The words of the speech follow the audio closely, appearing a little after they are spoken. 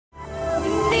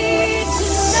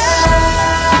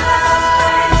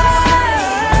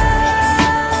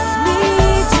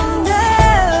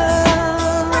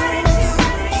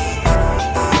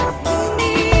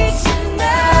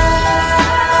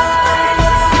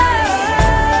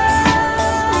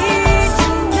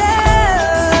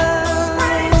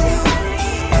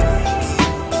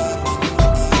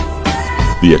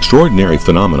The Extraordinary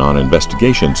Phenomenon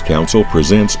Investigations Council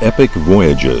presents EPIC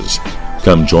Voyagers.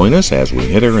 Come join us as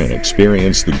we enter and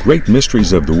experience the great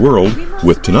mysteries of the world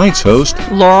with tonight's host,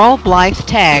 Laurel Blyth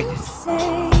Tague.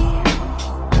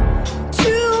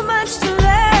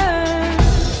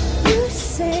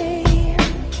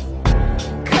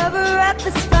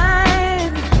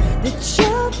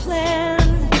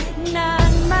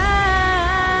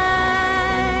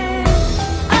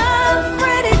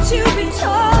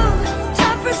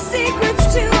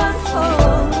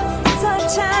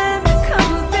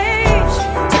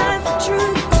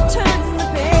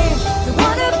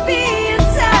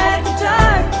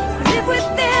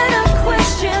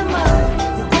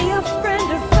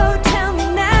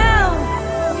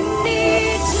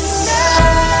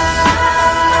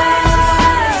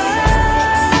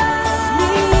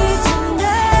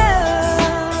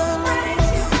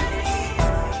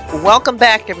 Welcome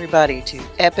back, everybody, to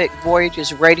EPIC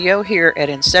Voyagers Radio here at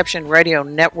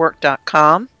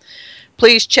InceptionRadioNetwork.com.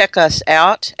 Please check us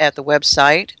out at the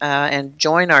website and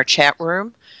join our chat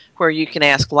room where you can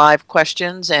ask live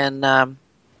questions, and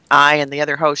I and the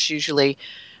other hosts usually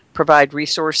provide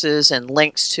resources and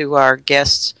links to our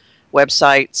guests'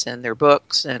 websites and their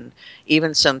books, and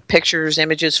even some pictures,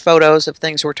 images, photos of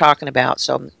things we're talking about.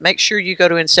 So make sure you go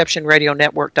to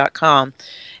InceptionRadioNetwork.com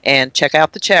and check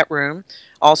out the chat room.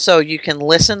 Also, you can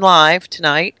listen live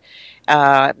tonight,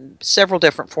 several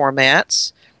different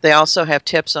formats. They also have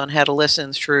tips on how to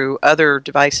listen through other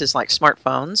devices like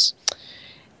smartphones.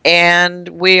 And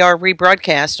we are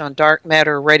rebroadcast on Dark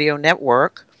Matter Radio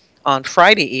Network on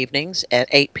Friday evenings at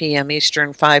 8 p.m.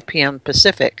 Eastern, 5 p.m.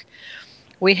 Pacific.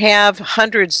 We have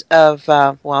hundreds of,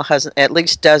 at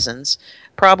least dozens,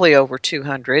 probably over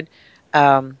 200,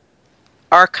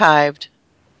 archived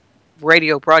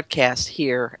radio broadcasts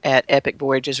here at EPIC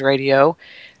Voyagers Radio,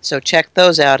 so check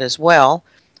those out as well.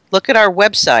 Look at our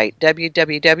website,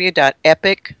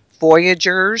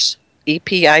 www.epicvoyagers,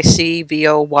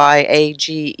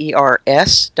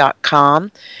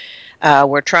 EPICVOYAGERS.com.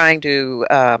 We're trying to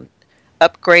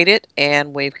upgrade it,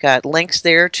 and we've got links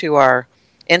there to our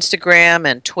Instagram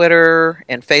and Twitter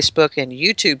and Facebook and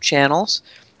YouTube channels,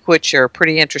 which are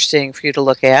pretty interesting for you to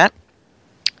look at.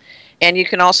 And you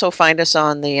can also find us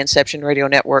on the Inception Radio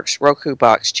Network's Roku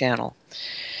Box channel.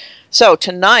 So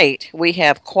tonight we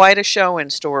have quite a show in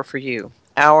store for you.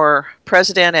 Our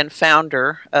president and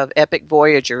founder of EPIC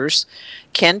Voyagers,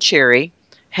 Ken Cherry,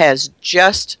 has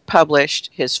just published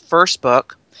his first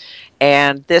book.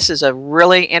 And this is a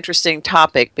really interesting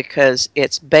topic because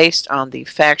it's based on the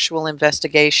factual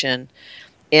investigation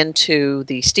into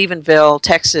the Stephenville,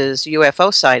 Texas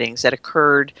UFO sightings that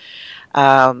occurred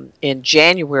in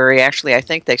January. Actually, I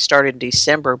think they started in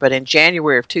December, but in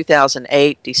January of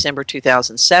 2008, December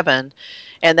 2007,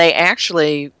 and they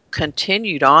actually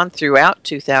continued on throughout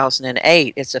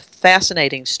 2008. It's a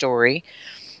fascinating story.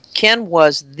 Ken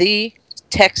was the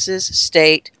Texas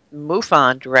State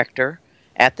MUFON director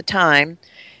at the time.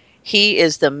 He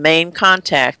is the main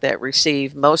contact that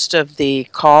received most of the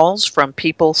calls from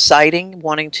people citing,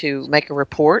 wanting to make a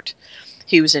report.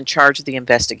 He was in charge of the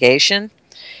investigation.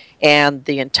 And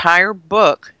the entire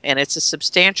book, and it's a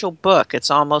substantial book,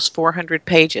 it's almost 400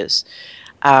 pages,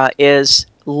 is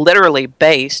literally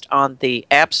based on the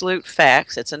absolute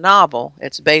facts. It's a novel.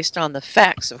 It's based on the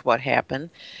facts of what happened.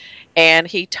 And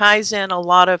he ties in a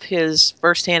lot of his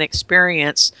firsthand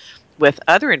experience with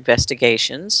other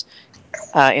investigations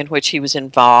in which he was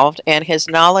involved, and his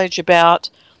knowledge about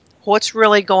what's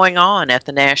really going on at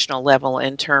the national level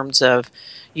in terms of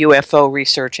UFO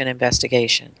research and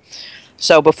investigation.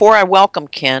 So before I welcome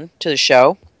Ken to the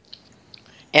show,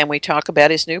 and we talk about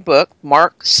his new book,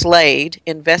 Marc Slade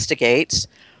Investigates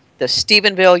the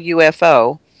Stephenville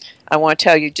UFO, I want to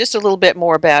tell you just a little bit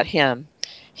more about him.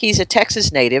 He's a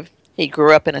Texas native. He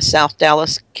grew up in a South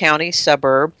Dallas County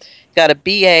suburb, got a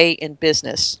BA in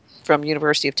business from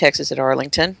University of Texas at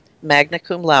Arlington, magna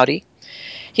cum laude.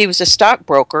 He was a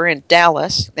stockbroker in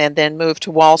Dallas and then moved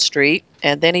to Wall Street,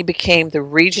 and then he became the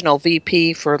regional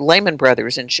VP for Lehman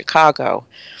Brothers in Chicago.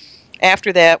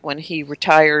 After that, when he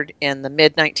retired in the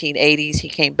mid-1980s, he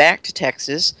came back to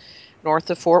Texas, north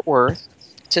of Fort Worth,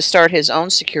 to start his own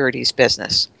securities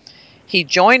business. He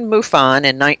joined MUFON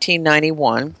in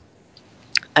 1991.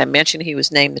 I mentioned he was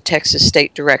named the Texas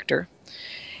State Director.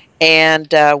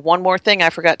 And one more thing I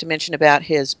forgot to mention about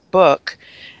his book.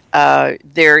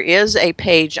 There is a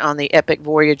page on the EPIC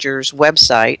Voyagers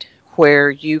website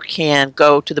where you can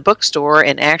go to the bookstore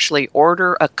and actually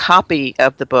order a copy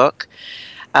of the book.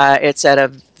 It's at a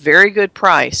very good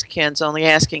price. Ken's only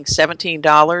asking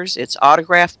 $17. It's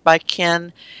autographed by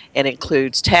Ken and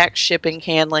includes tax, shipping,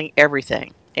 handling,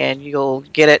 everything. And you'll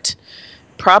get it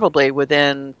probably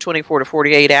within 24 to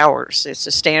 48 hours. It's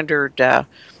a standard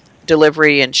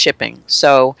delivery and shipping.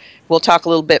 So we'll talk a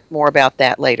little bit more about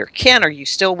that later. Ken, are you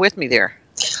still with me there?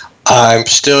 I'm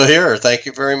still here. Thank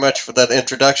you very much for that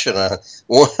introduction.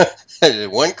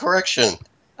 One correction.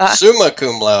 Summa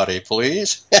cum laude,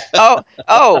 please. oh,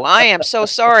 I am so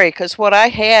sorry, because what I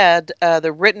had,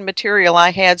 the written material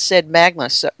I had said magma.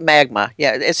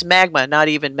 Yeah, it's magma, not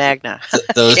even magna.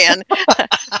 Ken,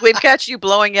 we've got you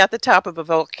blowing out the top of a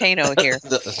volcano here.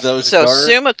 So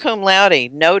summa cum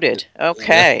laude, noted.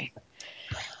 Okay.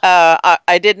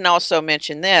 I didn't also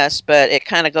mention this, but it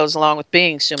kind of goes along with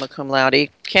being summa cum laude.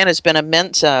 Ken has been a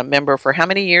Mensa member for how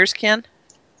many years, Ken?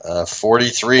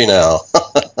 43 now.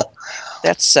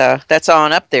 That's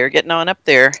on up there, getting on up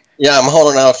there. Yeah, I'm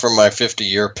holding out for my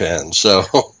 50-year pin. So,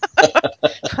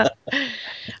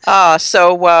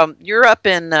 you're up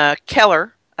in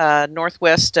Keller,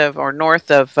 northwest of or north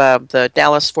of the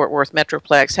Dallas-Fort Worth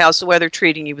Metroplex. How's the weather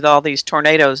treating you with all these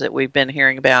tornadoes that we've been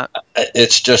hearing about?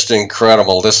 It's just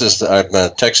incredible. I'm a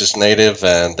Texas native,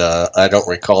 and I don't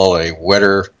recall a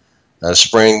wetter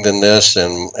spring than this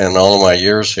and all of my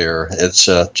years here. It's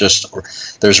just,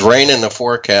 there's rain in the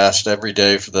forecast every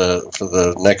day for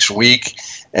the next week,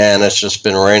 and it's just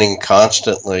been raining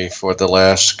constantly for the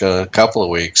last couple of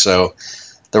weeks. So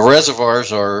the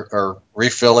reservoirs are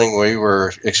refilling. We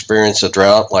were experiencing a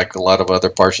drought like a lot of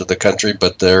other parts of the country,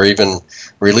 but they're even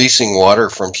releasing water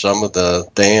from some of the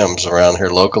dams around here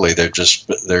locally.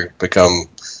 They're become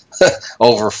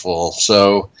overfull.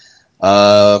 So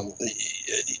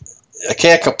I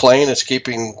can't complain. It's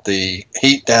keeping the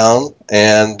heat down,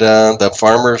 and the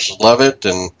farmers love it,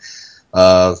 and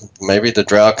maybe the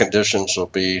drought conditions will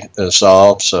be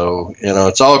solved. So,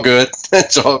 it's all good.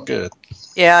 It's all good.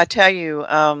 Yeah, I tell you,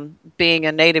 being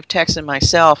a native Texan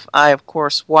myself, I, of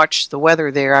course, watched the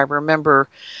weather there. I remember,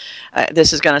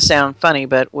 this is going to sound funny,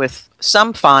 but with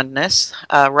some fondness,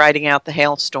 riding out the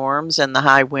hailstorms and the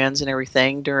high winds and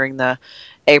everything during the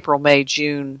April, May,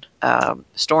 June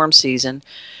storm season.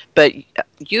 But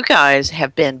you guys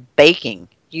have been baking.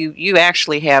 You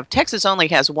actually have, Texas only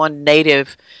has one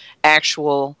native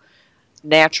actual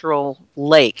natural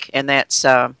lake, and that's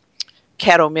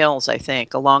Caddo Mills, I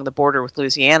think, along the border with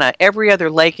Louisiana. Every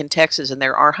other lake in Texas, and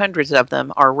there are hundreds of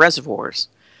them, are reservoirs.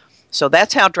 So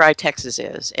that's how dry Texas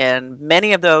is. And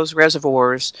many of those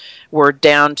reservoirs were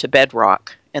down to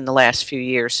bedrock in the last few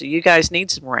years. So you guys need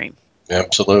some rain.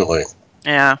 Absolutely.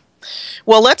 Yeah.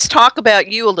 Well, let's talk about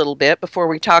you a little bit before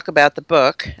we talk about the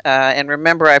book. And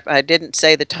remember, I didn't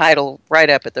say the title right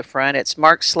up at the front. It's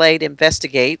Marc Slade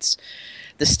Investigates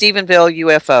the Stephenville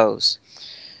UFOs.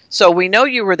 So we know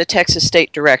you were the Texas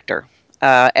State Director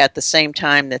at the same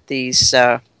time that this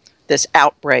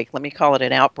outbreak, let me call it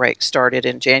an outbreak, started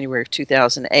in January of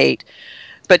 2008.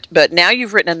 But now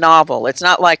you've written a novel. It's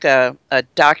not like a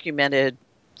documented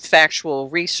factual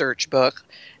research book.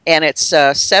 And it's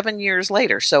 7 years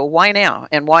later. So why now?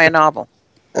 And why a novel?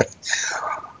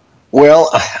 Well,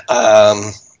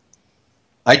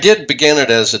 I did begin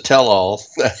it as a tell-all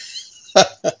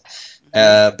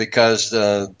because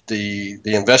the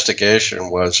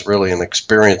investigation was really an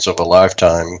experience of a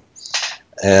lifetime.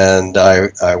 And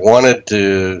I wanted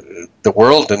the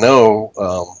world to know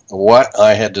what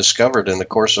I had discovered in the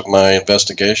course of my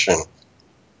investigation.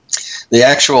 The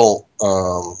actual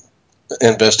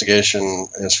investigation,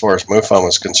 as far as MUFON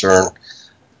was concerned,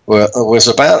 was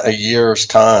about a year's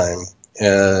time.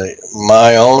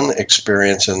 My own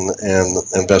experience and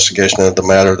investigation of the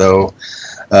matter, though,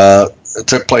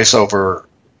 took place over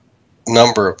a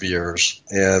number of years,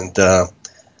 and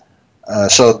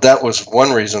so that was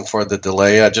one reason for the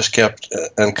delay. I just kept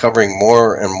uncovering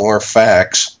more and more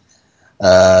facts,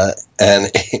 and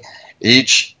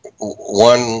each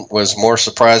one was more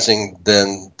surprising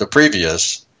than the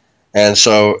previous. And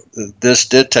so this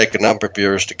did take a number of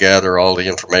years to gather all the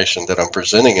information that I'm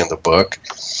presenting in the book.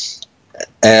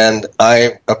 And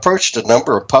I approached a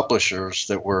number of publishers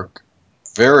that were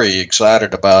very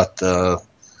excited about the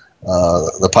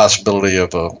possibility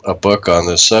of a book on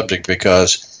this subject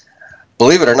because,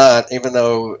 believe it or not, even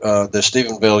though the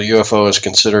Stephenville UFO is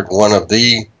considered one of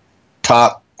the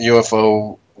top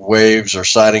UFO waves or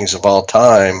sightings of all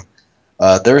time,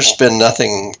 there's been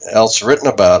nothing else written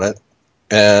about it.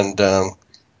 And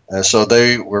so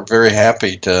they were very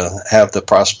happy to have the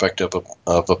prospect of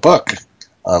a book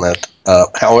on it.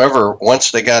 However,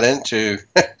 once they got into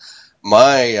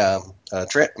my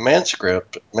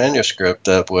manuscript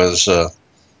that was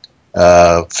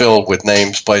filled with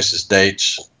names, places,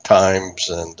 dates, times,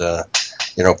 and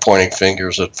pointing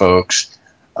fingers at folks,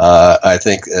 I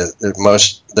think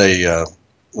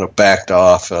backed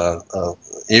off.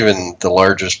 Even the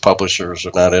largest publishers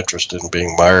are not interested in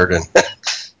being mired in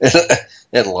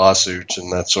in lawsuits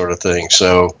and that sort of thing.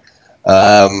 So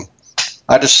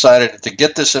I decided to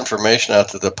get this information out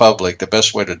to the public. The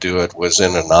best way to do it was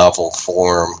in a novel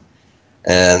form.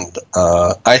 And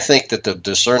I think that the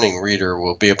discerning reader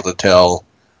will be able to tell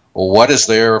what is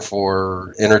there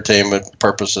for entertainment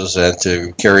purposes and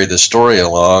to carry the story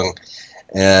along,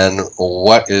 and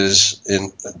what is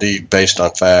indeed based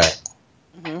on fact.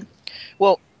 Mm-hmm.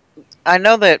 Well, I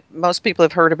know that most people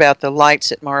have heard about the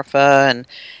lights at Marfa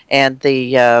and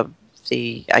the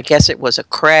I guess it was a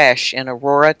crash in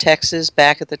Aurora, Texas,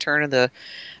 back at the turn of the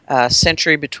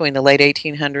century between the late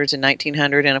 1800s and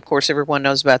 1900, and of course everyone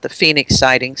knows about the Phoenix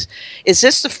sightings. Is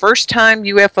this the first time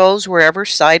UFOs were ever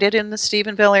sighted in the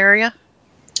Stephenville area?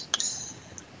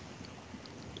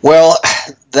 Well,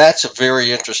 that's a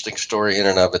very interesting story in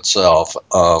and of itself.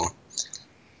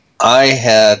 I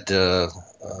had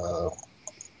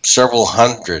several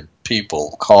hundred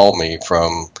people call me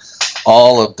from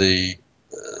all of the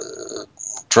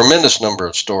tremendous number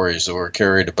of stories that were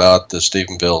carried about the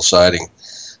Stephenville sighting.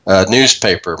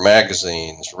 Newspaper,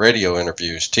 magazines, radio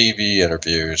interviews, TV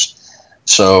interviews.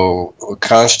 So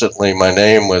constantly my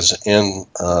name was in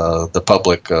the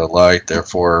public light there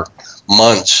for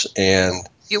months. And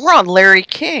you were on Larry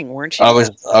King, weren't you? I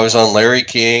was on Larry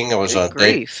King. I was on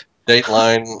grief.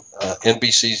 Dateline,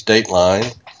 NBC's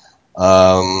Dateline,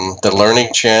 the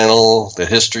Learning Channel, the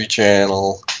History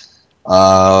Channel,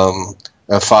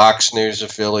 Fox News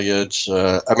affiliates.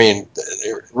 I mean,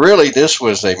 really, this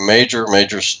was a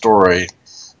major story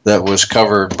that was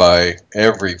covered by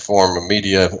every form of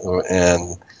media,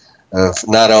 and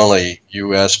not only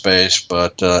U.S. based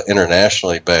but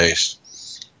internationally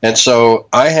based. And so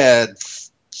I had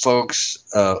folks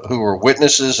who were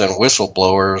witnesses and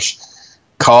whistleblowers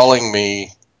calling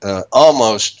me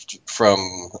almost from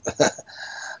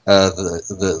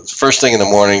the first thing in the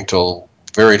morning till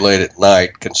very late at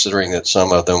night, considering that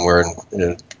some of them were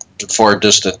in far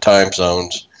distant time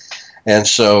zones. And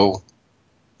so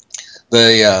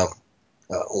they, I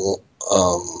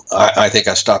think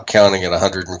I stopped counting at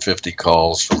 150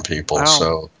 calls from people. Wow.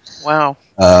 So, wow.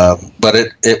 But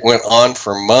it went on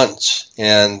for months.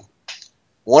 And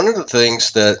one of the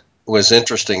things that was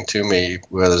interesting to me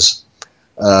was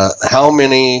how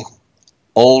many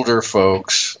older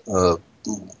folks,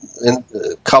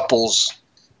 couples,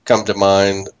 come to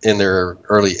mind in their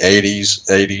early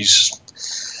 80s,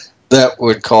 that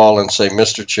would call and say,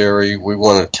 Mr. Cherry, we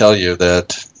want to tell you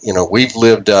that, we've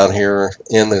lived down here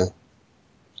in the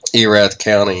Erath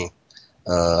County,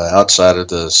 outside of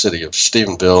the city of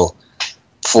Stephenville,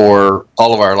 for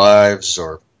all of our lives,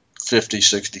 or 50,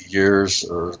 60 years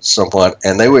or somewhat.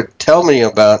 And they would tell me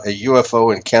about a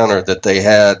UFO encounter that they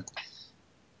had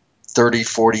 30,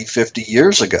 40, 50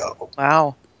 years ago.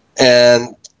 Wow.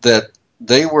 And that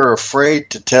they were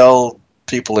afraid to tell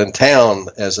people in town,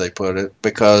 as they put it,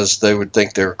 because they would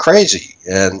think they're crazy.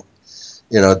 And,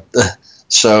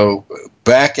 so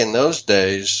back in those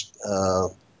days,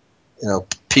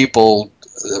 people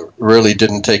really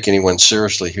didn't take anyone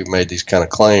seriously who made these kind of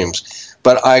claims.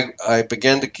 But I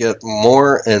began to get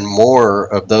more and more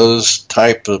of those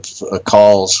type of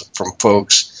calls from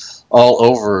folks all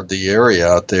over the area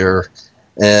out there.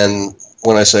 And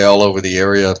when I say all over the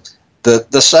area,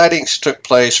 the sightings took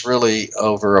place really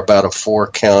over about a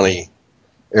 4-county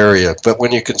area. But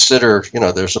when you consider,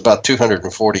 there's about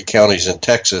 240 counties in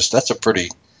Texas, that's a pretty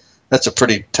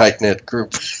tight-knit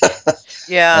group.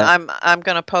 Yeah, I'm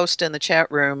going to post in the chat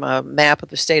room a map of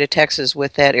the state of Texas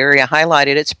with that area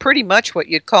highlighted. It's pretty much what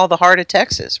you'd call the heart of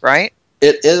Texas, right?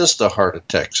 It is the heart of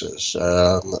Texas.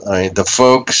 The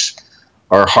folks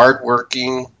are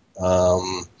hardworking.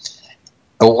 One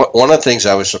of the things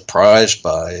I was surprised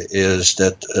by is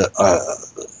that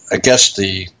I guess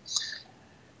the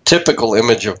typical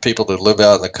image of people that live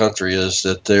out in the country is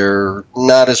that they're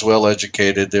not as well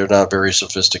educated, they're not very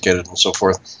sophisticated, and so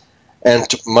forth. And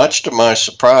much to my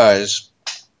surprise,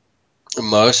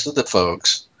 most of the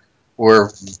folks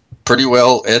were pretty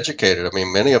well educated. I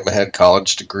mean, many of them had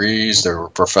college degrees, they were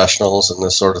professionals and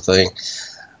this sort of thing.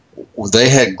 They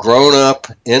had grown up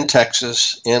in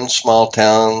Texas, in small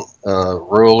town,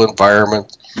 rural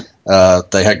environment.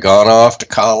 They had gone off to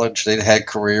college, they'd had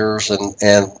careers,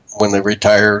 and when they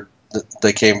retired,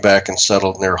 they came back and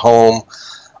settled in their home.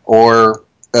 Or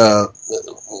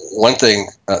one thing,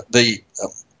 the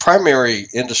primary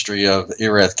industry of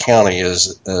Erath County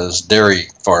is dairy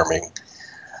farming.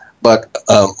 But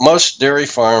most dairy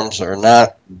farms are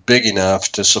not big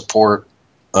enough to support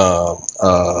a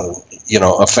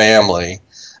family.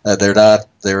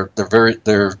 They're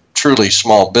truly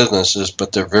small businesses,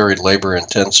 but they're very labor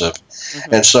intensive.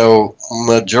 Mm-hmm. And so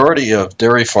majority of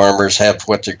dairy farmers have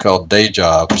what they call day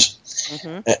jobs.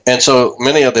 Mm-hmm. And so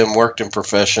many of them worked in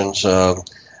professions in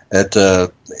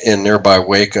nearby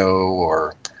Waco,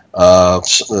 or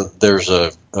there's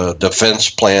a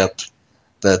defense plant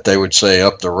that they would say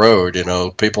up the road. You know,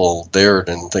 people there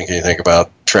didn't think anything about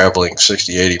traveling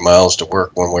 60, 80 miles to work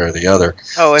one way or the other.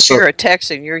 Oh, if you're a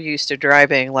Texan, you're used to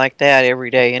driving like that every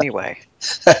day anyway.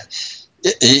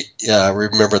 Yeah, I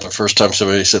remember the first time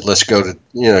somebody said, "Let's go to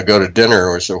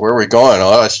dinner." I said, "Where are we going?"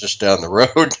 "Oh, it's just down the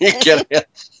road." You get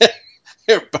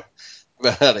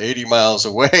about 80 miles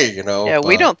away, you know. Yeah,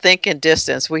 we don't think in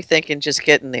distance. We think in just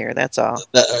getting there. That's all.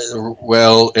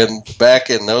 Well, and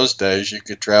back in those days, you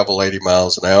could travel 80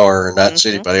 miles an hour and not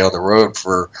see anybody on the road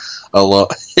for a long,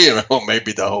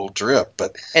 maybe the whole trip.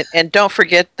 But and don't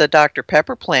forget the Dr.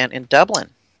 Pepper plant in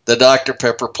Dublin. The Dr.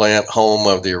 Pepper plant, home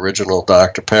of the original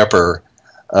Dr. Pepper.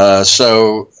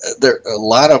 So there are a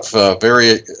lot of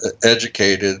very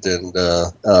educated and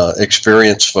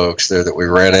experienced folks there that we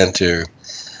ran into.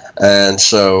 And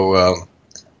so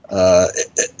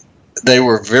they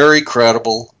were very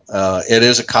credible. It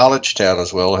is a college town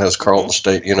as well. It has Carleton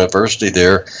State University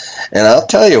there. And I'll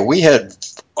tell you, we had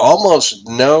almost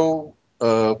no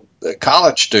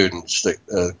college students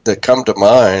that come to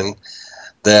mind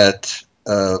that,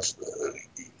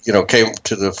 came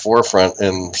to the forefront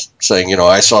and saying,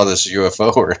 I saw this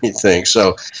UFO or anything.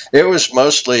 So it was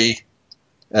mostly,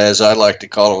 as I like to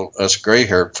call them, us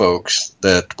gray-haired folks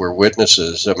that were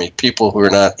witnesses. I mean, people who are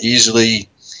not easily,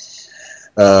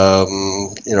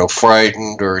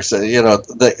 frightened, or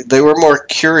they were more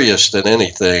curious than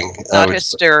anything. Not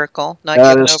hysterical.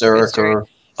 Not hysterical. Well,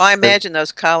 I imagine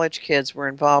those college kids were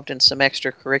involved in some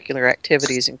extracurricular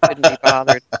activities and couldn't be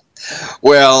bothered.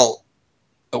 Well,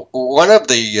 one of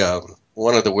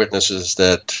the witnesses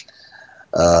that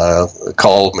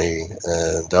called me,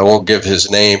 and I won't give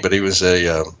his name, but he was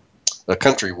a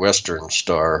country western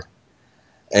star,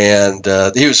 and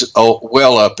he was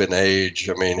well up in age.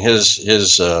 I mean, his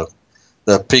the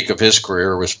peak of his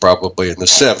career was probably in the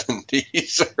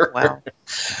 70s. Wow!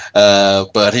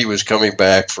 But he was coming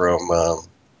back from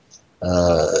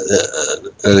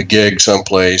a gig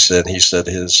someplace, and he said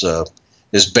his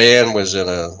band was in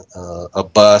a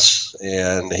bus,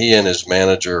 and he and his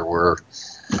manager were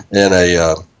in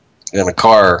a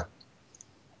car,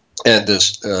 and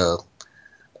this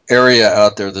area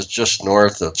out there that's just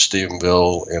north of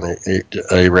Stephenville in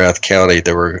Arath County,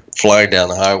 they were flying down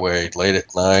the highway late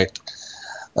at night,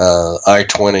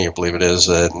 I-20, I believe it is,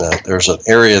 and there's an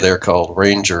area there called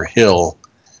Ranger Hill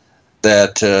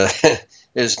that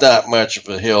is not much of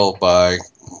a hill by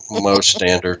most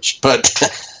standards, but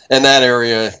in that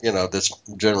area, that's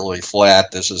generally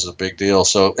flat, this is a big deal.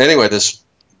 So anyway, this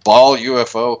ball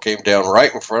UFO came down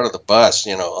right in front of the bus,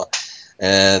 and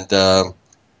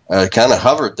kind of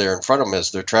hovered there in front of them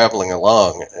as they're traveling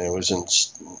along. And it was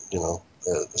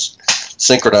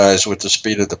synchronized with the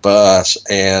speed of the bus.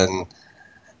 And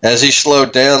as he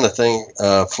slowed down, the thing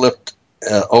flipped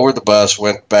over the bus,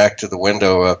 went back to the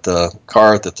window of the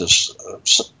car that this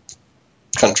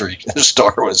country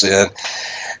star was in,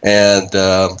 and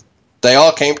they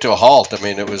all came to a halt. I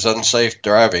mean, it was unsafe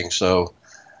driving. So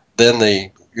then the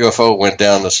UFO went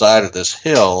down the side of this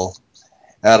hill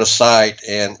out of sight,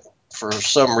 and for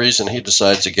some reason he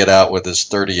decides to get out with his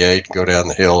 .38 and go down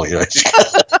the hill. He's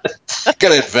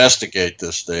going to investigate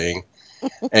this thing.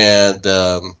 And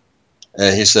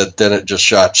he said then it just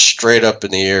shot straight up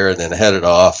in the air and then headed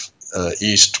off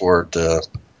east toward the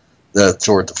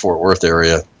Fort Worth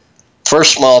area.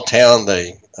 First small town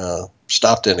they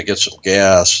stopped in to get some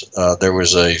gas. There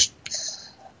was a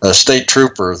state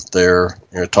trooper there,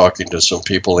 talking to some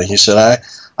people, and he said,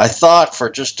 I thought for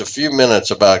just a few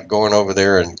minutes about going over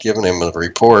there and giving him a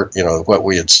report, what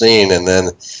we had seen, and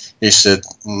then he said,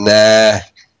 nah,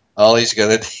 all he's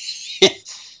gonna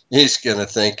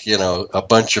think, a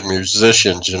bunch of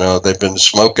musicians, they've been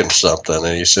smoking something,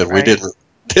 and he said, right. We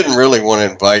didn't really want to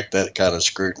invite that kind of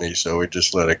scrutiny, so we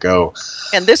just let it go.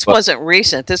 And this wasn't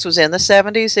recent. This was in the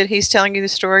 70s that he's telling you the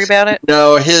story about it?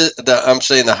 No, I'm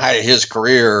saying the height of his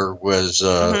career was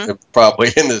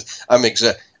probably in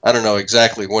the. I don't know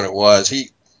exactly when it was. He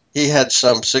had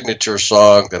some signature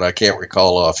song that I can't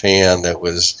recall offhand that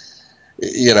was,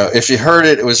 if you heard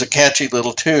it, it was a catchy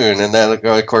little tune, and then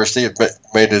of course he had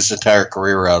made his entire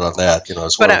career out on that.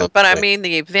 But I mean,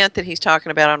 the event that he's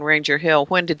talking about on Ranger Hill,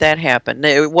 when did that happen?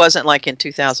 It wasn't like in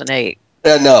 2008.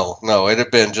 No, it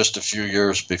had been just a few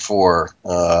years before.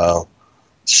 But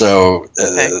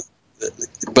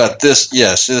this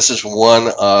is one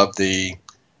of the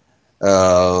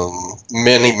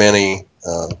many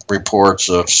reports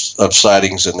of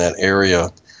sightings in that area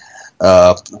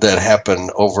that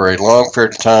happened over a long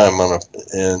period of time.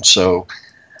 And so,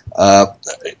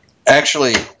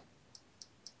 actually,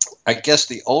 I guess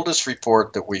the oldest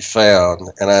report that we found,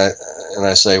 and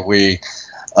I say we,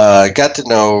 got to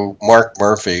know Mark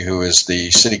Murphy, who is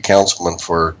the city councilman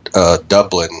for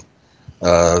Dublin,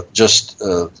 just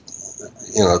the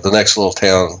next little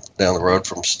town down the road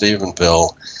from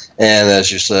Stephenville, and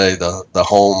as you say, the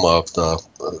home of the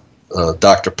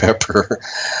Dr. Pepper.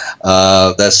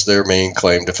 That's their main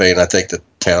claim to fame. I think the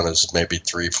town is maybe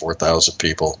 3,000-4,000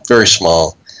 people, very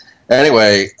small.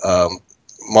 Anyway,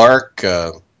 Mark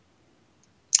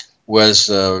was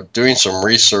doing some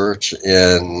research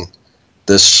in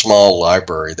this small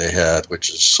library they had, which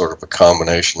is sort of a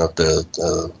combination of the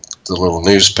little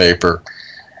newspaper,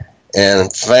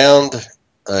 and found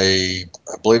I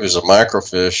believe it was a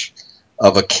microfiche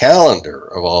of a calendar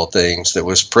of all things that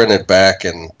was printed back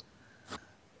in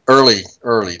early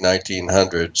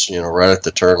 1900s, right at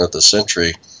the turn of the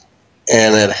century,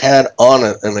 and it had on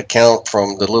it an account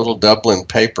from the little Dublin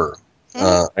paper.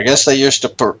 I guess they used to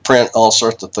print all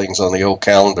sorts of things on the old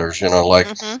calendars, like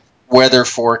weather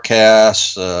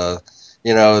forecasts,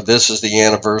 this is the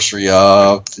anniversary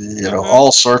of,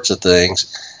 all sorts of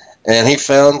things. And he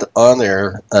found on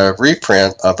there a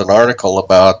reprint of an article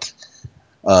about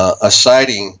a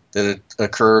sighting that had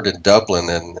occurred in Dublin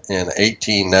in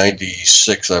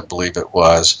 1896, I believe it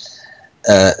was.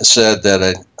 Said that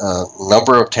a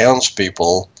number of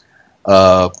townspeople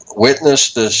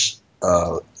witnessed this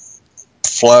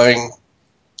flying,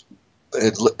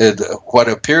 what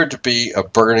appeared to be a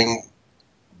burning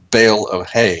bale of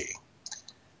hay.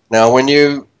 Now, when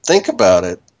you think about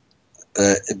it,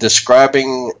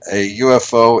 describing a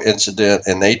UFO incident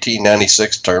in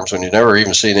 1896 terms, when you've never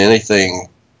even seen anything,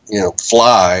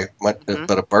 fly,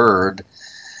 but a bird,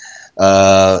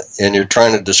 and you're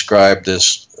trying to describe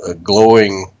this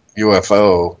glowing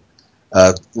UFO,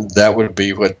 that would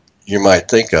be what you might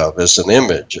think of as an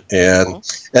image. And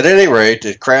at any rate,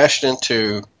 it crashed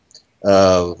into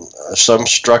some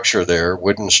structure there,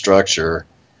 wooden structure,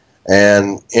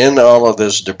 and in all of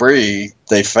this debris,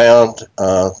 they found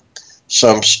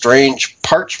some strange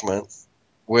parchment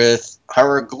with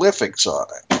hieroglyphics on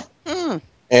it.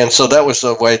 And so that was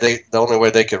the only way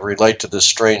they could relate to this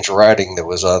strange writing that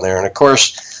was on there. And of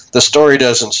course, the story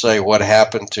doesn't say what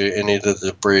happened to any of the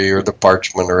debris or the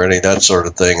parchment or any of that sort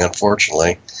of thing,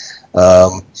 unfortunately.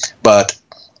 But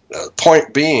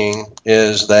point being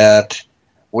is that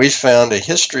we found a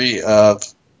history of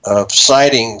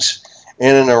sightings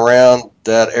in and around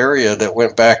that area that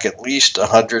went back at least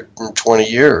 120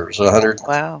 years,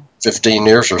 115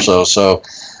 years or so. So,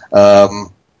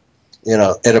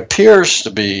 it appears to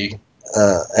be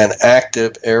an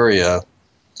active area.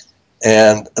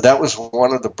 And that was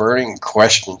one of the burning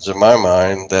questions in my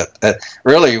mind that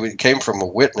really came from a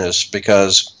witness,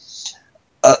 because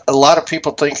a lot of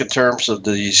people think in terms of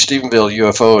the Stephenville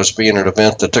UFO as being an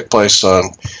event that took place on,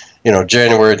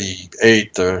 January the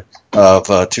 8th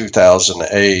of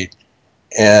 2008.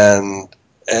 And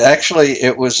actually,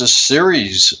 it was a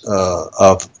series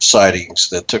of sightings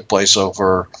that took place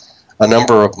over a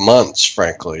number of months,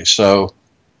 frankly. So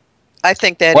I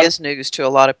think that is news to a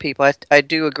lot of people. I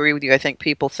do agree with you. I think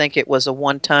people think it was a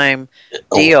one-time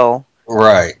deal.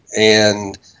 Right.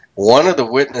 And one of the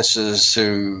witnesses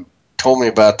who told me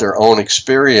about their own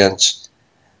experience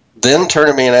then turned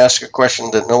to me and asked a question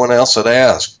that no one else had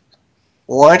asked.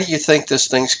 Why do you think this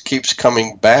thing keeps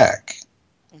coming back?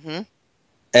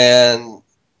 And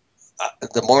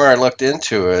the more I looked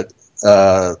into it,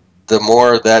 the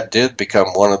more that did become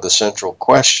one of the central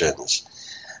questions.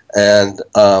 And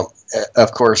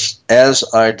of course, as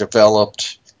I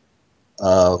developed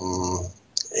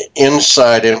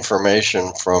inside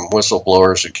information from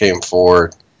whistleblowers who came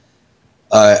forward,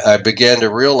 I began to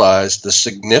realize the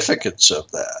significance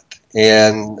of that.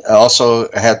 And I also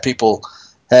had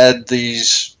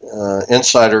these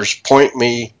insiders point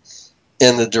me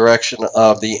in the direction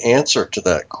of the answer to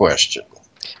that question.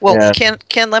 Well,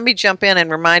 Ken, let me jump in and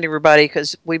remind everybody,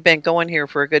 because we've been going here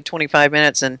for a good 25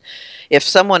 minutes, and if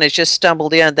someone has just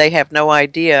stumbled in, they have no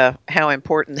idea how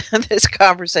important this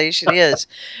conversation is.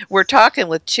 We're talking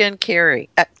with Ken Cherry,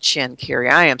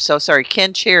 I am so sorry,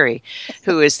 Ken Cherry,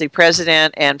 who is the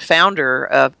president and founder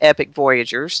of EPIC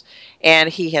Voyagers, and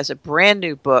he has a brand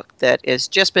new book that has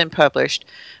just been published.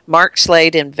 Marc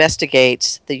Slade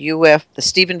Investigates the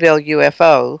Stephenville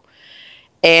UFO,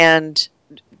 and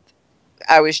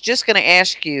I was just going to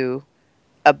ask you,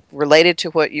 related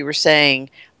to what you were saying,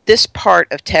 this part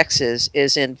of Texas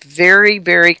is in very,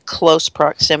 very close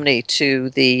proximity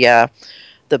to the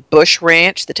the Bush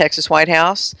Ranch, the Texas White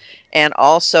House, and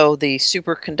also the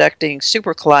superconducting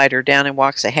super collider down in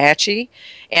Waxahachie.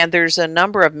 And there's a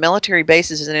number of military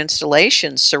bases and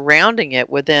installations surrounding it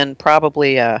within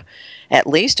probably at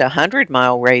least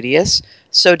 100-mile radius.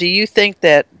 So do you think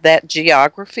that that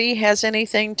geography has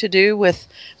anything to do with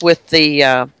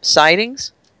the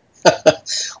sightings?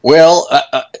 Well,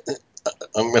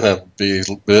 I'm going to be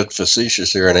a bit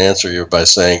facetious here and answer you by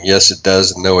saying yes, it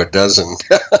does, and no, it doesn't.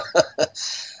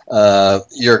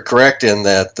 You're correct in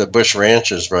that the Bush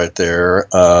Ranch is right there,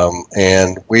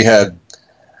 and we had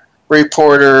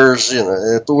reporters,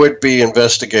 it would be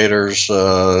investigators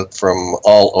from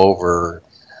all over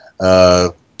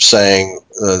saying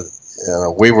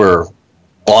we were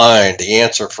blind. The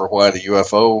answer for why the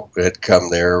UFO had come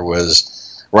there was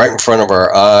right in front of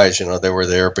our eyes. They were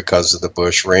there because of the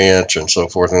Bush Ranch and so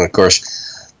forth. And of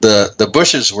course, the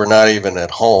Bushes were not even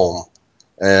at home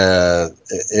at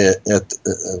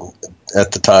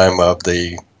the time of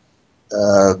the,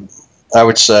 I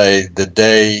would say, the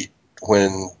day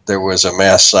when there was a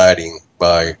mass sighting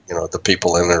by the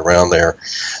people in and around there.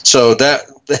 So that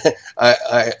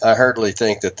I hardly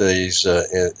think that these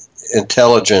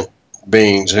intelligent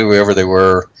beings, whoever they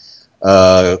were,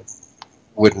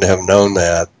 wouldn't have known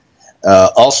that.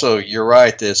 Also, you're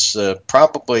right. This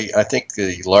probably, I think,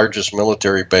 the largest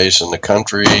military base in the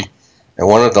country, and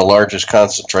one of the largest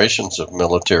concentrations of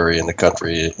military in the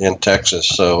country in Texas.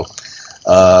 So,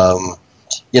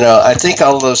 I think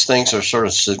all of those things are sort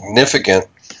of significant.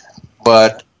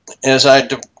 But as I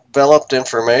developed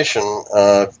information,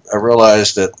 I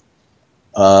realized that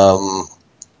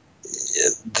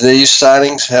these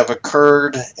sightings have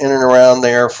occurred in and around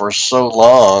there for so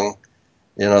long.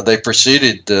 They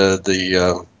preceded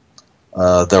the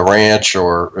ranch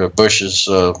or Bush's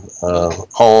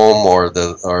home or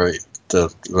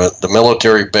the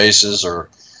military bases or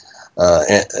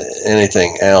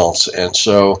anything else. And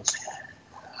so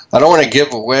I don't want to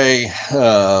give away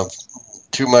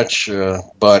too much,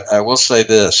 but I will say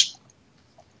this.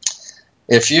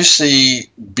 If you see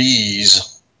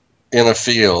bees in a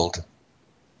field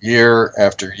year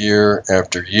after year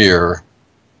after year,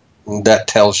 that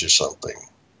tells you something.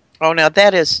 Oh, now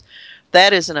that is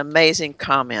an amazing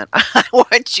comment. I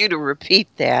want you to repeat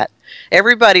that.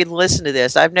 Everybody listen to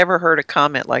this. I've never heard a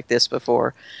comment like this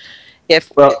before.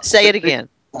 Say it again.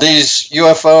 These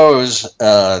UFOs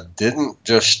didn't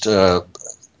just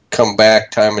come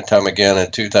back time and time again in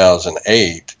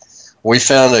 2008. We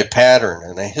found a pattern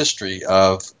and a history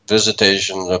of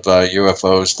visitation of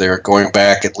UFOs there going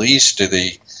back at least to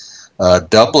the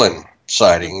Dublin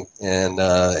sighting in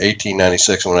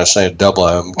 1896. When I say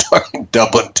Dublin, I'm talking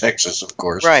Dublin, Texas, of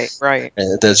course. Right.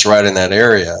 That's right in that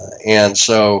area. And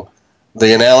so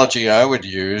the analogy I would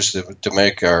use to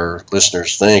make our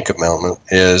listeners think, Melman,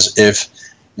 is if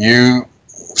you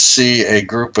see a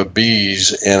group of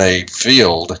bees in a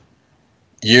field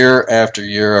year after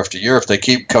year after year, if they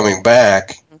keep coming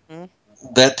back,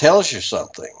 that tells you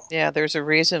something. Yeah, there's a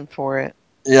reason for it.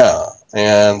 Yeah,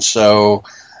 and so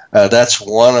that's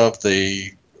one of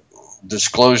the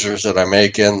disclosures that I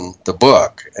make in the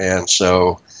book, and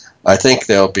so I think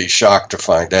they'll be shocked to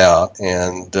find out.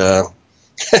 And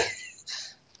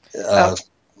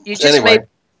you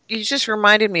just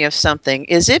reminded me of something.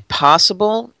 Is it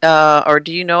possible, or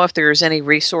do you know if there's any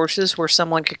resources where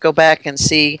someone could go back and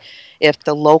see if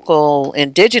the local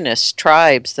indigenous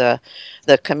tribes, the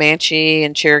Comanche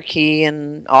and Cherokee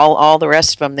and all the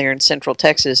rest of them there in Central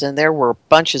Texas, and there were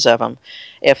bunches of them,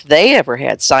 if they ever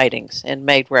had sightings and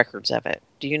made records of it?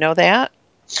 Do you know that?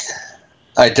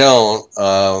 I don't.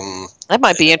 That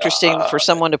might be interesting for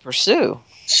someone to pursue.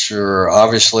 Sure.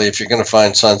 Obviously, if you're going to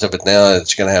find signs of it now,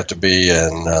 it's going to have to be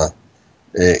in a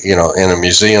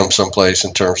museum someplace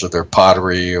in terms of their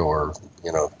pottery or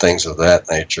things of that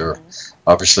nature.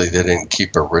 Obviously, they didn't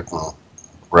keep a written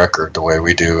record the way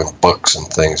we do in books and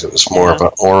things. It was more of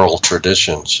an oral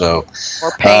tradition. So,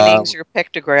 or paintings or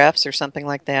pictographs or something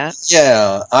like that.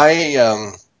 Yeah,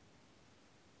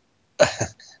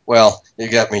 well, you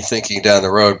got me thinking down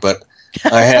the road, but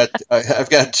I've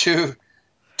got two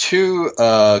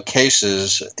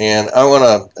cases, and I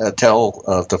want to tell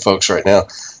the folks right now.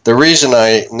 The reason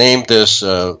I named this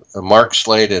Marc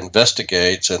Slade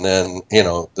Investigates and then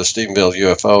the Stephenville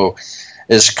UFO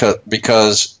is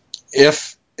because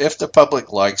if the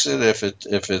public likes it, if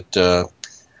it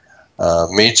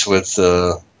meets with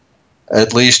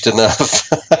at least enough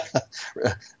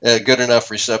good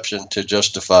enough reception to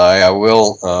justify, I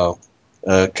will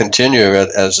continue it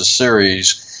as a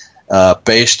series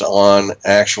based on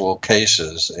actual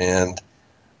cases. And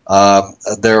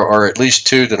There are at least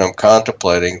two that I'm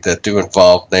contemplating that do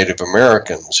involve Native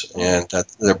Americans, and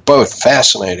they're both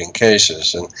fascinating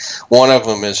cases. And one of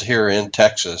them is here in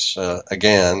Texas.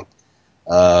 Again,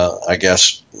 I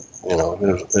guess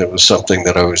it was something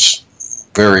that I was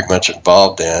very much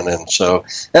involved in, and so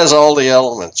it has all the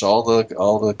elements, all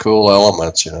the cool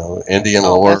elements. Indian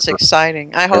lore. That's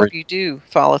exciting. I hope you do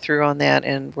follow through on that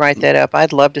and write that up.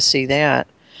 I'd love to see that.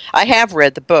 I have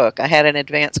read the book. I had an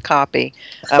advanced copy.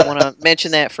 I want to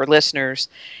mention that for listeners.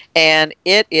 And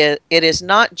it is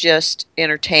not just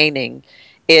entertaining.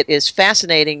 It is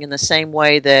fascinating in the same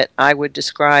way that I would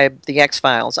describe the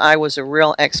X-Files. I was a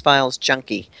real X-Files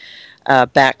junkie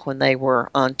back when they were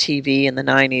on TV in the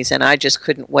 90s, and I just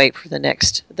couldn't wait for the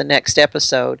next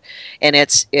episode. And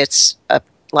it's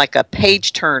like a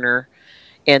page turner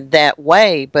in that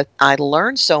way, but I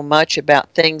learned so much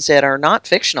about things that are not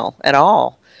fictional at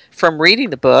all from reading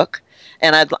the book.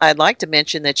 And I'd like to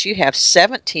mention that you have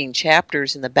 17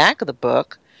 chapters in the back of the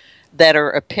book that are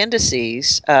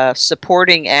appendices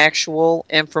supporting actual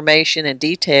information and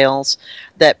details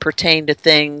that pertain to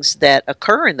things that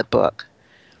occur in the book.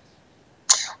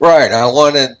 Right. I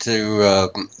wanted to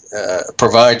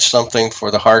provide something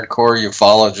for the hardcore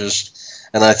ufologist,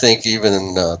 and I think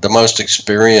even the most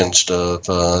experienced of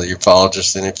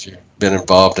ufologists, and if you've been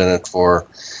involved in it for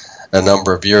a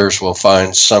number of years, will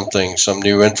find some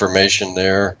new information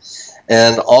there,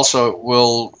 and also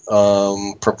will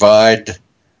provide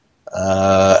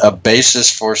a basis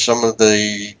for some of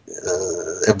the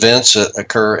events that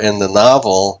occur in the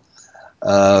novel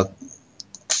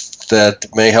that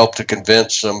may help to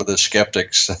convince some of the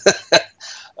skeptics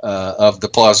of the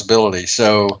plausibility.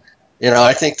 So,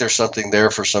 I think there's something there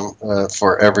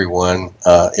for everyone.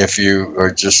 If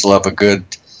you just love a good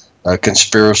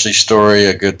conspiracy story,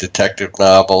 a good detective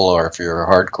novel, or if you're a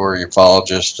hardcore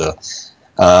ufologist,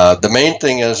 the main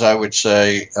thing is, I would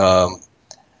say,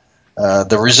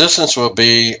 the resistance will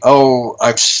be,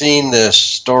 I've seen this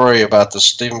story about the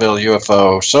Stephenville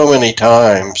UFO so many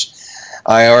times,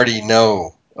 I already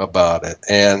know about it.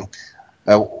 And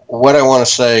what I want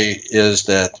to say is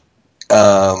that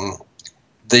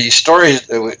the story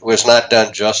was not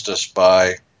done justice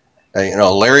by,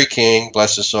 Larry King,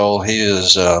 bless his soul. He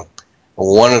is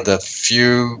one of the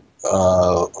few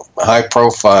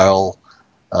high-profile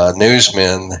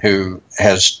newsmen who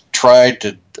has tried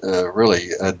to really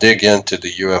dig into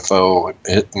the UFO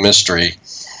mystery.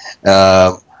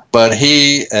 But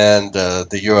he and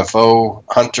the UFO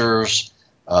hunters,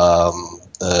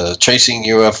 chasing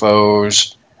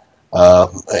UFOs,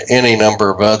 any number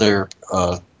of other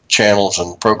channels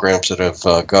and programs that have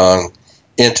gone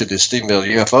into the Stephenville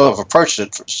UFO have approached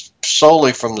it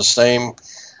solely from the same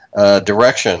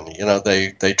direction.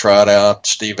 They trot out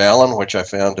Steve Allen, which I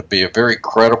found to be a very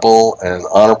credible and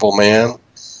honorable man.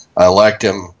 I liked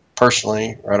him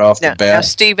personally right off the bat. Now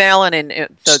Steve Allen,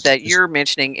 that you're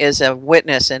mentioning, is a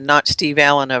witness and not Steve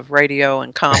Allen of radio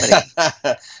and comedy.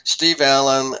 Steve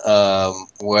Allen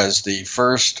was the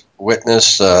first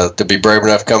witness to be brave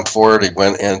enough to come forward. He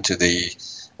went into the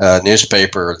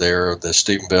newspaper there, the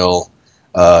Stephenville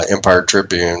Empire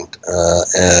Tribune,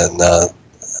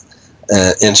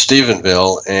 in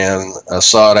Stephenville, and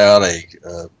sought out a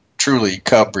truly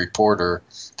cub reporter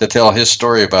to tell his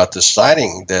story about the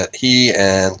sighting that he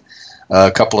and a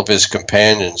couple of his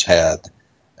companions had.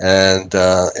 And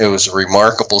it was a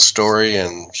remarkable story,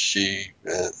 and she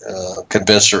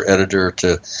convinced her editor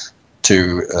to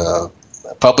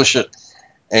publish it.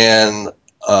 And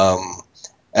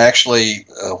actually,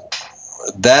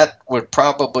 that would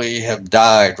probably have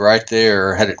died right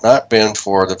there had it not been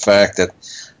for the fact that,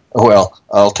 well,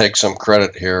 I'll take some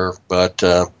credit here, but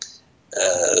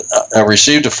I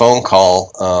received a phone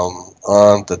call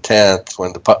on the 10th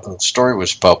when the story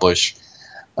was published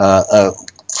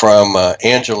from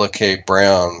Angela K.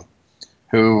 Brown,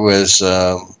 who was,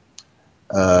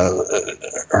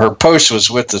 her post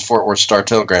was with the Fort Worth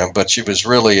Star-Telegram, but she was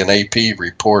really an AP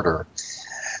reporter.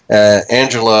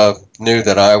 Angela knew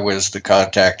that I was the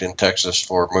contact in Texas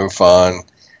for MUFON,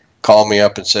 called me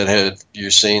up and said, "Hey, have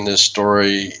you seen this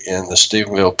story in the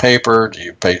Stephenville paper? Do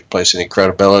you place any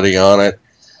credibility on it?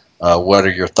 What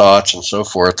are your thoughts?" and so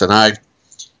forth. And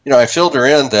I filled her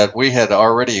in that we had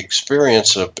already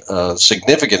experienced a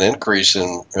significant increase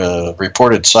in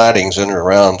reported sightings in and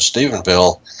around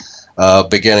Stephenville,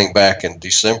 beginning back in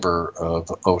December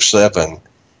of '07,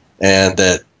 and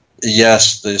that,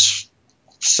 yes, this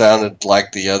sounded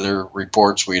like the other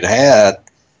reports we'd had.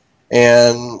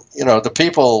 And, the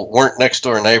people weren't next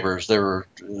door neighbors. They were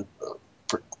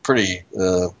pretty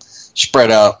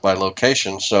spread out by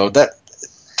location. So that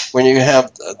when you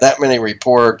have that many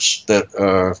reports that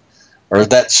or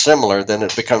that similar, then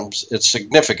it's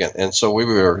significant. And so we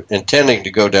were intending to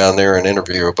go down there and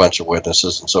interview a bunch of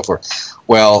witnesses and so forth.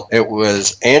 Well, it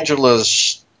was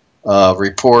Angela's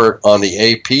report on the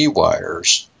AP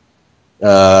wires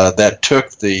that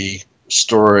took the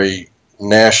story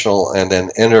national and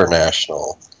then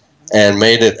international and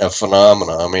made it a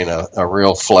phenomenon. I mean, a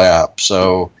real flap.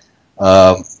 So,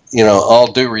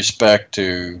 all due respect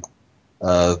to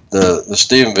the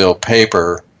Stephenville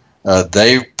paper,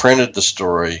 they printed the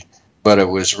story, but it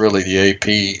was really the AP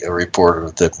reporter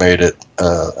that made it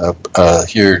a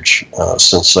huge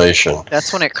sensation.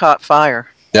 That's when it caught fire.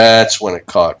 That's when it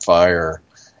caught fire.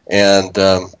 And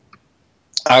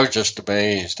I was just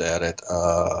amazed at it.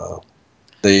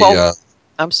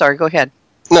 I'm sorry, go ahead.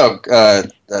 No, I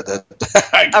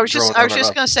was just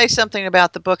going to say something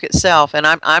about the book itself, and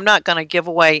I'm not going to give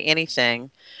away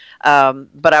anything,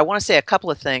 but I want to say a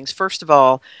couple of things. First of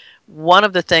all, one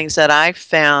of the things that I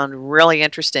found really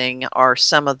interesting are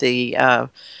some of the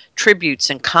tributes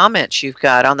and comments you've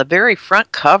got on the very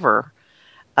front cover.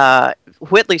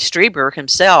 Whitley Strieber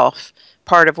himself,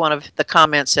 part of one of the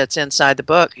comments that's inside the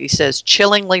book, he says,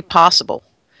 "Chillingly possible."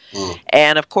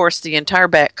 And of course, the entire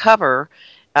back cover.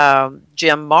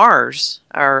 Jim Mars,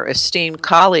 our esteemed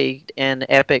colleague in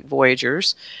EPIC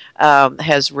Voyagers,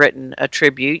 has written a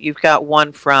tribute. You've got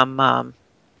one from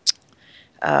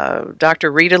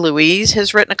Dr. Rita Louise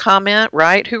has written a comment,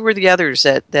 right? Who were the others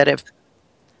that have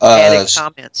added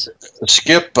comments?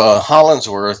 Skip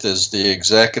Hollingsworth is the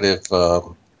executive,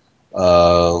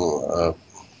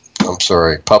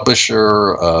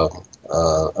 publisher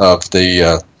of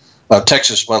the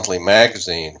Texas Monthly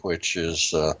Magazine, which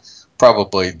is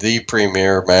probably the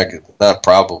premier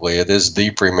it is the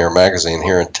premier magazine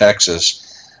here in Texas.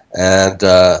 And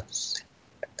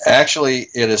actually,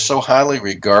 it is so highly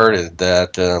regarded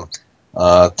that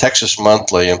Texas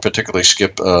Monthly, and particularly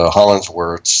Skip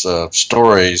Hollingsworth's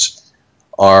stories,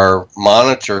 are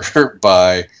monitored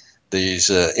by these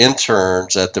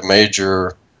interns at the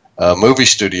major movie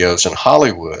studios in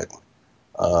Hollywood.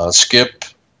 Skip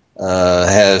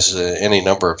has any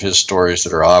number of his stories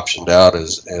that are optioned out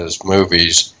as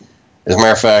movies. As a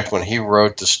matter of fact, when he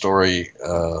wrote the story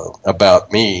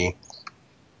about me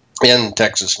in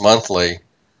Texas Monthly,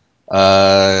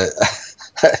 that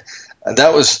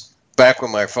was back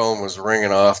when my phone was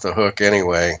ringing off the hook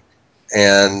anyway,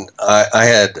 and I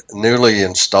had newly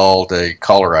installed a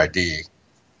caller ID,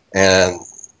 and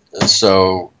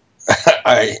so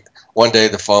one day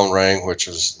the phone rang, which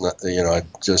was, I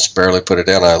just barely put it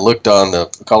down. I looked on the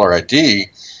caller ID,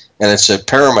 and it said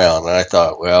Paramount, and I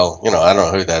thought, well, I don't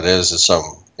know who that is. It's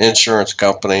some insurance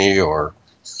company or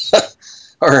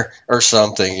or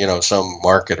something, some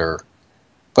marketer.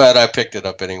 But I picked it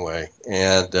up anyway,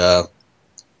 and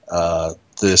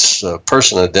this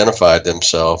person identified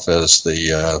themselves as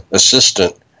the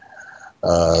assistant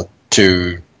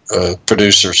to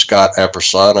producer Scott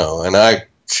Aversano, and I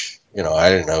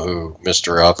didn't know who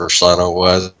Mr. Aversano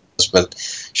was, but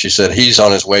she said he's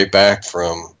on his way back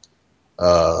from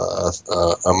a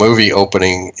movie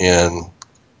opening in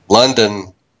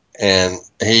London, and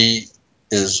he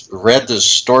is read this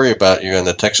story about you in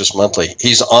the Texas Monthly.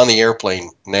 He's on the airplane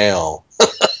now.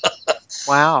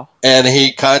 Wow. And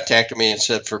he contacted me and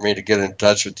said for me to get in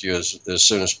touch with you as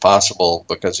soon as possible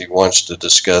because he wants to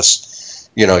discuss,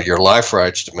 your life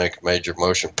rights to make a major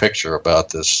motion picture about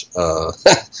this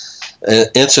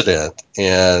incident.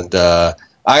 And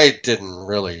I didn't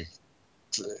really,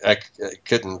 I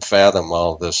couldn't fathom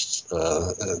all this.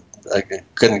 I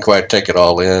couldn't quite take it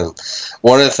all in.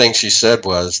 One of the things she said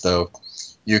was, though,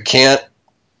 you can't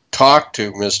talk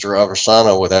to Mr.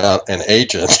 Aversano without an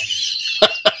agent.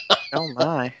 Oh,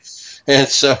 my. And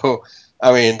so,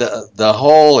 I mean, the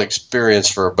whole experience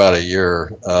for about a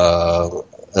year,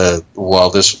 while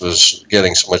this was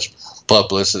getting so much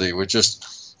publicity, was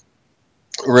just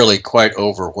really quite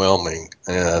overwhelming.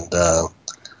 And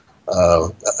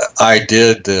I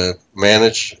did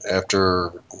manage,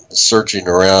 after searching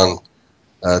around,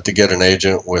 to get an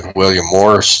agent with William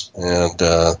Morris, and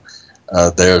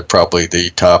they're probably the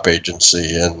top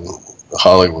agency in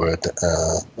Hollywood.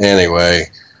 Anyway,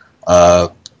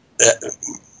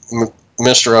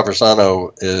 Mr.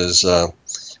 Aversano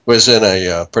was in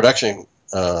a production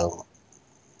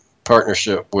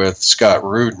partnership with Scott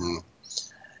Rudin,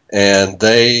 and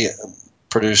they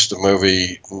produced the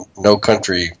movie No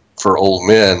Country for Old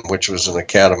Men, which was an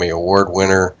Academy Award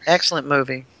winner. Excellent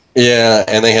movie. Yeah,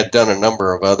 and they had done a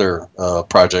number of other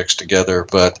projects together,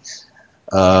 but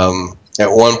at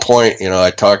one point,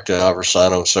 I talked to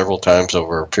Aversano several times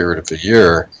over a period of a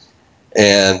year,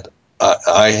 and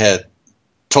I had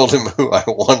told him who I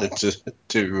wanted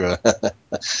to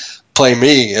play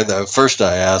me. And first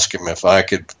I asked him if I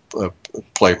could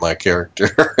play my character,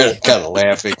 kind of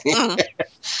laughing.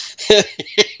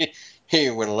 He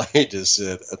went away, just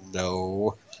said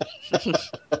no.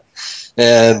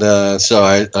 And so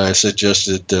I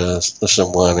suggested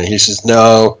someone, and he says,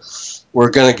 no, we're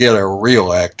going to get a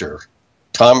real actor,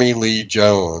 Tommy Lee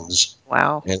Jones.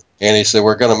 Wow. And he said,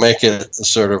 we're going to make it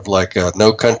sort of like a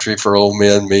No Country for Old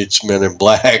Men meets Men in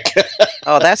Black.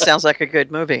 Oh, that sounds like a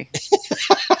good movie.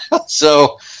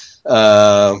 So,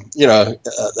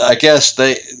 I guess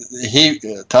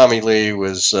Tommy Lee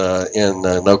was in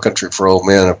No Country for Old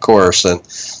Men, of course, and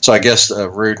so I guess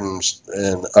Rudin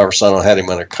and Arsenault had him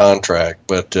under contract.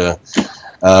 But I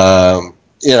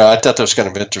thought that was kind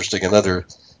of interesting. Another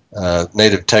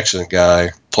native Texan guy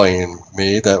playing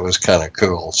me, that was kind of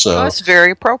cool. So it's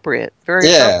very appropriate. Very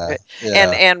appropriate.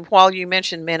 Yeah. And while you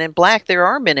mentioned Men in Black, there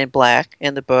are Men in Black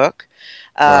in the book.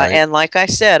 Right. And like I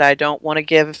said, I don't want to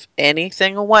give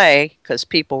anything away because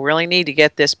people really need to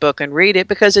get this book and read it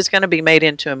because it's going to be made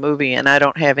into a movie, and I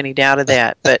don't have any doubt of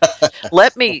that. But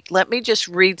let me just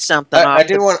read something. I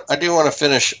do want to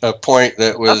finish a point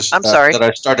that was I'm sorry. that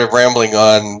I started rambling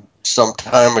on some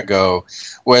time ago,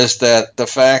 was that the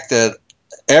fact that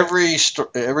every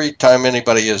time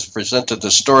anybody has presented the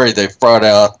story, they've brought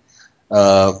out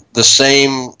the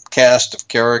same cast of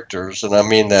characters, and I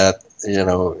mean that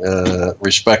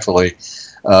respectfully.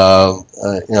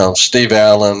 Steve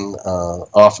Allen,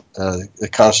 the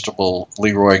Constable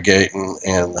Leroy Gayton,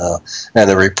 and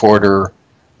the reporter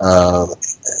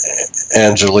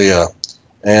Angelia,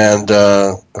 and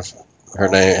her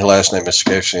last name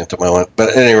escapes me at the moment. But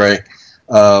at any rate,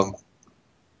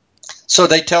 so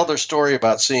they tell their story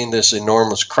about seeing this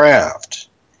enormous craft,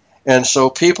 and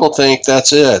so people think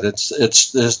that's it. That's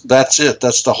it.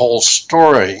 That's the whole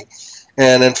story.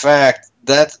 And in fact,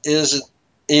 that isn't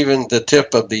even the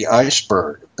tip of the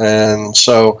iceberg. And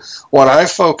so what I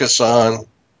focus on,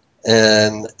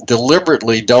 and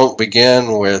deliberately don't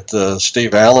begin with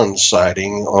Steve Allen's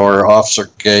sighting or Officer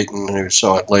Gayton, who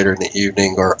saw it later in the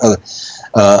evening, or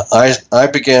I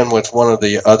began with one of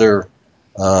the other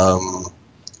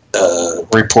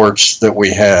reports that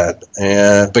we had,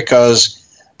 and because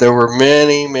there were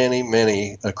many, many,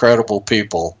 many credible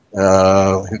people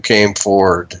who came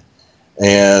forward.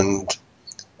 And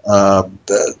that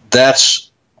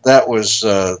was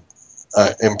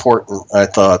important, I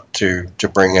thought, to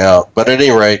bring out. But at any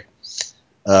rate,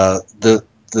 the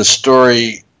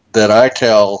story that I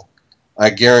tell,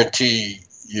 I guarantee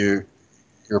you're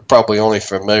probably only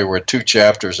familiar with two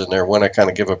chapters in there. One, I kind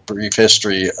of give a brief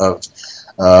history of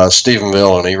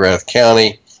Stephenville and Erath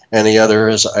County, and the other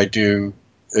is I do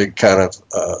kind of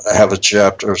have a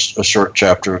short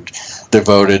chapter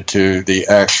devoted to the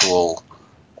actual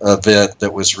event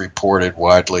that was reported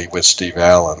widely with Steve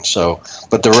Allen. So,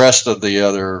 but the rest of the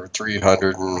other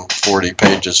 340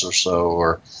 pages or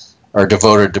so are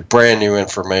devoted to brand new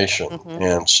information. Mm-hmm.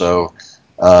 And so,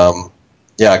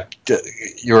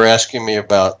 you were asking me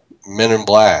about Men in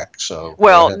Black. So,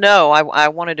 well, no, I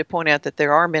wanted to point out that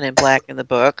there are Men in Black in the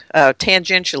book.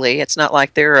 Tangentially, it's not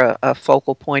like they're a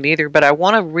focal point either, but I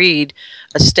want to read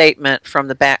a statement from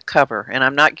the back cover, and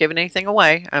I'm not giving anything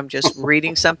away. I'm just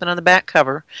reading something on the back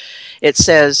cover. It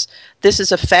says, "This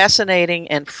is a fascinating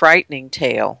and frightening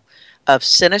tale of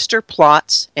sinister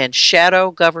plots and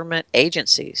shadow government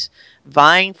agencies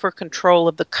vying for control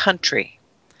of the country."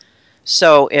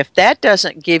 So if that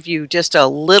doesn't give you just a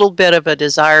little bit of a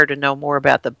desire to know more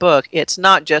about the book, it's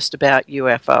not just about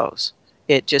UFOs.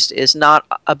 It just is not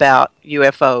about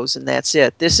UFOs, and that's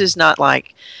it. This is not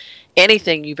like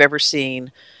anything you've ever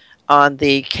seen on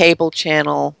the cable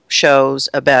channel shows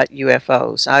about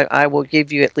UFOs. I will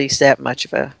give you at least that much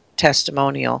of a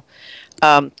testimonial.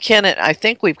 Kenneth, I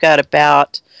think we've got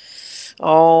about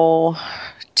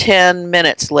 10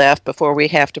 minutes left before we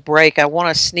have to break. I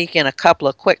want to sneak in a couple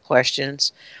of quick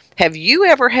questions. Have you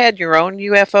ever had your own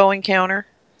UFO encounter?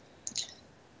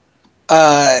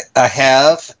 I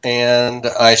have, and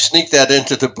I sneak that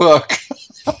into the book.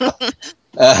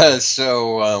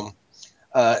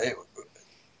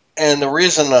 And the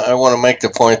reason I want to make the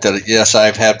point that, yes,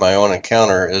 I've had my own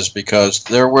encounter is because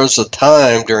there was a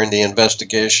time during the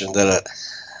investigation that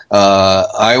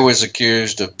I was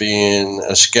accused of being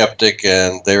a skeptic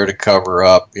and there to cover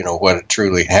up, what had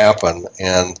truly happened.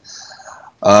 And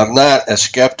I'm not a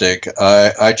skeptic.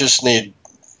 I just need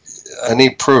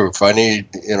proof. I need,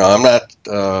 I'm not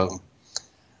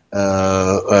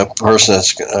a person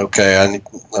that's okay.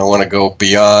 I want to go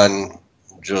beyond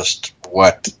just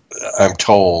what I'm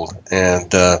told,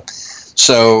 and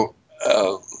so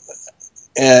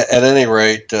at any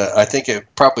rate, I think it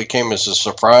probably came as a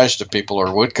surprise to people,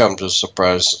 or would come to a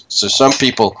surprise. So some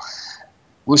people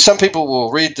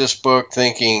will read this book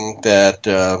thinking that,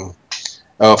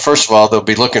 first of all, they'll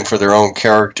be looking for their own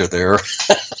character there,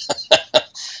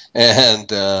 and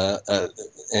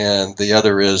the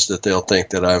other is that they'll think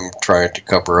that I'm trying to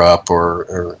cover up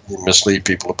or mislead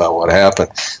people about what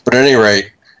happened. But at any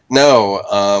rate, no.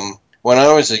 When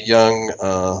I was a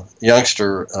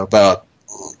youngster, about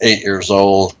 8 years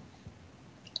old,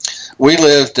 we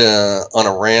lived on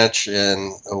a ranch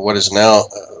in what was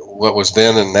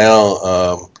then and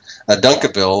now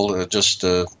Duncanville, just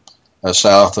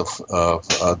south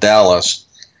of Dallas.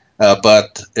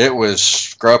 But it was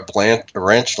scrub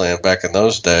ranch land back in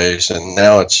those days, and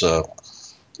now it's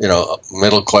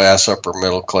middle class, upper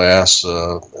middle class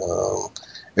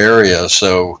area.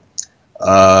 So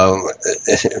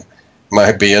it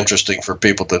might be interesting for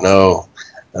people to know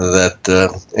that.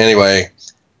 Anyway,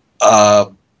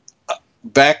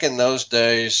 back in those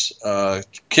days,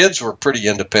 kids were pretty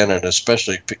independent,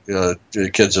 especially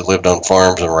kids that lived on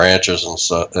farms and ranches and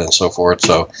so forth.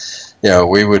 So,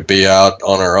 we would be out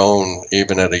on our own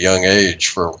even at a young age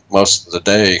for most of the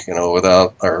day,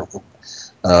 without our,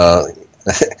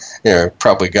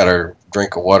 probably got our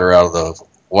drink of water out of the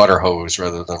water hose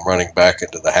rather than running back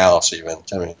into the house even.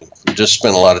 I mean, we just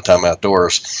spent a lot of time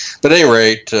outdoors. But at any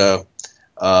rate,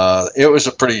 it was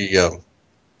a pretty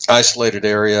isolated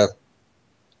area,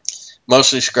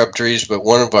 mostly scrub trees, but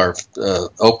one of our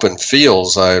open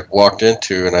fields I walked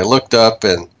into, and I looked up,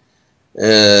 and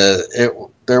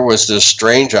there was this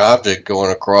strange object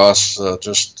going across,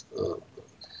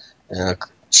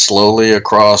 slowly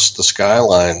across the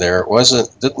skyline there. It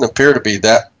didn't appear to be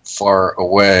that far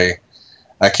away.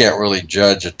 I can't really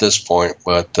judge at this point,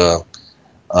 but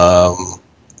I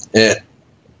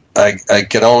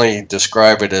can only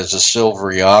describe it as a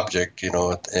silvery object, in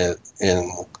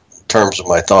terms of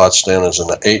my thoughts then as an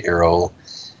 8-year-old.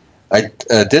 I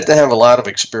didn't have a lot of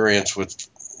experience with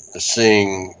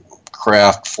seeing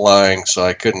craft flying, so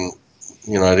I couldn't,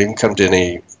 I didn't come to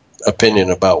any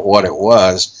opinion about what it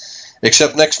was,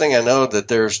 except next thing I know that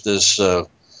there's this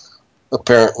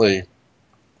apparently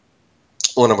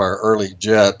one of our early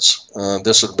jets,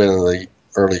 this would have been in the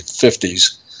early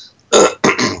 50s,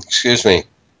 excuse me,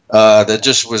 that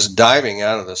just was diving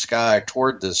out of the sky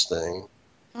toward this thing.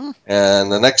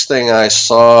 And the next thing I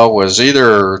saw was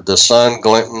either the sun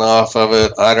glinting off of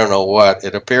it, I don't know what.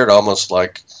 It appeared almost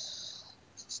like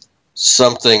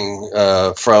something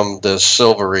from the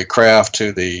silvery craft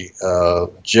to the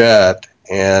jet,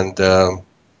 and the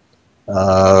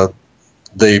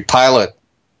pilot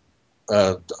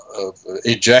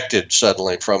ejected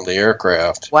suddenly from the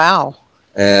aircraft. Wow.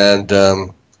 And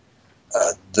the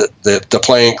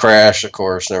plane crashed, of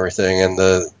course, and everything, and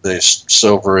the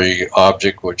silvery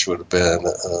object, which would have been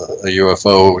a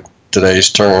UFO,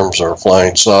 today's terms, or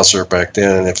flying saucer back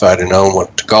then, and if I'd have known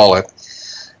what to call it,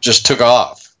 just took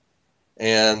off.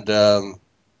 And,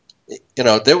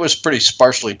 it was pretty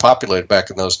sparsely populated back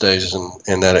in those days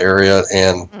in that area,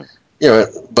 and,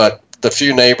 but the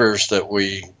few neighbors that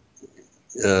we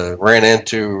ran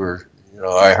into, or,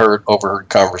 I overheard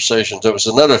conversations. It was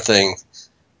another thing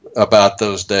about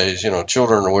those days,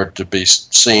 children were to be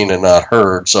seen and not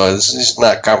heard. So this is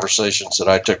not conversations that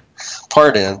I took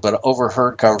part in, but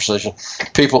overheard conversation.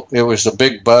 It was a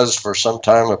big buzz for some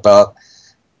time about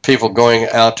people going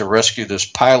out to rescue this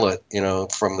pilot,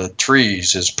 from the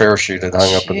trees. His parachute had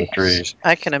hung up in the trees.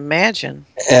 I can imagine.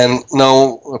 And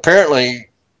apparently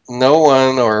no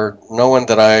one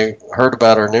that I heard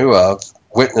about or knew of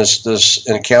witnessed this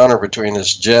encounter between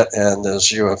this jet and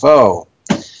this UFO.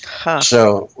 Huh.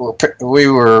 So we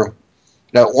were,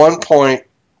 at one point,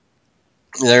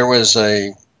 there was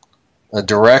a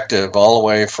directive all the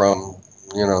way from,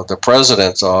 the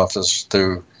president's office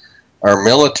to our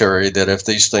military that if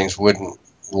these things wouldn't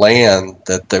land,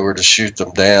 that they were to shoot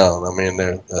them down. I mean,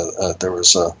 there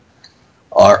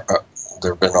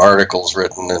have been articles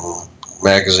written in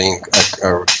magazine. I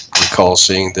recall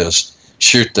seeing this: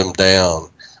 shoot them down.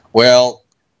 Well,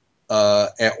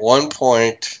 at one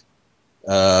point,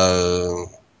 I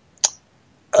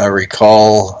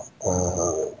recall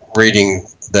reading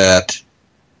that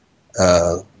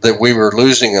we were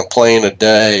losing a plane a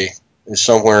day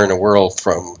somewhere in the world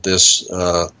from this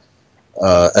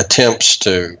attempts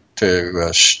to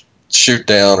shoot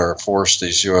down or force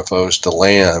these UFOs to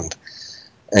land.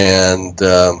 And,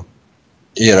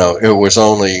 it was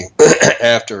only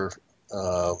after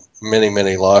many,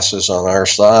 many losses on our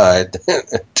side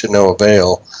to no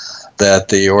avail that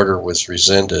the order was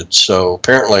rescinded. So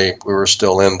apparently we were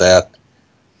still in that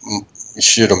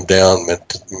shoot them down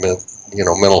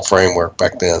mental framework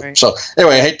back then. Right. So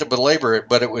anyway, I hate to belabor it,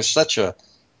 but it was such an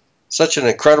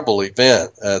incredible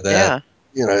event that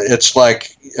it's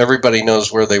like everybody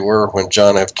knows where they were when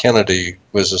John F. Kennedy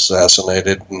was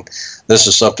assassinated, and this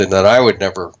is something that I would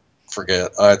never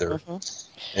forget either.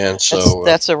 And so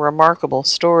that's a remarkable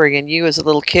story, and you as a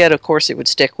little kid, of course, it would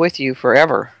stick with you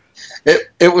forever.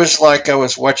 It was like I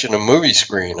was watching a movie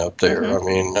screen up there. I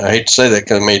mean, I hate to say that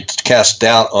because it may cast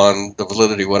doubt on the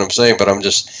validity of what I'm saying, but I'm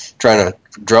just trying to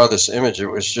draw this image. It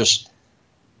was just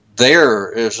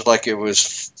there. It was like it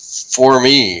was for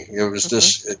me. It was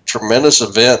this tremendous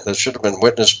event that should have been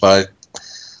witnessed by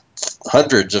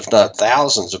hundreds, if not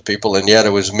thousands of people, and yet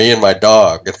it was me and my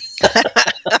dog.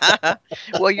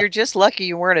 Well, you're just lucky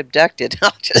you weren't abducted.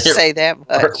 I'll just say that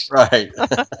much. Right.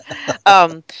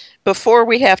 Before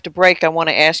we have to break, I want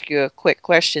to ask you a quick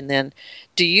question then.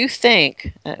 Do you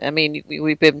think, I mean,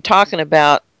 we've been talking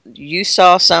about you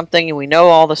saw something, and we know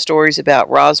all the stories about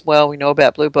Roswell, we know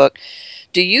about Blue Book.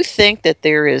 Do you think that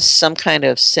there is some kind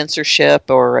of censorship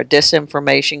or a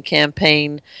disinformation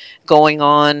campaign going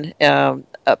on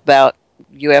about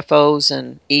UFOs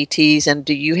and ETs, and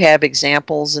do you have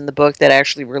examples in the book that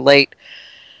actually relate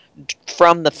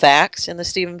from the facts in the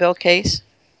Stephenville case?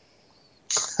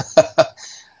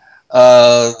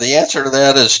 The answer to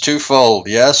that is twofold,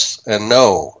 yes and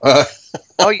no.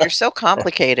 Oh, you're so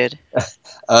complicated.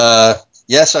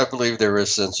 Yes, I believe there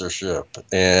is censorship,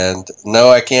 and no,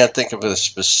 I can't think of a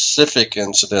specific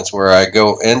incident where I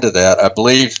go into that. I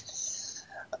believe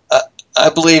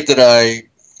that I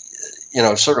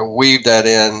sort of weave that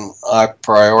in a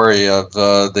priori of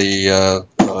the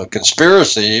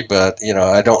conspiracy, but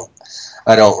I don't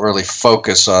really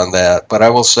focus on that. But I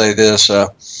will say this: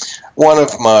 one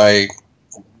of my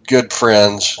good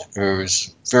friends,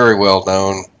 who's very well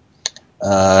known,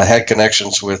 had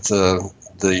connections with the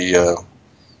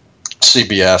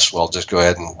CBS. Well, just go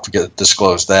ahead and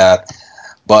disclose that.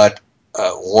 But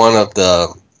one of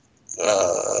the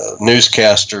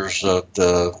newscasters of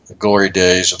the glory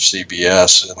days of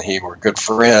CBS, and he were good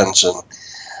friends, and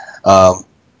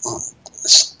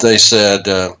they said,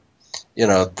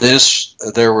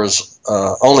 there was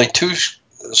only two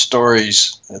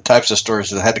types of stories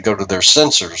that had to go to their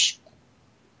censors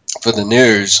for the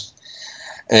news,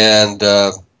 and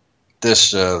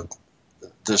this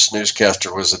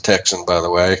newscaster was a Texan, by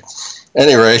the way. At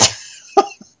any rate,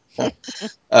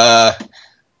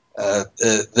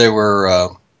 there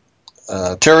were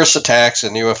terrorist attacks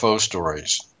and UFO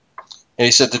stories. And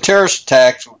he said the terrorist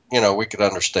attacks, we could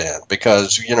understand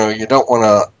because, you don't want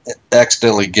to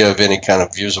accidentally give any kind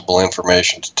of usable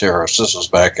information to terrorists. This was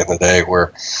back in the day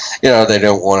where, they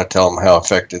don't want to tell them how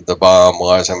effective the bomb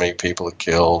was, how many people it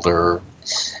killed, or,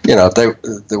 they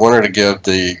wanted to give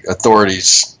the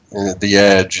authorities the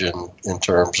edge in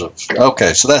terms of,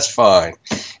 okay, so that's fine.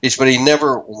 But he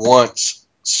never once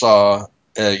saw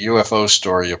a UFO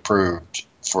story approved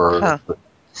for,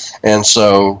 and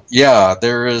so, yeah,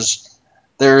 there has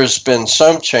been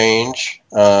some change,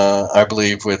 I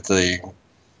believe, with the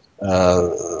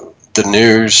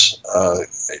news.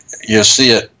 You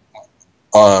see it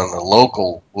on a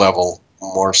local level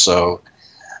more so,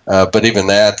 but even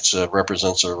that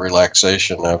represents a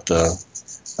relaxation of the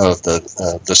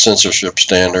censorship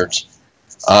standards.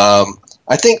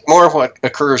 I think more of what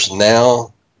occurs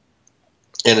now,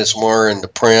 and it's more in the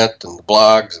print and the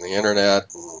blogs and the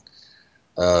internet and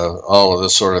all of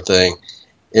this sort of thing,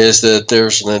 is that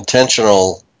there's an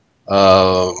intentional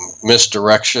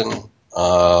misdirection,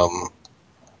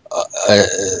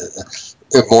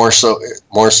 more so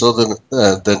than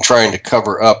trying to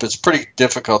cover up. It's pretty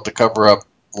difficult to cover up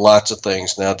lots of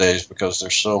things nowadays because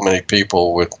there's so many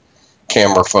people with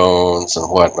camera phones and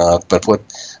whatnot. But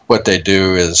what they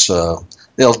do is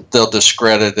they'll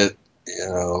discredit it,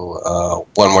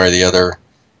 one way or the other.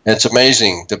 And it's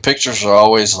amazing. The pictures are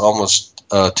always almost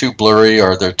too blurry,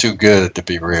 or they're too good to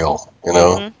be real.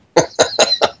 But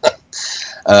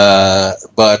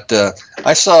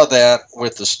I saw that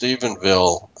with the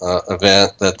Stephenville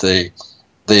event, that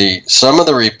some of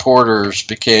the reporters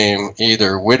became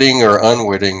either witting or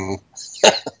unwitting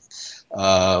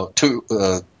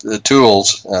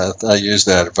tools. I use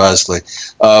that advisedly,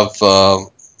 of the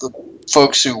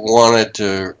folks who wanted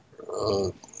to,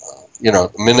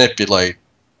 manipulate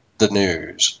the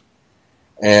news,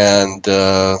 and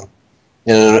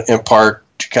in part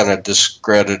to kind of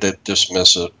discredit it,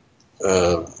 dismiss it,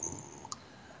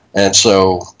 and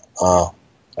so I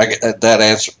get that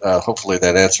answer. Hopefully,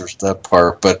 that answers that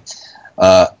part. But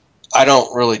I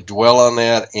don't really dwell on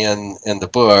that in the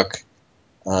book.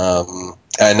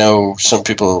 I know some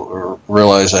people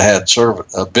realize I had sort of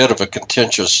a bit of a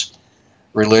contentious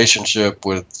relationship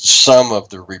with some of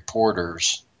the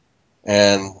reporters,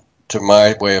 and to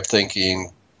my way of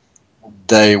thinking,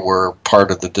 they were part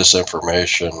of the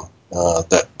disinformation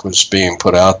that was being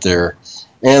put out there.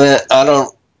 And I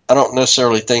don't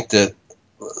necessarily think that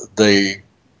they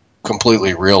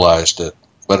completely realized it.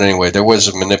 But anyway, there was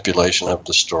a manipulation of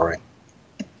the story.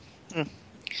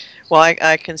 Well,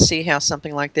 I can see how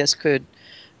something like this could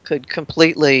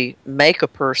completely make a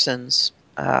person's,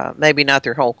 maybe not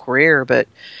their whole career, but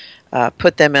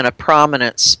put them in a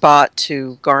prominent spot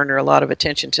to garner a lot of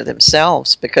attention to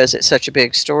themselves because it's such a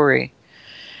big story.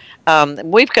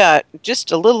 We've got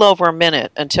just a little over a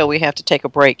minute until we have to take a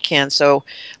break, Ken. So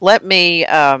let me,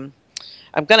 I'm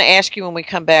going to ask you when we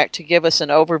come back to give us an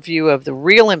overview of the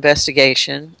real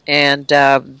investigation, and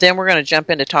then we're going to jump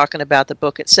into talking about the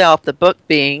book itself, the book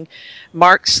being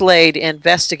Marc Slade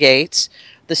Investigates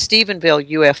the Stephenville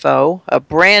UFO, a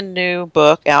brand new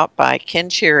book out by Ken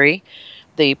Cherry,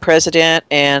 the president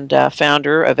and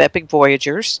founder of EPIC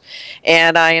Voyagers.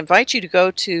 And I invite you to go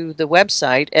to the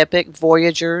website,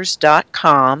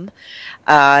 epicvoyagers.com.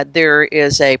 There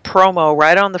is a promo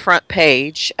right on the front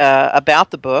page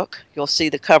about the book. You'll see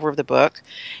the cover of the book.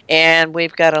 And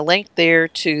we've got a link there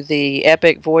to the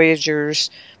EPIC Voyagers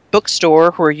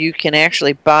bookstore where you can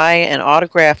actually buy an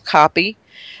autographed copy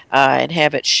and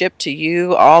have it shipped to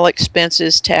you, all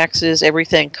expenses, taxes,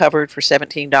 everything covered for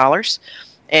 $17.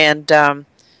 And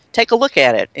take a look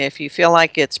at it. If you feel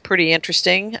like it's pretty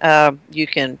interesting, you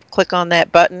can click on that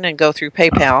button and go through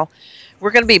PayPal.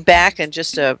 We're going to be back in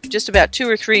just about 2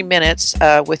 or 3 minutes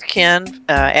with Ken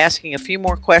asking a few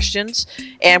more questions,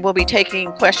 and we'll be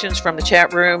taking questions from the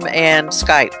chat room and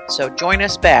Skype. So join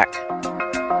us back.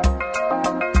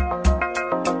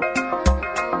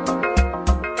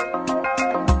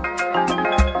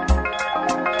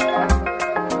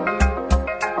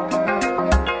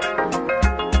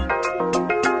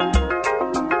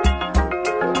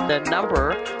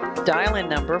 Dial-in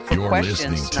number for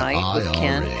questions tonight with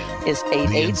Ken is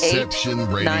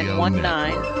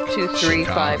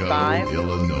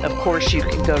 888-919-2355. Of course, you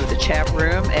can go to the chat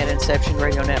room at Inception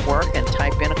Radio Network and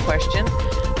type in a question,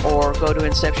 or go to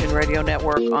Inception Radio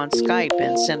Network on Skype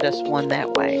and send us one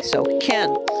that way. So,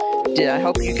 Ken, I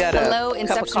hope you got a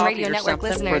cup of coffee or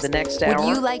something for the next hour.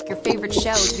 Would you like your favorite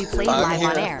show to be played live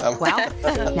on air?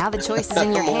 Well, now the choice is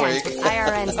in your hands with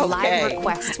IRN's live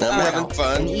request portal.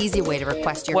 An easy way to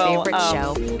request your favorite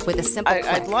show with a simple click.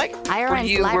 I'd like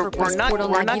IRN's live request portal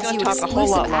now gives you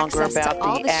exclusive access to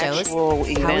all the shows.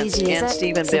 How easy is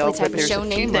it? Stephenville, but there's a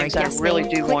few things I really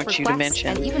do want you to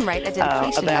mention about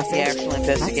the actual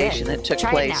investigation that took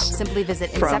place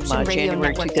from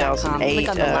January 2008.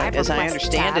 As I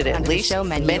understand it, at least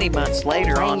many months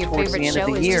later on towards the end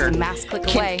of the year.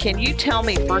 Can you tell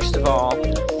me, first of all,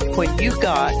 when you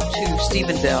got to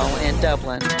Stephenville in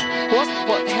Dublin,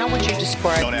 how would you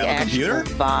describe the actual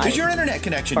vibe? Is your internet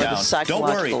connection down? Don't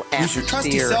worry. Use your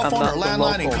trusty atmosphere cell phone or among the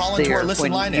landline and call into our locals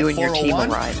listen line there at when you and your team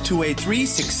arrived?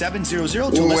 401-283-6700 to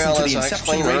listen to Well, the as I Inception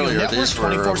explained Radio earlier, Network these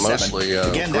were 24/7. mostly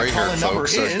Again, that gray-haired call-in number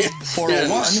folks. So is you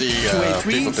didn't see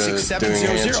people doing 401-283-6700.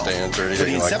 handstands or For the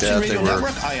anything like Inception that. Radio They were,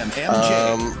 Network, I am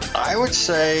MJ. I would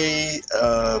say,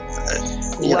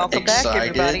 Welcome back,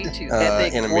 excited, everybody, to in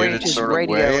EPIC a muted Voyagers sort of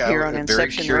Radio way. here on Very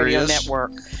Inception Radio curious.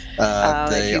 Network.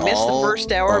 If you missed the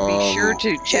first hour, be sure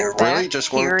to check really back just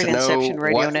here wanted at to know Inception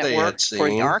Radio what they Network had for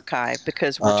the seen. archive,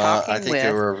 because we're I talking think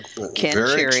they were with Ken very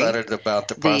Cherry, excited about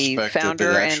the the prospect of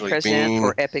founder it and actually president being,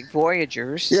 for EPIC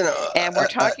Voyagers. you know, And we're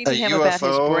talking to him about his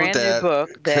UFO brand new book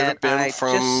could have that been I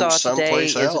from just saw today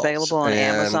someplace is available on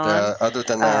else, Amazon. other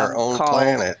than our own called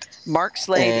planet. Marc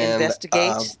Slade And,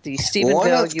 Investigates the one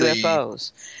Stephenville of the,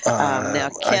 UFOs. Now, I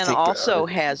Ken think also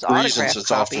has reasons autographed it's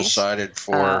often copies cited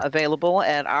for available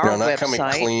at our not coming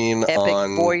website, clean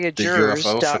on the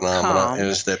UFO phenomena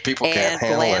is that people can't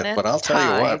handle it. But I'll tell you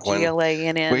what, when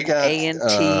we got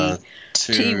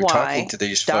to talking to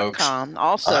these folks,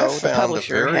 also I the found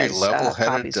publisher a very has level-headed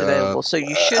copies available, so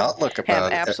you should outlook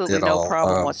about have absolutely it no all.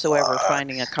 problem whatsoever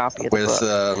finding a copy of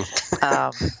the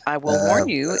book. I will warn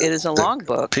you, it is a long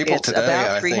book. People it's today,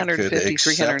 about I think, 350, could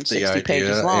 360 the pages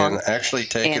idea long. And actually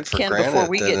take and it for Ken, granted before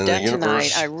we that get in done the tonight,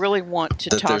 universe I really want to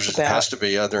that talk there about has to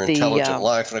be other the intelligent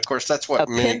life, and of course that's what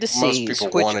most people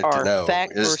which wanted are to know.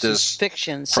 fact Is versus this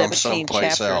fiction, from 17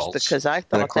 someplace chapters, else? because I And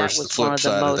thought of course, that the was flip one of the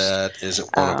side most of that is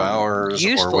one of our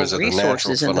useful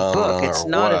resources in the book. It's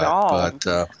not at all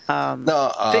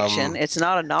fiction. It's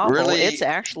not a novel. Really, it's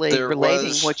actually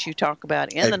relating what you talk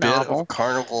about in the novel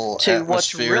to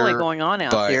what's really going on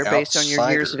out there based on your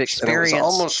years of experience. It was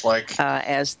almost like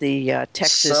as the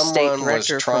Texas State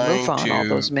Director for MUFON all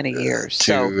those many years.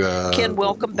 So, Ken,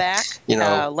 welcome back.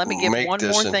 Let me give one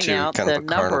more thing out. The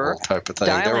number,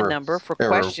 dial-in number for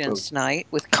questions tonight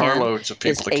with Ken carloads of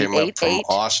people that came up from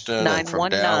Austin and from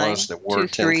Dallas that wore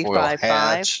tinfoil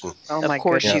hats. Of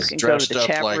course, you can go to the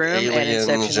chat room at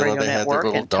Inception Radio Network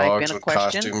and type in a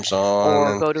question,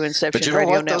 or go to Inception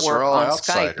Radio Network on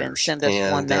Skype and send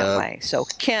us one that way. So,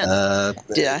 Ken,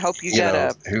 I hope you got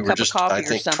a cup of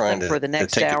coffee or something for the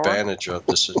next hour. Advantage of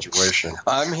the situation.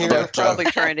 I'm here. They're probably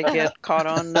trying to get caught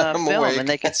on film, and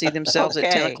they can see themselves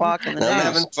at 10 o'clock in the news. I'm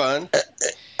having fun.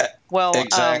 Well,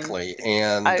 exactly,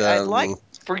 and I'd like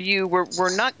for you.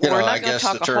 We're not going to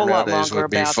talk a whole lot longer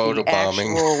about the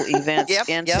actual events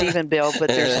in Stephenville, but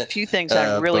there's a few things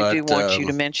I really do want you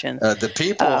to mention. The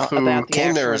people who about the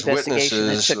came there as investigation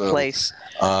witnesses that took place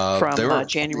from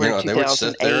January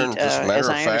 2008, as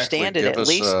I understand it, at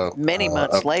least many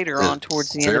months later on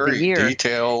towards the end of the year.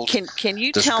 Can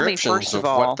you tell me, first of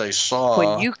all,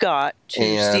 when you got to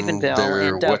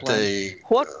Stephenville and Dublin,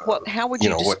 how would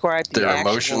you describe the actual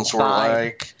emotions were vibe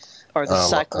like? Or the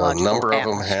psychological number of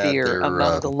them had atmosphere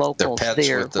among the locals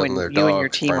there when you and your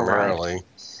team arrived?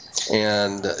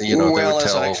 And well,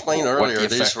 as I explained earlier,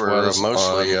 these were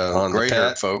mostly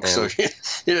greater folks. So you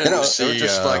didn't see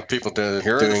just like people doing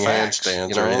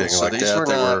handstands or anything like that. These were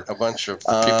not a bunch of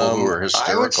people who were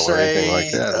hysterical or anything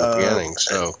like that at the beginning.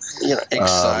 So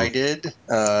excited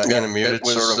in a muted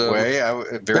sort of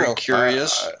way. Very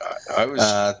curious. I was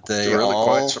really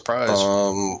quite surprised.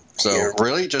 So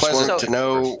really just wanted to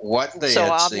know what they had seen.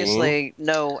 So obviously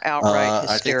no outright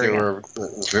hysteria. I think they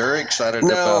were very excited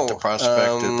about the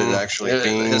prospect of it actually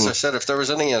being, as I said, if there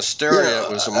was any hysteria,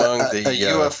 it was among the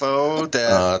UFO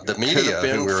that the media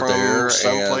who were there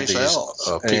someplace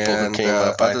else. People that came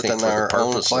up, I think, for the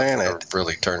purpose of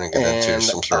really turning it into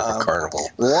some sort of a carnival.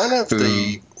 One of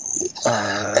the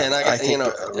and I think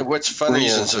what's funny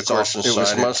is, of course, it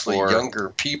was mostly younger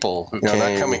people who came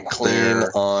not coming clean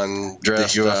on the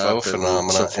UFO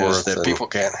phenomena, is that people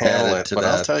can't handle it. But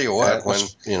I'll tell you what, when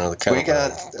we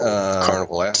got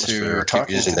carnival atmosphere,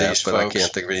 talking to these folks, but I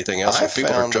can't think of anything else. I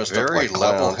found just very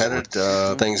level-headed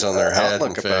things on their head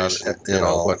and face,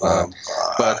 whatnot.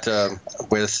 But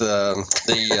with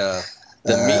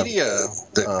the media,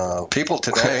 the people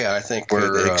today, I think,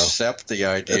 would accept the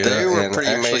idea. They were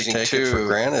pretty amazing take it for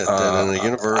granted that in the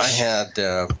universe,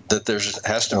 that there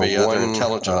has to be other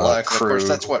intelligent life. Of course,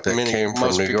 that's what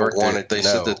most New York wanted. They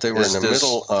said that they were in the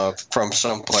middle of from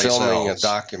someplace filming a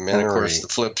documentary. And of course, the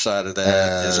flip side of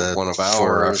that is that one of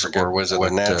ours, or was it a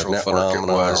natural phenomenon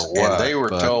or what? And they were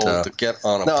told to get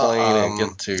on a plane and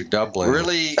get to Dublin.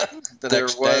 Really, the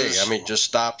next day, just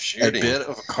stop shooting. A bit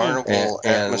of a carnival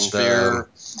atmosphere.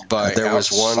 But there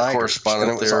was one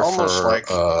correspondent there for like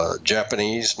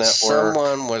Japanese network.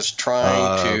 Someone was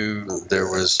trying to. There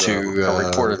was a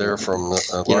reporter there from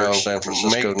a large San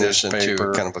Francisco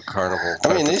newspaper, kind of a carnival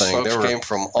type of these thing. They came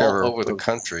from all over the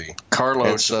country.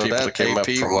 Carloads of people that came up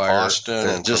from Austin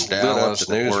and just Dallas,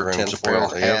 newsrooms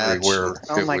apparently everywhere.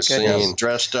 It was seen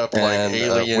dressed up like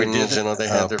aliens. They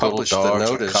had their little dogs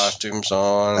with costumes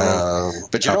on.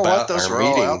 But you know what? Those were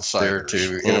all outsiders there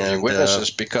to interview witnesses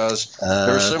because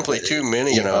there were simply too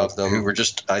many of them who were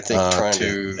just, I think, trying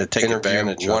to take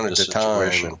advantage one at a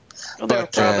time. Well, they were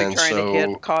probably trying to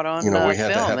get caught on film,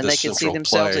 and they could see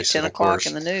themselves at 10 o'clock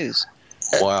in the news.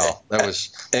 Wow, that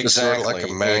was exactly like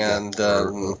a magnet.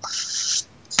 And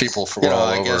people from all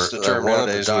over. I guess the term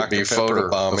nowadays would be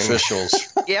photobombing officials.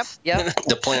 Yep.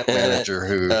 The plant manager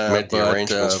who made the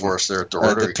arrangements for us there at the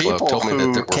Rotary Club told me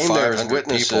that there were 500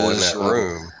 people in that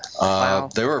room. Wow.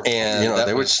 They were,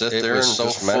 they would sit there and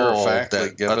just matter of fact,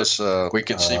 they'd give us we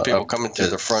could see people coming to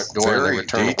the front door and they would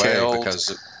turn away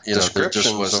because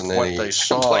descriptions was of what they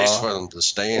saw, place for them to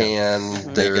stand,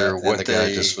 and the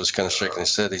guy just was kind of shaking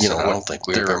his head. He said, "I don't think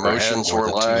their emotions were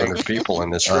like 200 people in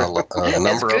this room. A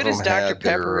number of them had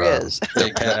their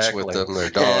pets with them, their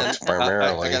dogs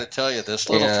primarily. I got to tell you, this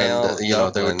little town,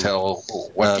 they would tell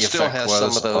what the effect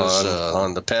was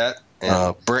on the pet."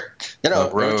 Brick,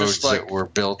 roads that were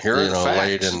built here,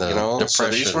 late in the Depression. So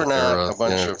these were not a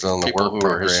bunch of people who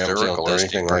were hysterical or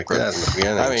anything like that in the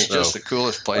beginning. Just the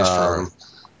coolest place for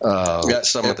got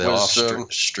some of the off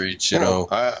streets,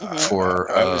 for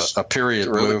a period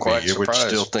really movie. You would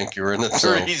still think you were in the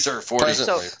 30s or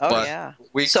 40s. But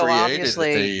we created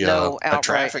a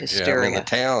traffic jam in the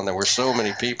town. There were so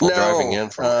many people driving in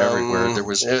from everywhere. There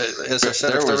was, as I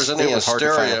said, if there was any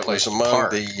hysteria, it was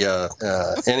among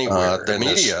the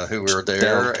media who were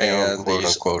there and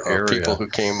these people who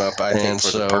came up, I think,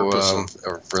 for the purpose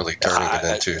of really turning it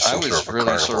into some sort of a carnival.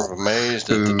 I was really sort of amazed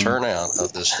at the turnout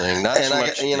of this thing. Not so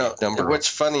much number. What's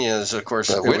funny is, of course,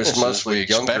 it was mostly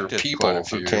younger people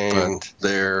who came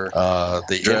there,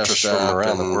 the interest from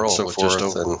around the world, so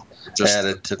forth, and just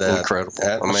added to that incredible,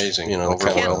 amazing,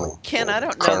 overwhelming. Ken, I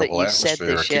don't know that you said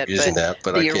this yet,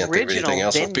 but I can't think of anything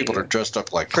else. When people are dressed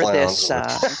up like clowns,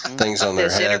 with things on their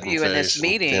head, this interview and this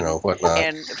meeting, whatnot.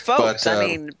 And folks, I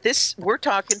mean, we're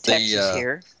talking Texas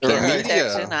here. Ken's a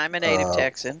Texan. I'm a native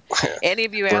Texan. Any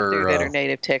of you out there that are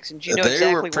native Texans, you know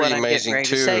exactly what I'm getting ready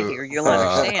to say here. You'll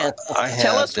understand.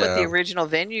 Tell us what the original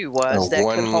venue was that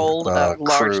could hold a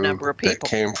large number of people. That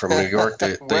came from New York.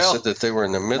 They said that they were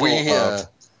in the middle of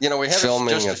we had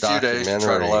filming just a few days to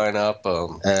try to line up a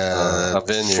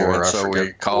venue, and so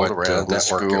we called around the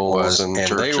schools and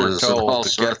churches, they were told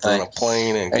to get on a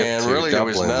plane and get to really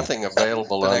Dublin. There was nothing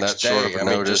available on that sort of a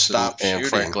notice, and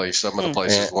frankly, some of the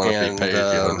places want to be paid.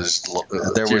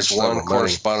 There was one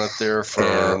correspondent there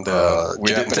from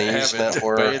Japanese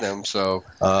network, pay them, so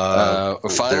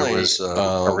finally there was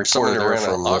a reporter there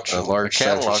from a large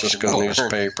San Francisco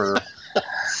newspaper.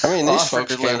 I mean, these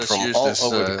folks came from all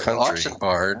over the country,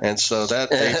 and so that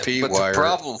AP wire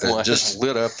just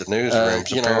lit up the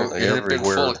newsrooms. Apparently, it had been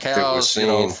full of cows,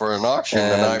 for an auction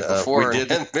the night before. We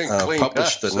did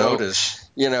publish the notice.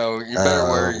 You better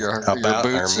wear your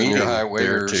boots and your high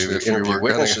waders if you were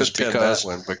witnesses, because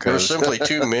there were simply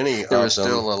too many. There was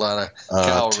still a lot of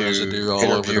cow residue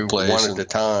all over the place, one at a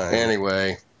time.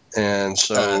 Anyway. And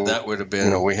so that would have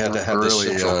been, we had to have this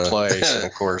central place, and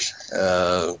of course,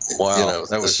 wow,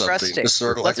 that was something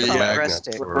sort of like a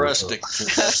magnet. Rustic.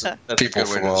 People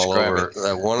from all over.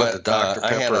 One of the Dr.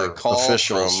 Pepper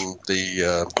officials, from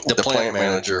the plant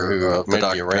manager who made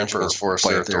the arrangements for us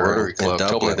at the Rotary Club,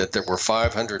 told me that there were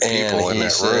 500 people in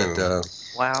that room.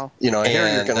 Wow. Here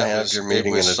you're going to have your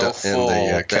meeting in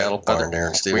the cattle barn there,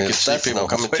 and Stephen. We could see people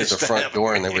coming to the front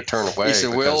door, and they would turn away. He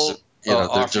said,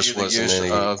 there just wasn't any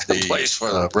of the place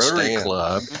for the Rotary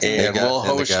Club, and we'll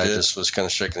host it. The guy just was kind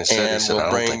of shaking his head. He said,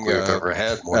 I don't think we've ever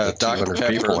had more than 200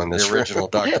 people in this original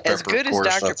Dr. Pepper. As good as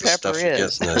Dr. Pepper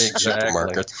is.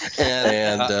 Exactly.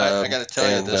 And I got to tell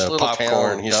you, this little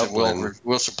popcorn, he said,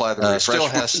 we'll supply the refreshments. Still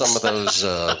has some of those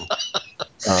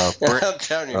roads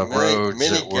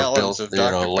that were built,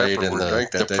 late in the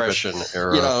Depression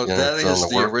era. That is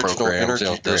the original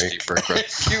energy district.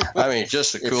 I mean,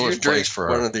 just the coolest place for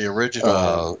one of the original,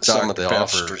 some of the off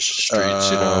streets,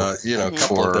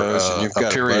 for a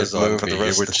period movie,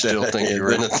 you would still think you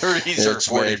were in the 30s or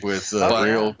 40s with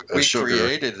real sugar. We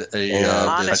created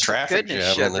a traffic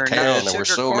jam in the town. There were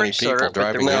so many people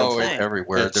driving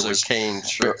everywhere. There was cane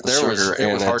sugar.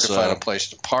 It was hard to find a place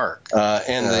to park.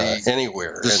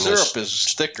 Anywhere. The syrup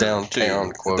is thicker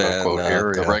downtown, quote unquote,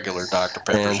 area. The regular Dr.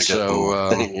 Peppers. And so,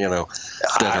 that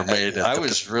are made. I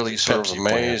was really sort of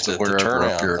amazed at the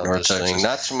turnout here in North Texas.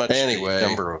 Not so much the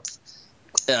number of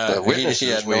witnesses. He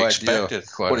had no idea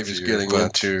what he was getting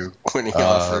into when he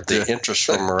offered the interest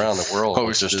from around the world.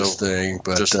 Host this thing,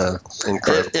 but just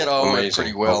incredible. It all went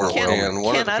pretty well. And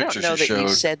one of the pictures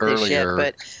you showed earlier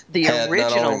but the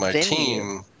original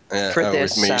venue for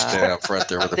this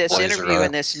interview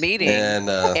and this meeting,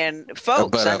 and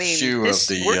folks, I mean,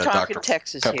 we're talking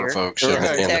Texas here. Folks I'm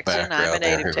a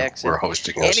native Texan. We're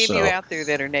hosting us. Any of you out there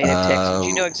that are native Texans,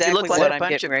 you know exactly what I'm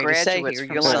getting ready to say here.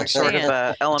 You'll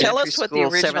understand. Tell us what the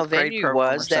original venue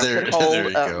was that could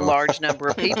hold a large number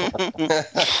of people.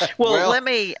 Well, let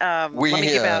me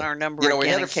give out our number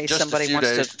again in case somebody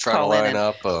wants to call in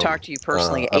and talk to you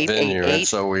personally.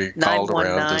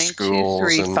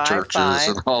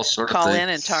 888-919-2355. Call in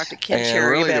and talk to Ken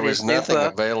Cherry about his new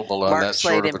book, Marc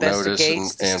Slade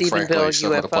Investigates Stephenville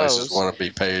UFOs. Want to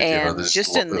be paid, and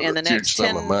just in the next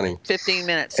 10-15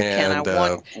 minutes, Ken, I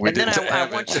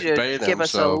want you to give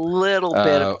us a little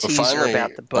bit of teaser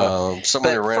about the book. But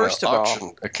first of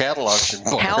all, a cattle auction.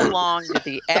 How long did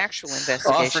the actual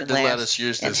investigation last,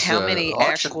 and how many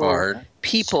actual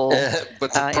people,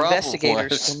 but the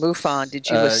investigators from MUFON, did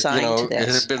you assign to this?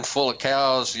 It had been full of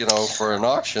cows, for an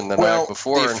auction the night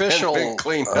before. The official been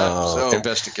cleaned up. So,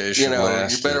 investigation,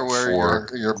 you better wear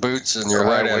your boots and your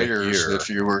high waders if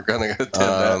you were going to attend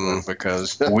that one,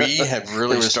 because we had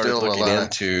really started looking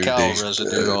into cow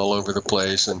residue all over the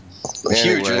place, and a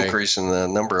huge increase in the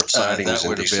number of sightings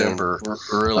in December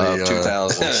early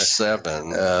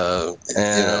 2007.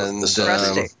 And let's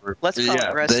call it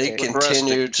rustic. They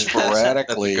continued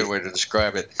sporadically. That's a good way to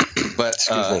describe it. But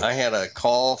I had a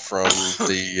call from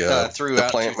the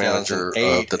plant manager of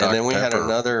the Dr. And then we had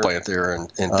another plant there in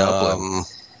Dublin.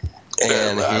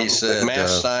 And he said,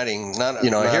 mass sighting, I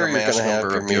hear you're going to have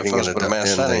your meeting in the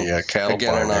mass sighting cattle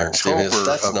barn in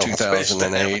October of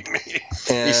 2008.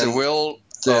 And he said, we'll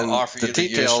offer you the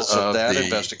details of that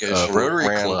investigation Rotary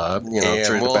Club,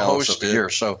 and we'll host the year.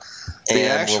 So the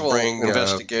actual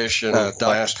investigation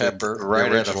Dr. Pepper,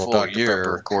 right at a full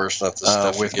year, of course, not the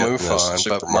stuff with MUFON,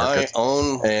 but my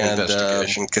own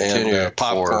investigation continued.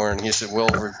 Popcorn, he said,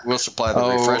 we'll supply the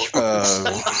refreshment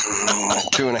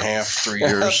 2.5, 3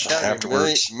 years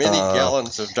afterwards. Many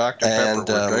gallons of Dr. Pepper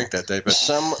were drank that day, but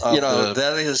some of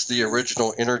that is the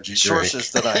original energy sources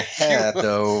that I had,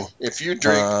 though. If you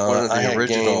drink one of the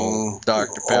original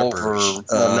Dr. Peppers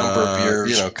a number of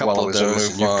years, a couple of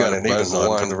those, you've got an even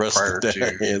one the rest of the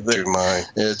day to mine.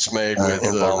 It's made with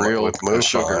real moose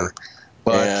sugar.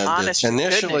 But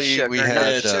initially we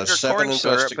had 7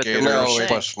 investigators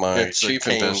plus my chief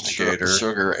investigator,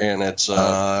 sugar, and it's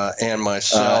and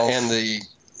myself and a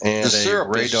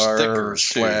radar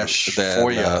slash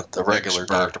FOIA, the regular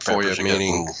Dr. FOIA,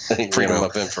 meaning Freedom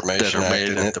of Information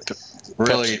Act,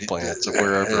 really plants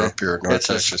wherever up here in North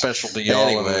Texas. It's a specialty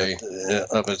anyway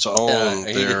of its own.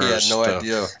 He had no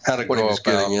idea how to go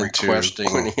about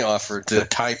requesting when he offered the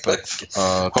type of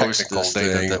technical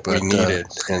data that we needed,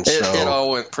 and so it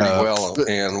all went pretty well.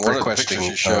 And one of the pictures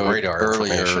you showed radar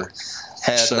earlier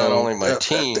had not only my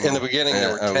team in the beginning,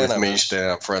 there were 10 of me standing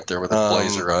up front there with a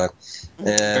blazer on. And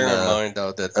bear in mind,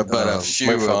 though, that but a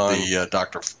few of the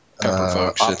Dr.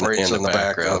 Pepper folks in the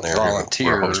background there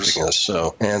volunteers hosting us.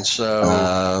 So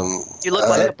you look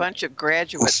like a bunch of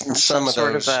graduates from some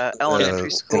sort of elementary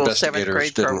school 7th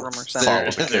grade program or something. Follow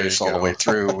the case all the way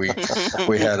through.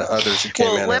 We had others who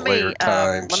came in at later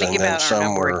times. Let me give out our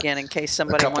number again in case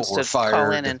somebody wants to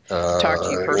call in and talk to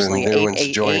you personally.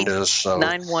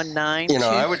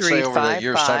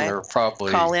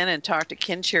 888-919-2355. Call in and talk to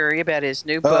Ken Cherry about his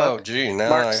new book.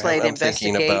 Marc Slade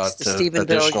investigates the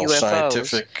Stephenville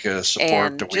UFOs.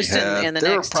 Support that we had. In the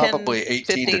there next were probably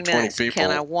 18 to 20 people.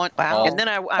 Ken, and then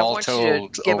I want you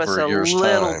to give us a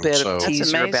little bit of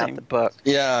teaser about the book.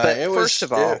 Yeah, but it first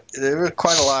of all, there was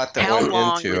quite a lot that went into it. How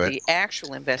long did the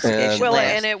actual investigation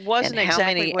last? And it wasn't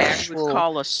exactly what you would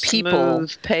call a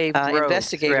smooth paved road.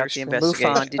 Investigators from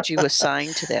MUFON, did you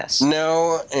assign to this?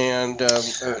 No, and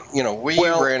we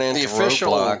ran into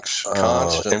roadblocks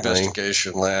constantly.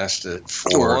 Investigation lasted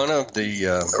for one of the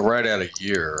right at a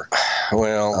year.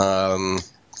 Well,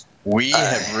 we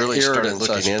had really started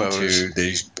looking into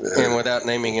these, and without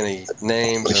naming any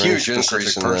names, a huge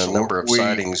increase in the number of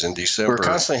sightings in December. We're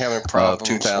constantly having problems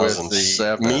with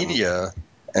the media,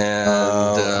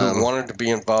 and who wanted to be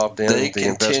involved in the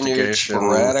investigation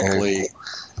sporadically.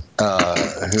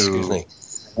 Who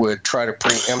would try to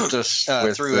preempt us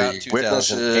with the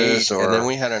witnesses, and then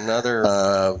we had another.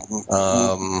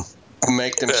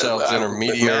 Make themselves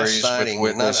intermediaries with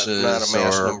witnesses, not a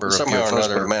mass number of somehow or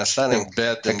another mass signing,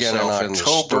 embed themselves in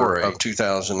October of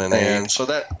 2008. And so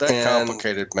that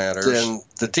complicated matters. Then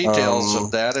the details of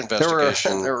that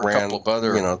investigation there were a couple of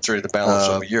other, through the balance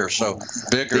of a year. So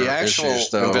the actual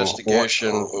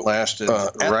investigation lasted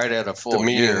right at a full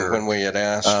year when we had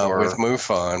asked for with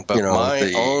MUFON. But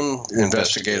my own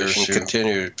investigators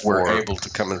continued, were able to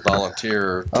come and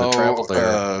volunteer to travel there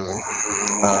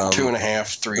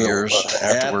 2.5, 3 years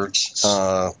afterwards.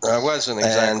 I wasn't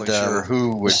exactly sure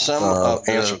who would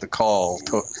answer the call.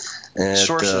 And,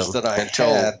 sources that I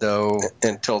had, though,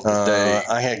 until the day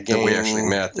I had that we actually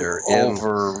met there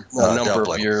over a number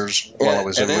of years while I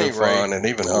was in MUFON, and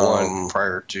even one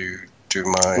prior to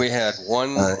my. We had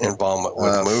one involvement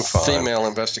with MUFON, female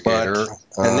investigator.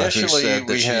 Initially,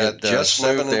 we had just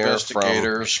 7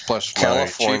 investigators plus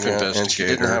California, chief investigator, and she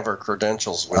didn't have her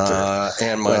credentials with her.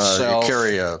 And myself,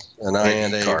 carry an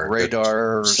ID card,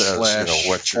 radar slash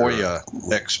FOIA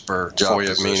expert.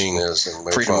 FOIA meaning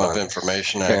Freedom of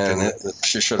Information Act, and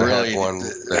she should have had one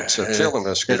that's a field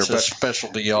investigator. It's a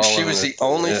specialty. She was the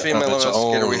only female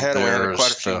investigator we had. We had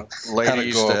quite a asking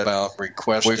ladies how to go about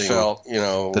requesting. We felt,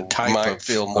 the type might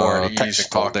feel more at ease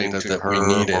talking data that we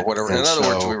needed, or whatever. In other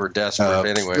words, we were desperate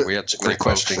anyway. We had some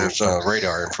requesting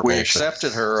radar information. We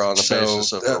accepted her on the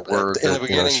basis of her word. In the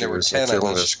beginning, there were 10 of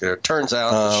us. It turns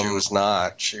out that she was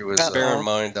not. She was. Bear in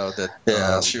mind, though,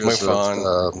 that she was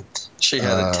on. She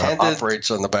had attended operates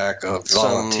on the back of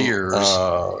volunteers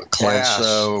class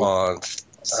on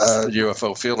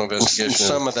UFO field investigation.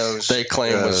 Some of those they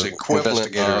claim was equivalent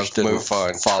investigators didn't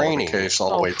follow the case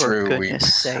all the way through.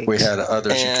 We had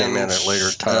others who came in at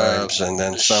later times, and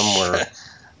then some were.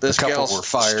 This couple were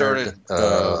fired,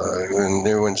 and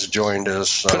new ones joined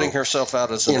us. Putting herself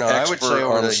out as an expert I would say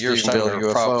over the years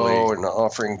Stephenville UFO and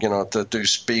offering, to do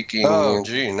speaking. Oh,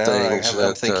 gee, now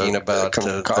I'm thinking about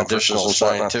additional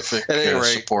scientific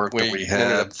support that we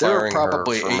had. There were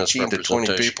probably 18 to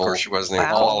 20 people. She wasn't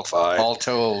even qualified. All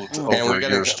told, and we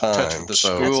got in touch with the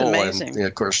school, and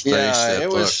of course they said,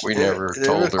 "Look, we never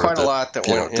told her quite a lot that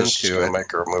went into it.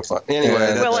 Make her move on." Anyway,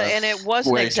 well, and it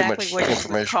wasn't exactly what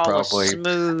you would call a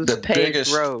smooth. The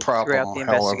biggest problem,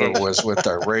 however, was with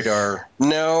our radar.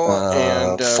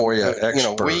 And FOIA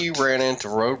expert. We ran into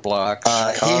roadblocks.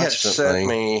 He had sent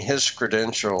me his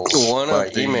credentials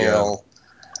by email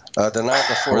the night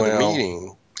before the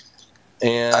meeting.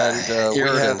 And we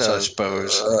had, I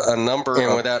suppose, a number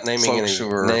of without naming any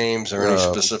names or any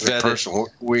specific person.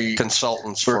 We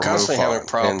consultants were constantly having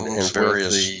problems in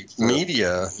various with the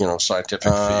media, scientific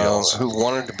fields, who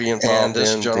wanted to be involved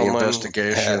in the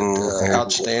investigation,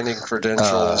 outstanding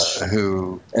credentials,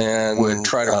 who would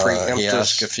try to preempt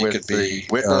us if he could be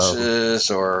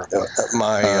witnesses or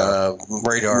my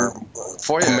radar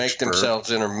FOIA make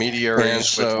themselves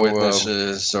intermediaries with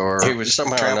witnesses, or he was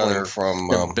somehow or another from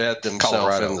embed themselves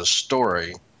in the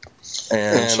story.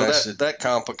 And so that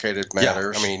complicated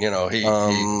matters. I mean, he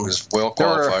was well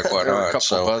qualified. There were a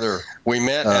couple of other. We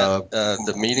met at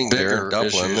the meeting there in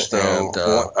Dublin, and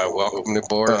I welcomed him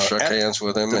aboard, shook hands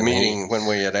with him. The meeting when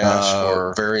we had asked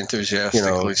for very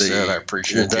enthusiastically said, "I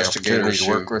appreciate the opportunity to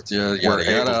work with you. You're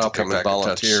able to come and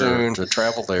volunteer soon to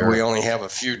travel there. We only have a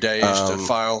few days to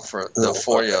file for the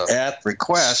FOIA at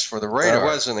request for the radar. I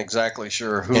wasn't exactly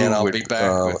sure who would be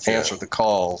back with answer the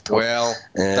call. Well,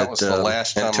 that was the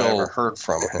last time I ever heard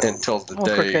from him until the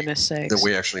day that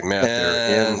we actually met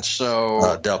there in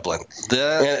Dublin.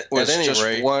 That was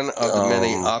just one of the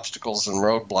many obstacles and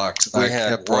roadblocks that I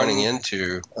kept running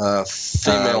into.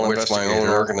 Female with my own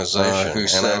organization who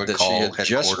said that she had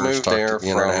just moved there from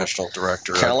the international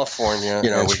director California.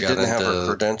 And she didn't have her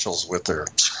credentials with her.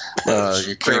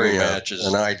 You carry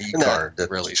an ID card that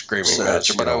really screaming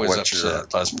match, but I was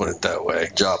upset. Let's put it that way.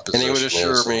 Job position, and he would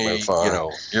assure me,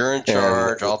 you're in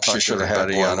charge. I'll talk to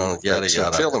everybody. I don't yada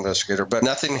yada. Field investigator, but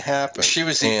nothing happened. She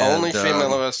was the only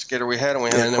female investigator we had,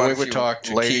 and then we would talk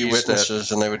to key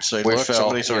witnesses, and they would say, "Look,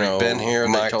 somebody's already been here.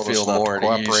 They told us not to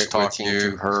cooperate talking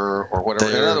to her or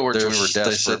whatever." In other words, we were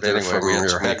desperate anyway. We had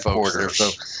some headquarters,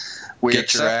 so we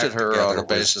accepted her on the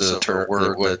basis of her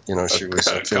word that she was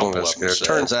a field investigator. It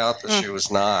turns out that she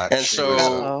was not, and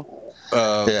so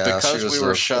because we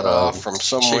were shut off from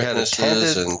some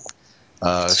witnesses and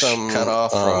some cut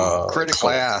off from critical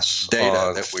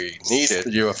data that we needed.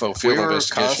 UFO field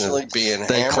investigation being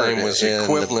they claim was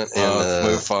equivalent in the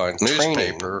MUFON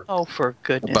newspaper. Oh, for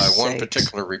goodness by one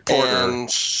particular reporter. And,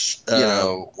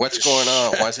 what's going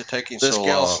on? Why is it taking so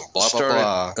long? Blah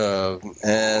blah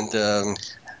blah.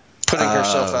 Putting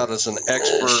herself out as an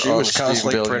expert. She was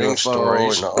constantly printing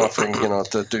stories and offering,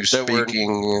 to do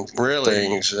speaking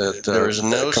things. There was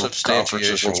no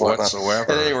substantiation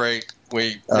whatsoever. At any rate,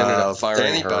 we ended up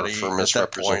firing her for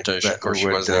misrepresentation. Of course, she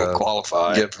wasn't even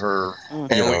qualified. Give her, and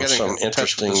we got some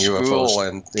interesting UFO,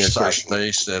 and of course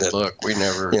they said, "Look, we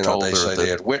never told her that they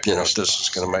had witnessed this is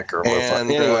going to make her."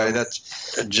 And anyway, that's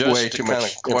just way too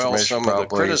much quell some of the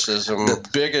criticism. The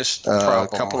biggest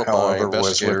problem, however,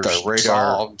 was with the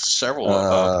radar. Several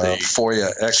of the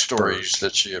FOIA stories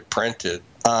that she had printed.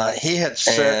 He had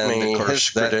sent me his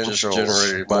credentials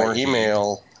generated by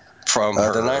email from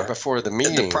her the night before the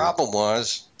meeting. The problem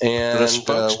was, and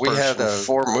we had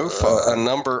a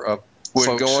number of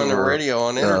would go on the radio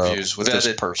on interviews with this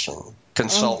person,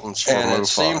 consultants from MUFON, and it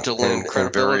seemed to lend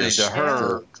credibility to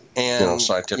her and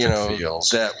scientific fields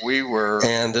that we were,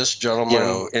 and this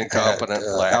gentleman, incompetent,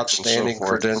 outstanding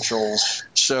credentials.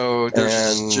 So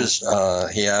there's just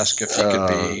he asked if he could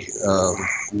be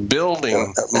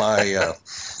building my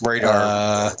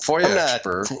radar FOIA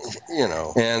expert,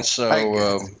 and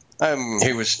so.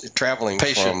 he was traveling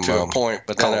patient from, to a point,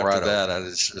 but then Colorado. After that,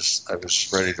 I was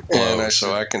ready to blow. And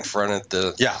so I confronted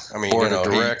the board of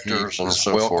directors and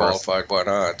so forth. Qualified, why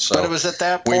not? So, but it was at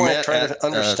that point, we met trying to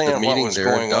understand what was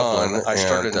going on. I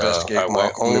started investigating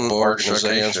my own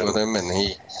organization with him, and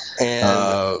he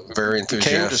very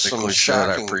enthusiastically said,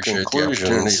 "I appreciate the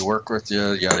opportunity to work with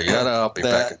you. Yada yada. I'll be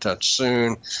back in touch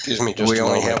soon." Excuse me, we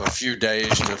only have a few days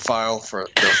to file for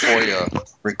the FOIA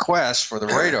request for the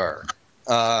radar.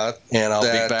 And I'll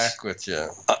be back with you.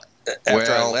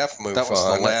 After I left MUFON, that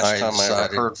was the last time I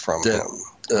ever heard from him.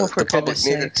 The public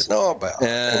needed to know about.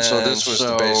 And so this was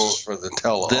the basis for the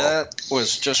tell-all. That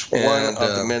was just one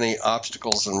of the many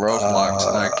obstacles and roadblocks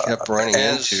that I kept running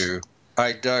into.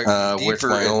 I dug with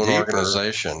my own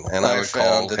organization, and I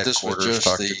found that this was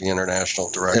just the international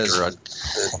director.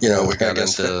 We got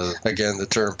into, again, the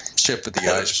term tip of the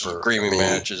iceberg. Screaming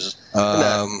matches.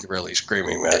 Not really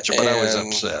screaming matches, but I was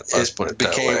upset. Let's put it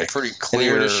that way. It became pretty clear.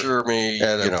 And he would assure me,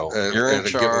 you're in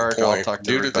charge, I'll talk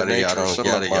to everybody, I don't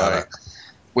yada yada.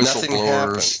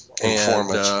 Whistleblowers,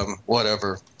 informants,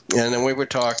 whatever. And then we would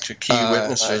talk to key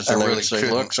witnesses, and they would say,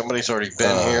 look, somebody's already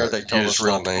been here. They told us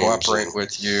real names. Cooperate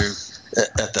with you.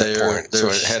 At that point, so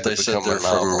it had to become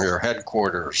from your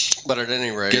headquarters. But at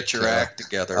any rate, get your act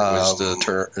together was the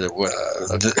term.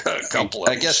 A couple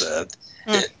of them said.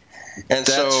 And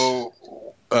so,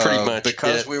 pretty much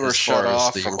because we were shut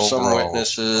off from some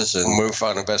witnesses and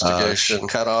MUFON investigation,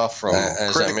 cut off from,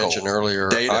 as I mentioned earlier,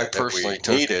 data I personally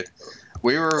needed.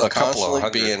 We were constantly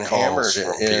being hammered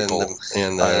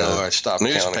in I stopped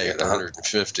counting at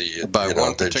 150 by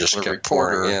one particular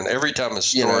reporter. And every time a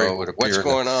story would appear, what's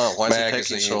going on? Why is it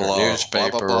taking so long?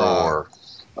 Newspaper or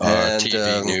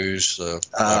TV news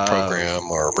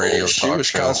program or radio talk show. She was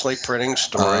constantly printing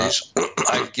stories.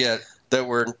 I get that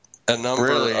were a number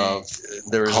of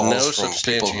there was no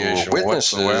substantiation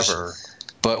whatsoever.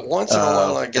 But once in a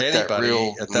while, I get that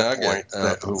real nugget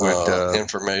who would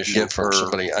information from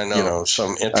somebody I know,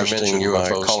 some interesting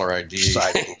UFO caller ID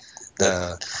sighting.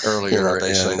 Earlier,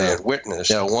 they said they had witnessed.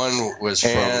 Yeah, one was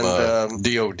from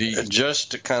DOD.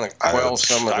 Just to kind of quell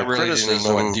some of the criticism, didn't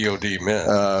know what DOD meant.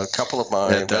 A couple of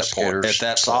my investigators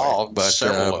solved, but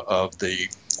several of the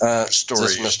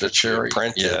stories, Mr. Cherry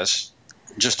Prentice.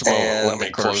 Just a moment, let me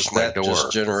close my door.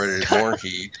 Just generated more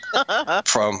heat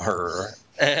from her.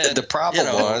 And the problem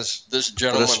was, this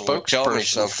gentleman would tell me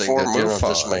something that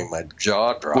just made my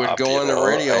jaw drop. Would go on the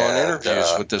radio on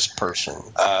interviews with this person.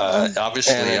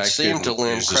 Obviously, I seemed to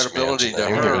lend credibility to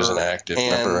her. He was an active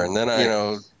member, and then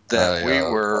I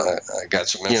got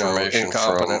some information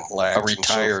from a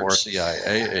retired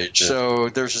CIA agent. So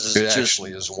there's this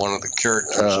actually is one of the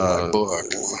characters in my book.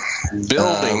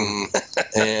 Building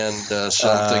and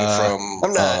something from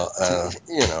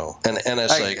an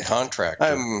NSA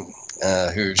contractor.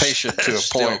 Who's patient to a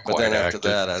point, but then after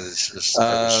that, I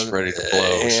was ready to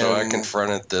blow. So I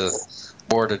confronted the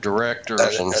board of directors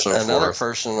and so forth. Another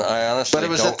person, I honestly don't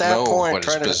know what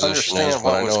his position is,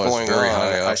 but I know it's very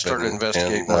high up. I started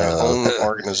investigating my own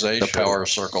organization, the power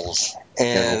circles,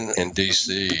 and in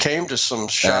D.C. came to some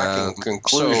shocking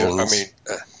conclusions. So, I mean,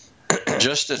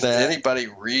 just as anybody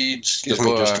reads the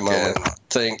book and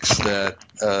thinks that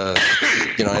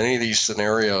any of these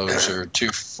scenarios are too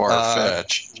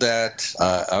far-fetched, that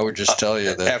I would just tell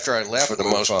you that after I left, for the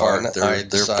most part,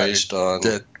 they're based on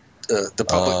that the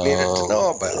public needed to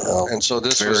know about. And so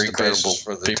this was the basis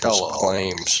for the people's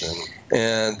claims.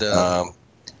 And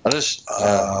I just,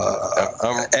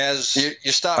 as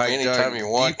you stop me anytime you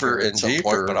want, deeper and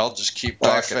deeper, but I'll just keep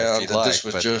talking. I found this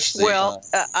was just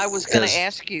the, I was going to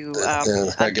ask you.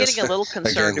 I'm getting a little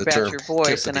concerned about your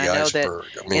voice, and I know that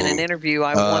in an interview,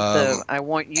 I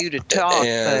want you to talk,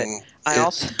 but I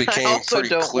also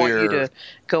don't want you to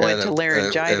go into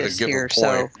laryngitis here.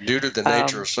 So, due to the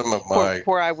nature of some of my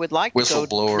where I would like to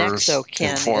go next, though,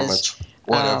 Ken, informants,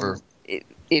 whatever.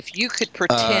 If you could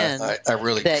pretend I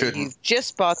really that you've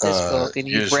just bought this book and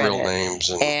you've read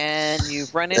it, and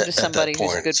you've run into somebody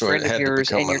who's a good friend of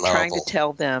yours, and you're trying to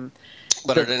tell them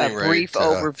a brief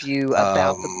overview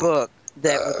about the book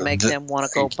that would make them want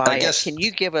to go buy it. Can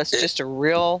you give us just a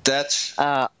real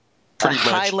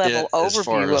high-level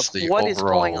overview of what is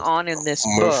going on in this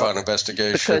book?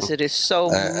 Investigation, because it is so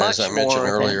much more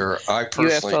earlier, than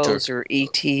UFOs or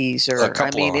ETs, or I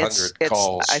mean, it's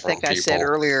I think I said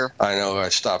earlier. I know I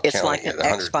stopped counting like an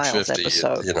X-Files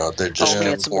episode. They're just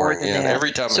it's more than that.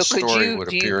 Every time a story would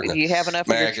appear in the do you have enough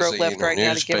of your throat left right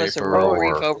now to give us a real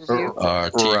brief overview?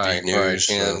 TV news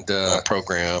and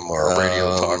program or a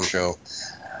radio talk show.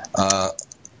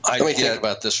 Let me think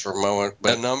about this for a moment.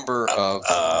 A number of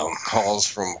calls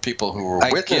from people who were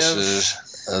witnesses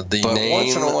the name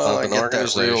once in a while of an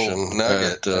organization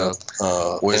nugget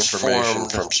was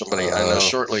formed from somebody I know.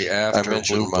 Shortly after I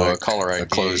mentioned my caller ID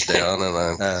closed down, and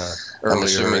I'm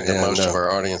assuming that most of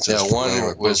our audience is familiar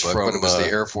with was from it was the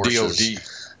Air Force's DOD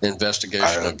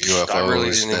investigation of UFOs. I really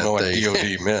didn't even know what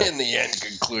DOD meant. In the end,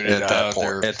 concluded at that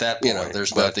point. At that point,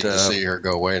 there's nothing to see or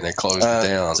go away, and they closed it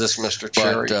down. Is this Mr.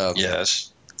 Cherry?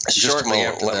 Yes. Shortly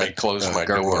after let me close my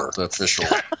door. The official.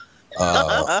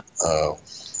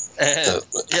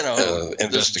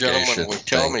 This gentleman would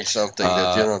tell me something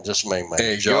that just made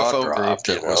my jaw drop.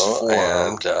 That was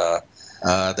formed.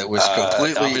 That was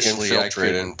completely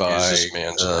infiltrated by this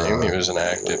man's name. He was an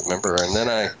active member, and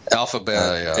then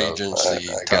Alphabet agency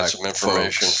got some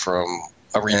information from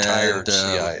a retired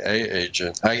CIA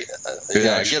agent. I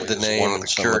give the name and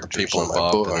some of the people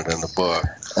involved in the book.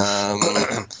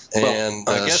 And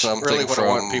I guess really what I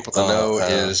want people to know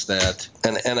is that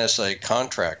an NSA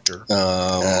contractor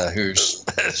who's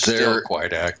still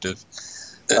quite active.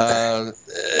 There are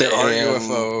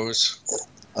UFOs.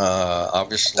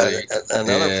 Obviously,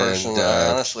 another person. I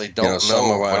honestly don't know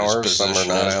some of ours. Some are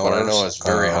not ours, but I know it's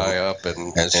very high up,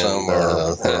 and some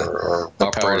are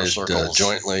operated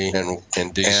jointly in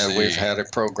DC. And we've had a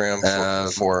program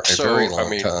for a very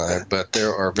long time. But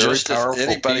there are very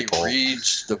powerful people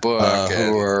reads the book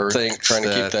who are trying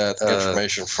to keep that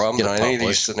information from the public. Any of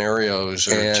these scenarios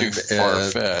are too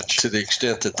far-fetched to the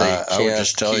extent that they can't. I would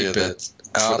just tell you that.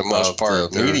 For the most part,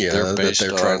 the media that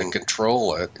they're trying to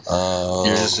control it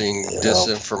using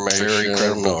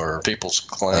disinformation or people's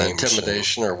claims,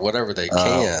 intimidation, or whatever they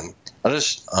can. I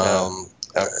just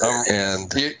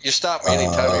and you stop me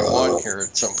anytime you want here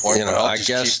at some point. I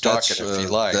guess keep talking if you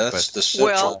like. That's the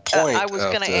central point. I was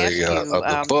going to ask you. Of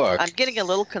the book. I'm getting a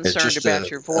little concerned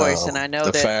about your voice, and I know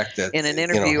that in an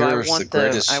interview I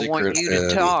want you to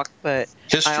talk, but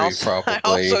I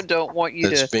also don't want you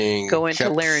to go into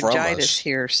laryngitis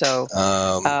here. So.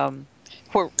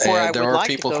 Where I would like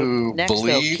to go next,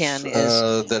 though, Ken,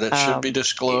 is that it should be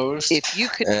disclosed. If you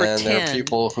could pretend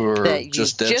people who are that you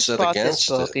just bought this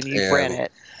book and you've read it,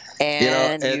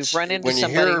 and you've run into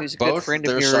somebody who's a good friend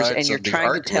of yours, and you're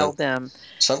trying to tell them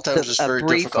a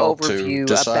brief overview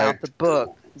about the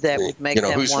book that would make them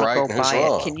want to go buy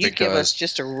it. Can you give us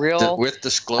just a real with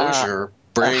disclosure?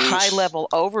 A high-level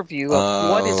overview of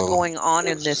what is going on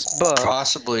in this book,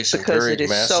 possibly some because very it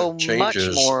is so much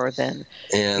more than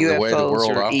UFOs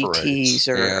or ETs,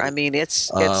 or I mean,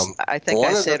 it's. I think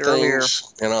I said earlier,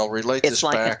 and I'll relate this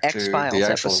back to the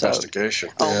actual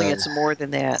investigation. Only it's more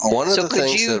than that. One of the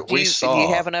things that we saw. Do you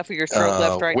have enough of your throat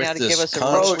left right now to give us a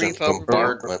real brief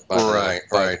overview?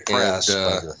 By press,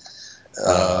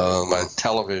 by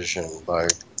television, by.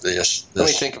 Let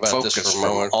me think about this for a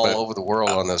moment. All over the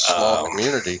world on this small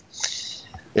community,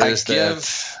 is that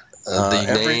the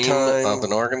name of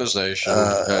an organization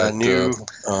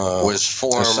was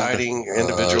formed. Citing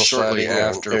individuals shortly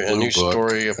after a new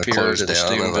story appeared in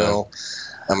Stephenville.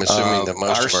 I'm assuming that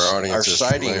most of our audience is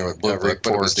familiar with Blue Book,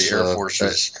 but it was the Air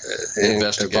Force's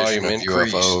investigation of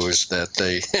UFOs that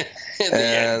they.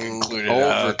 And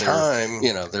over time,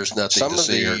 there's nothing to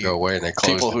see or go away, and they closed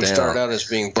it down. People who start out as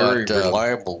being very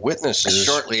reliable witnesses,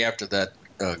 shortly after that,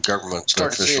 government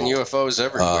started seeing UFOs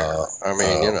everywhere. I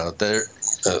mean,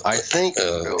 I think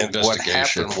what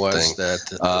happened was that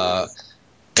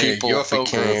people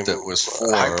became that was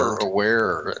hyper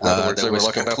aware. In other words, they were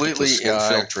completely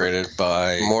infiltrated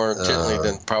by more intently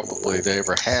than probably they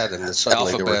ever had, and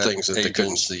suddenly there were things that they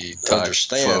couldn't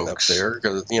understand up there.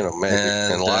 Because maybe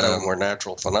and a lot of them were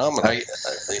natural phenomena.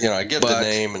 I give the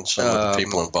name and some of the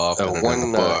people involved in it.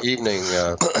 One evening,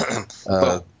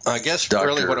 I guess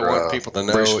really what I want people to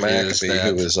know is that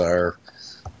who is our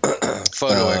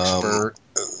photo expert.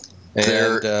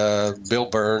 And Bill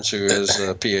Burns, who is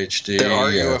a PhD, there are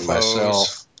UFOs,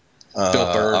 myself,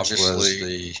 Bill Burns,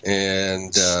 obviously,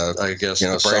 and I guess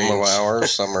some are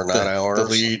ours, some are not ours. The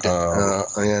lead,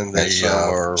 and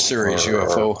some are series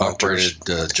UFO operated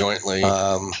jointly.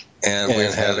 And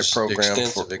we've had a program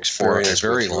for a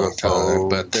very long time,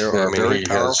 but there are very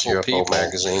powerful UFO people,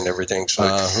 magazine, everything,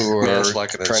 who are trying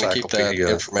to keep that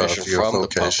information from the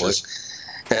public.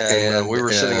 And we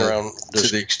were sitting around to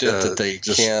the extent that they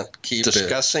can't keep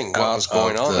discussing what was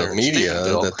going on in the media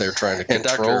that they're trying to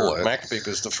control. And Dr. McAfee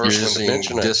was the first one to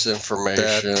mention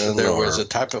disinformation. There was a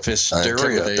type of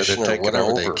hysteria that had taken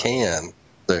over they can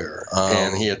there,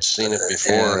 and he had seen it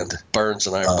before. And Burns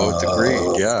and I both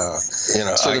agreed. Yeah,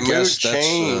 so the mood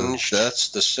changed. That's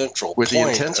the central with point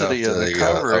the intensity of the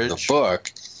coverage of the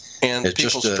book. And it's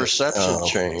people's just perception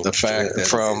changed. The fact that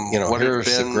from what here's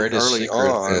had been the greatest early secret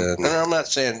on, and I'm not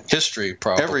saying history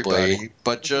probably, everybody,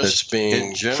 but just being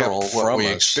in general what we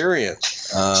experience.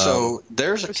 So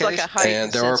there's a case, like a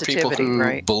and there are people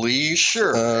who believe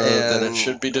that it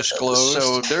should be disclosed.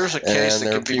 So there's a case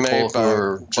that can be made by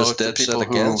are just dead set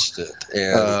against it,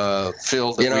 and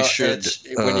feel that we should.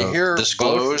 When you hear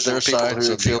disclose, there are sides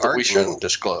who feel that we shouldn't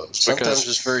disclose. Sometimes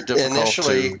it's very difficult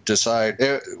to decide.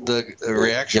 The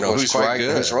reaction was who's quite right,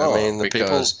 good. who's wrong. I mean, the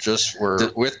people just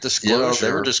were with disclosure.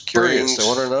 They were just curious. They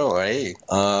want to know, hey,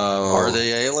 are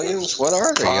they aliens? What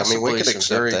are they? I mean, we could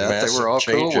accept that. They were all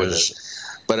cool with it.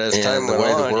 But as time went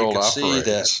on, you could see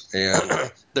that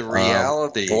and the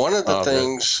reality. One of the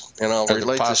things, and I'll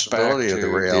relate this back to the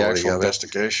reality of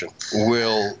investigation,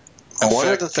 will. One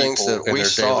of the things that we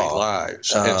saw,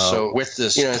 lives, and so with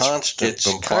this constant, it's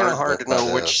kind of hard to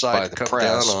know which side to come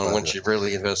down on once you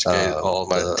really investigate all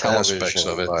the aspects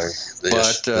of it.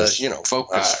 But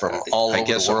focus from all over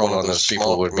the world on those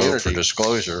people would vote for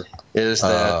disclosure is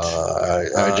that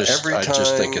I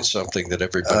just think it's something that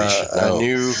everybody should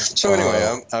know. So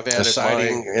anyway, I've added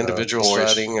sighting, individual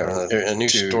sighting, a new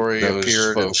story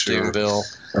appeared in Stephenville.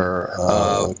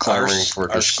 Clamoring for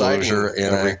disclosure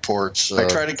and reports. I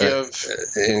try to give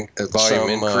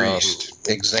volume increased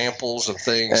examples of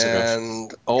things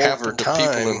and over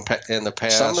time in the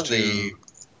past. Some of the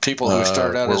people who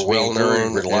started out as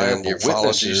well-known, reliable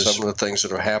witnesses, some of the things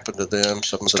that have happened to them,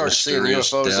 some of the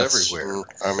mysterious UFOs everywhere.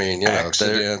 I mean,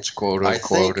 accidents, quote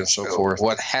unquote, and so forth.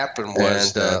 What happened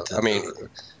was that, I mean,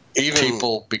 even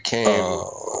people became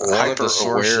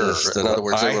hyper-aware. In other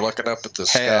words, they were looking up at the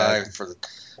sky for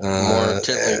more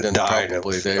intently than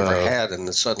probably they ever had,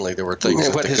 and suddenly there were things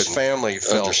that his family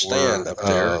understand up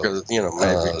there, because maybe and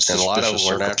a lot of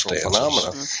them were natural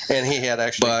phenomena. And he had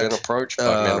actually been approached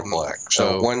by Men in Black.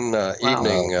 So one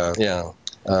evening,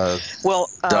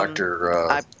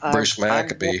 Dr. Bruce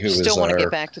Maccabee, who is still want to get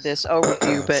back to this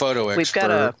overview, but we've got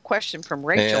a question from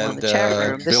Rachel in the chat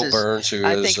room. Bill Burns, who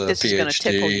is a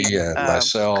PhD, and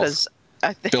myself.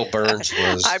 Bill Burns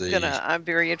was I'm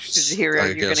very interested to hear how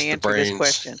you're going to answer this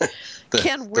question.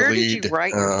 Ken, where did you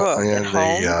write your book? At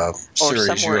home or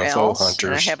somewhere UFO else? Hunters.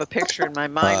 And I have a picture in my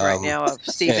mind right now of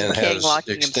Stephen King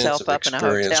locking himself up in a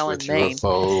hotel in Maine.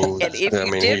 UFOs. And if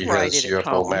you did write it at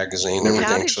UFO home, magazine,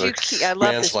 how did you keep? I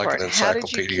love this part. How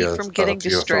did you keep from getting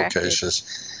distracted?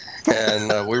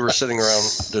 And we were sitting around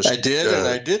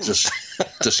just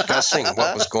discussing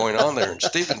what was going on there in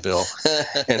Stephenville.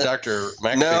 And Dr.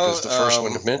 Maccabee was the first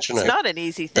one to mention it. It's not an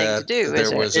easy thing to do, is it?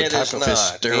 There was a type of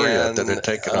hysteria that had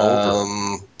taken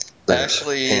over.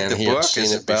 Actually, the book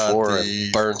is about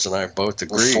Burns and I both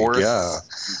agreed. So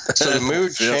the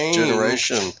mood changed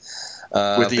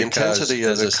with the intensity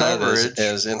of the coverage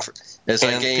as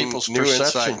I gained new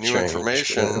insight, new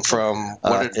information from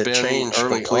what had been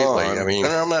early on. I mean,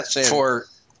 and I'm not saying for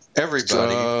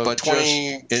everybody, but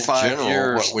 25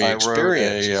 years what we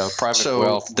experienced. A private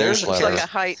wealth there's like a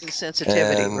heightened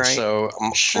sensitivity, and right? So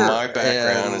my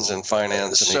background is in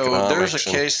finance and economics. So there's a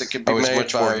case that could be made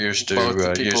much more used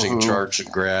to using charts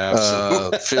and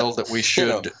graphs. Feel that we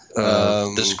should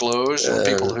disclose, and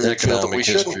people who feel that we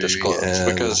shouldn't disclose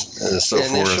because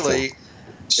initially.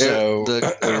 So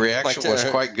the reaction was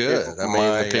quite good. I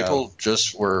mean, the people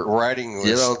just were writing.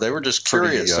 They were just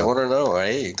curious. I want to know,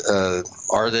 hey,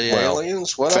 are they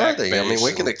aliens? What are they? I mean,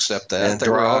 we can accept that. They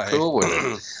were all cool with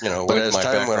it. But as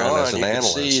time went on, as an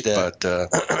analyst, but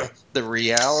the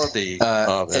reality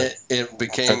of it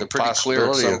became pretty clear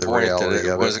at some point that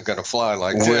it wasn't going to fly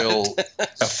like that. Will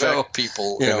affect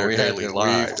people in their daily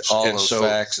lives. All those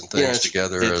facts and things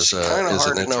together is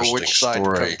an interesting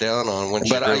story. Down on when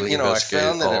but I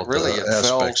found that it really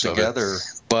fell together.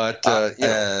 But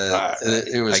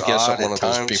it was odd one of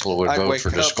those people who would vote for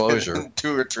disclosure.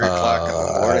 2 or 3 o'clock in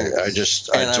the morning. I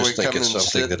just think it's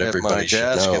something that everybody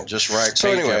should know. And just write so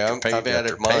anyway, I've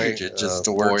added page. It just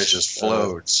the words just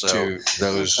flowed to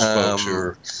those folks who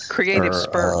are creative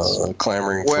spurts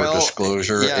clamoring for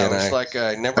disclosure. And it's like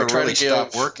I never really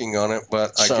stopped working on it,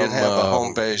 but I did have a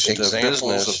home-based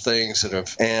business of things that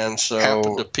have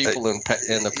happened to people in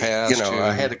the past.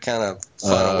 I had to kind of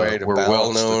find a way to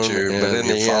balance the two, but in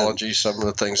the ufology, some of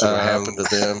the things that happened to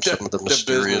them, some of the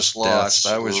mysterious deaths,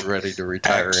 I was ready to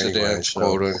retire anyway,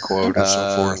 quote unquote, and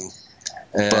so forth.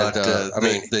 But I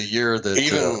mean, the year that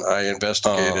even I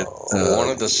investigated, one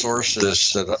of the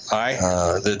sources that I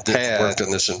that worked in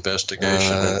this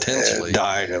investigation intensely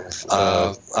died of.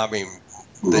 I mean,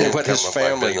 what his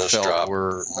family felt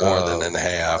were more than in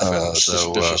half, and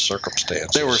suspicious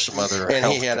circumstances. There were some other, and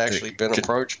he had actually been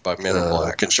approached by Men in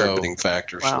Black, contributing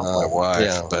factors from my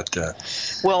wife, but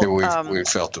we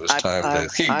felt it was time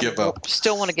to give up.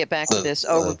 Still want to get back to this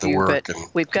overview, but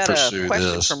we've got a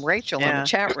question from Rachel in the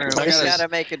chat room. We've got to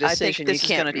make a decision. I think this is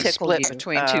going to tickle you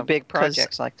between two big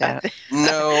projects like that.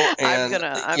 No, and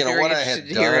I'm very interested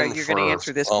to hear how you're going to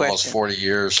answer this question. Almost 40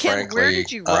 years, Ken, frankly. where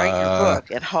did you write your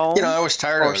book? At home? I was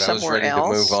tired of it. I was ready to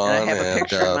move on. And I have a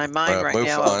picture in my mind right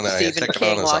now of Stephen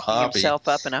King locking himself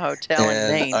up in a hotel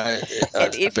in Maine.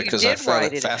 And if you did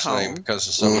write it at home, because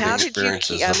of some of the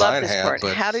experiences that I'd had,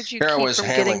 but how did you here I keep was from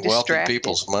handling getting wealthy distracted?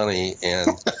 people's money, and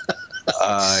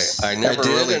I never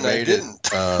really made it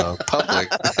public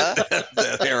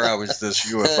that here I was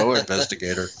this UFO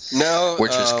investigator. No,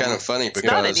 which is kind of funny because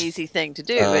it's not an easy thing to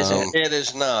do, is it? It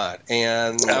is not,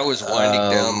 and I was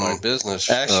winding down my business.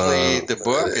 Actually, the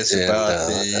book is about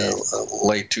the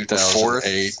late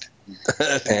 2008.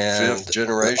 And fifth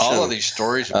generation. All of these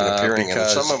stories have been appearing, and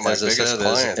some of my biggest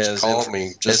clients called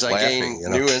me just laughing.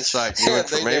 New insight, new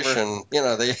information.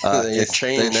 They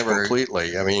changed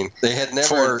completely. I mean, they had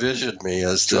never envisioned me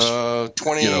as this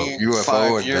 20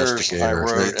 UFO investigator.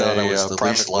 They thought I was the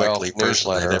least likely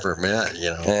person I'd ever met.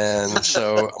 And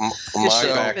so my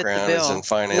background is in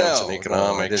finance and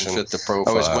economics, and fit the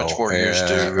profile. I was much more used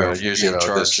to using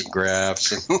charts and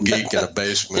graphs and geek in a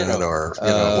basement or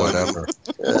whatever.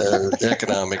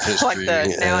 Economic history,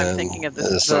 now I'm thinking of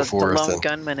the lone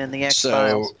gunman in the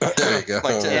X-Files. So there you go.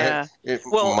 Yeah.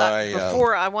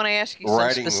 Before I want to ask you some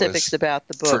specifics about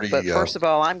the book, but first of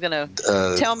all, I'm going to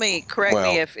correct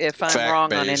me if I'm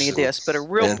wrong on any of this, but a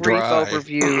real brief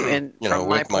overview from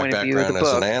my point of view of the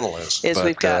book is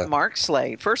we've got Marc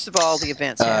Slade. First of all, the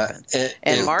events happened,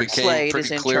 and Marc Slade is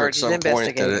in charge of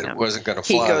investigating them.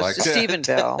 He goes to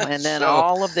Stephenville, and then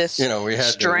all of this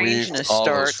strangeness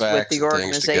starts with the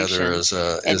organization.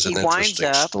 And he winds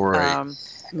up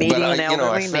meeting an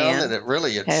elderly man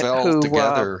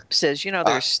who says,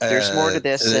 there's more to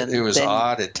this than you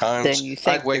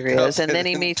think there is. And then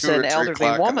he meets an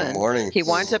elderly woman. He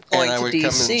winds up going to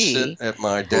D.C. at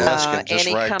my desk and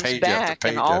he comes back,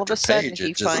 and all of a sudden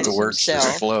he finds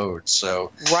himself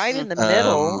right in the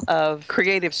middle of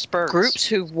creative spurts. Groups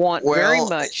who want very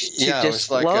much to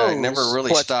disclose I never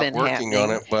really what's stopped been working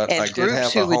happening, on it, but and I did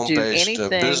groups have who a would do home-based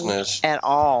business at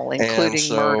all,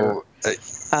 including murder.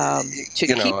 To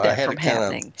keep that from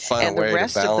happening. And the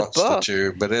rest of the book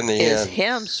but in the is end,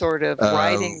 him sort of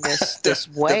riding this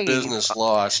wave. The business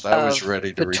lost. I was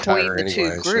ready to retire anyway. Between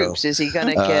the two groups, is he going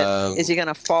to get? Is he going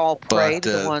to fall prey to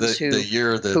the ones who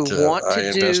want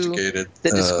to do the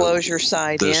disclosure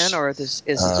side in, or is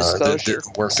the disclosure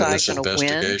side going to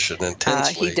win?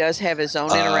 He does have his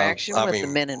own interaction with the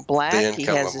Men in Black. He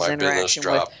has his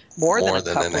interaction with more than a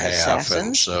couple of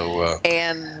assassins.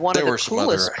 And one of the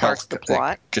coolest parts of the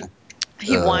plot,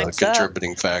 he winds up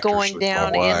going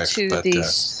down into the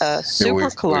super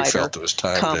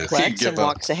collider complex in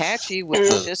Waxahachie, which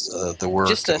is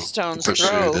just a stone's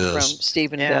throw from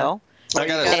Stephenville. I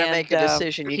gotta make a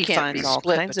decision. You can't be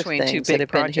split between two big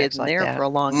projects been there for a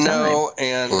long time. No,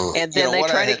 and then they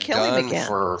try to kill him again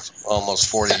for almost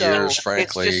 40 years.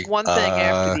 Frankly, it's just one thing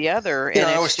after the other. And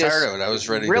I was tired of it. I was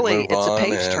ready to it's move on. a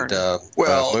page turner.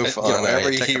 Move on.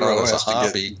 Every hero has a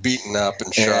hobby, beaten up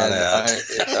and shot at,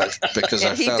 because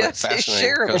I found it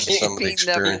fascinating because of some of the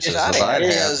experiences that I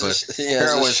had. But here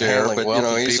I was handling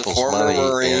wealthy people's money,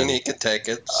 Marine. He could take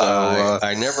it. So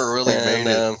I never really made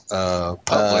it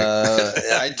public.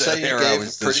 I'd say you gave a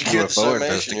pretty good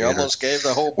summation. You almost gave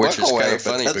the whole book away. Which is kind of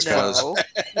funny because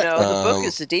no, the book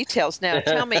is the details. Now,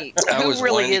 tell me, who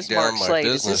really is Marc Slade?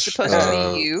 Is this supposed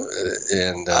to be you?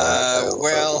 In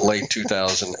late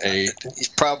 2008,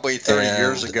 probably 30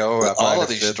 years ago. All of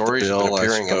these stories have been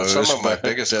appearing, and some of my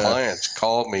biggest clients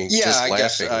called me just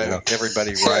laughing.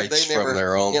 Everybody writes from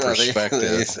their own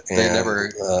perspective.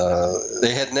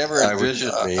 They had never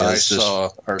envisioned me as saw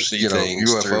or see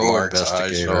things through Marc's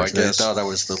eyes. So I guess thought I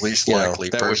was the least likely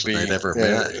person I'd ever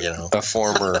met. A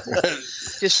former,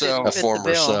 a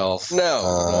former self.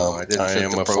 No, I didn't fit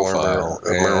the profile.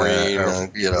 A Marine,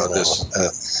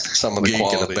 some of the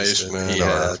geek in the basement. He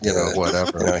had,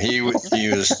 whatever. He was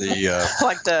the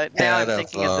like the now I'm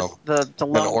thinking of the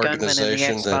lone gunman in the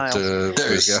X-Files.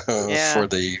 For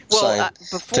the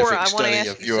before I want to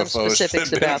ask you some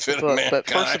specifics about the book, but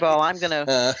first of all, I'm going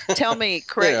to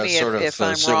correct me if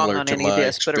I'm wrong on any of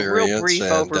this, but a real brief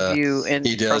overview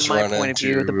from my point of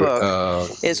view of the book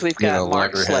is we've got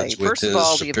Marc Slade. First of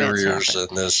all, the events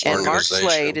happen, and Marc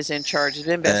Slade is in charge of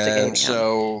investigating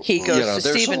them. He goes to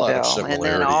Stephenville, and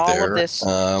then all there. of this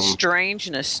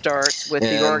strangeness starts with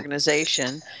the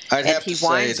organization, I'd have he to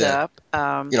winds say that, up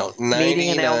meeting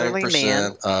an elderly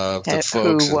man of the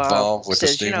folks who involved with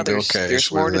says, the Stephenville case,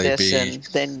 there's more to whether they this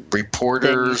than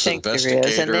reporters, you think there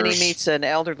investigators, is. And then he meets an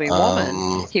elderly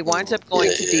woman. He winds up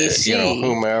going to D.C.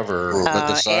 Whomever,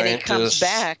 the scientists, and he comes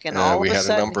back, and all of a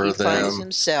sudden he finds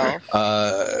himself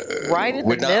right in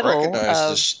the middle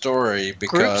of story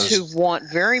groups who want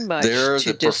very much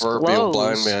to disclose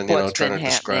blind man, what's been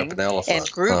happening,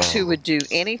 and groups who would do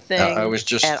anything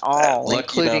at all,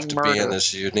 including murder, be in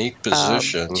this unique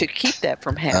position to keep that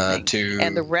from happening.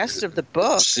 And the rest of the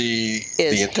book is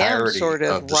the entirety him sort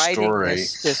of writing story.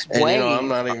 This and, wave I'm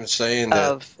not even saying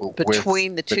that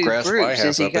between the two groups.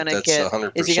 Is he going to get?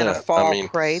 100%. Is he going to fall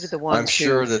prey to the ones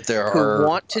who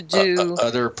want to do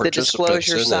other the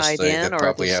disclosure side in,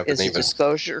 or is the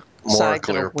disclosure side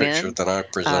going to win? Than I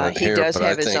presented he here, does but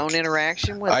have his own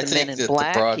interaction with the Men in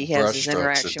Black. He has his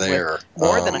interaction with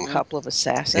more than a couple of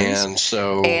assassins.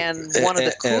 And one of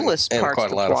the coolest parts quite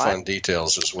of the a lot plot, of fun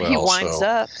details as well. He winds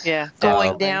up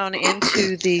going down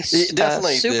into the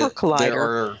super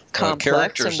collider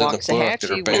complex and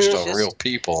Waxahachie, which is just real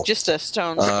people. Just a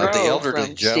stone's throw the elderly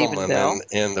from gentleman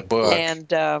in the book,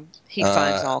 and he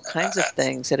finds all kinds of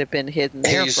things that have been hidden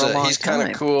there for a long time. He's kind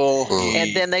of cool.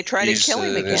 And then they try to kill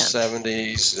him again. In his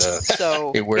 70s.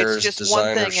 So he wears it's just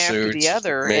one thing after the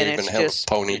other, and it's just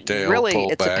ponytail, really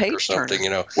it's a page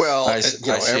turner. Well,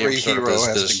 every hero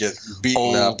has to get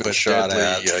beaten up and shot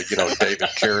at. David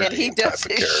Carradine. And he does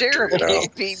his share of being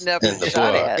beaten up and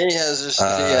shot at. He has his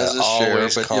share,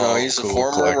 but he's a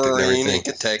former Marine. He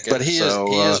can take it. But he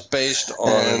is based on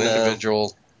an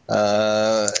individual.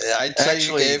 I'd say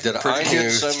you gave a pretty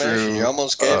good summation. You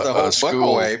almost gave the whole book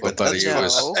away, but he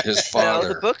was his father.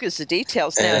 No, the book is the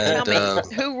details. Now, tell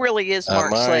me, who really is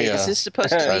Marc Slade? Is this supposed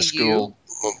to be you?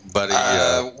 Buddy,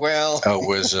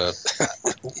 was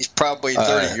he's probably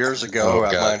 30 years ago.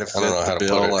 I might have fit the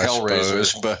bill,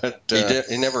 Hellraisers, but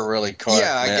he never really caught.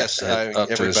 Yeah, I guess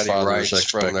everybody writes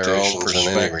from their own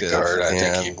perspective. I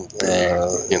think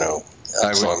he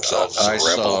I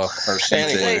saw or see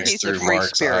things through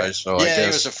Marc's eyes. So I guess he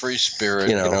was a free spirit.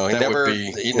 He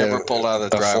never pulled out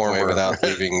of the driveway without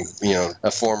leaving,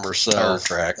 a former cell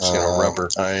tracks, rubber.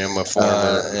 I am a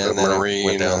former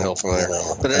Marine downhill from there.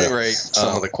 But at any rate,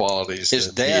 some of the qualities his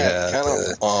dad kind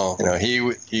of, he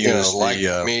was like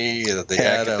me, the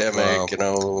academic, an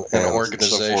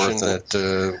organization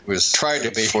that was tried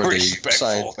to be for the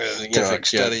scientific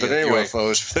study of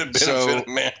UFOs for the benefit of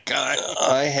mankind.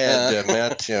 I had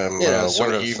met him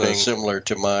one evening, similar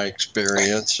to my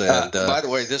experience. And by the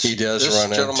way, he does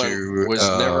run into was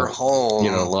never home,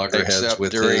 loggerheads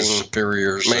with his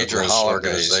superiors, major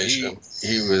organization.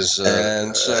 He was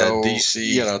and so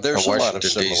DC. There's a lot of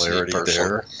similarity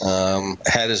there.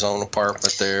 Had his own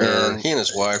apartment there. And he and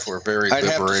his wife were very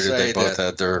liberated. They both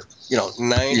had their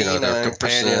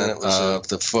 99% of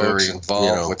the folks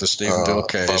involved with the Stephenville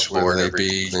case, where they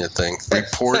be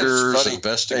reporters,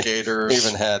 investigators,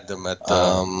 even had them at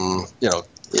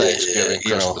Thanksgiving,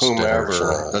 Christmas,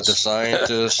 whomever, the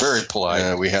scientists, very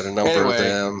polite. We had a number of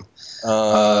them.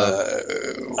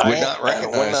 Would not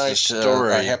recognize the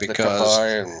story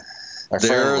because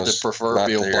they're the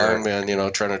proverbial blind man,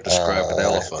 trying to describe an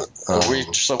elephant.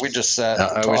 We just sat.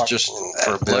 I was just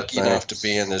lucky enough to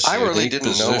be in this. I really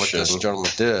didn't know what this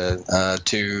gentleman did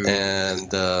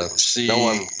see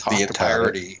the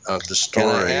entirety of the story.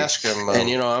 And I asked him,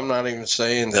 and I'm not even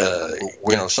saying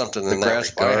that something in that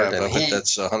regard. And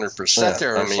that's 100%. Sat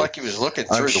there, it's like he was looking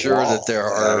through the wall. I'm sure that there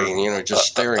are, just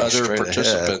staring other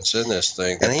participants in this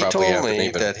thing. And he told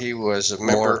me that he was a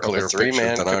member of a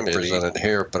three-man committee presented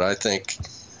here, but I think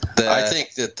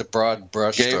that the broad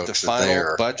brushstrokes gave the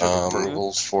final budget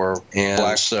approvals for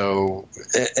Black, so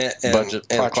budget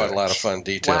and quite a lot of fun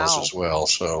details as well.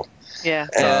 So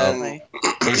and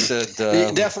he said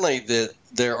definitely that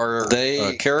there are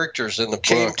characters in the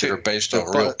book that are based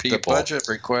on real people. The budget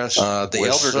request, the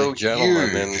elderly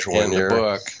gentleman in the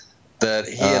book, that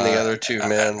he and the other two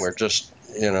men were just.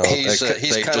 He's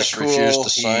they just cool. Refused to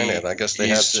sign it. I guess they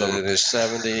had some in his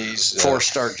 70s.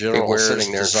 Four-star general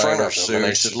sitting there in front of him. And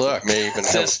they said, "Look, may even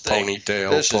have a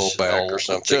ponytail pulled back or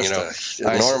something."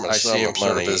 I see him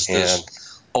sort of as this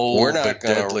old, we're not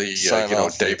deadly,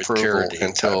 David Carradine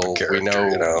until we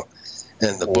know.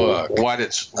 In the book, where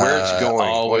it's going,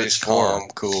 always calm,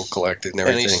 cool, collected, and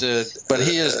everything. And he said, but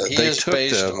he is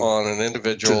based on an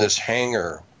individual to this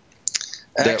hangar.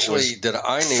 Actually, that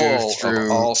I knew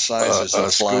through all sizes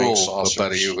of flying saucers,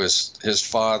 but he was his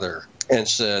father, and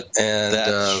said, and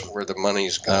that's where the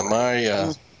money's going.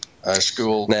 My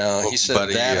school now, he said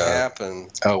that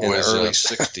happened in the early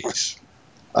 '60s.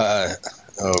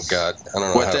 oh God, I don't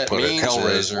know what how to that put it. means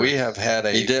Hellraiser. We have had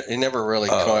a. He never really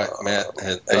quite met up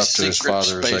to his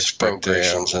father's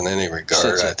expectations in any regard.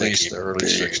 Since I at think least he'd the early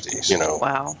be, 60s. you know,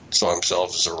 Wow. saw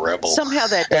himself as a rebel. Somehow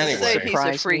that does Anyway. he's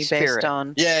a free spirit. Based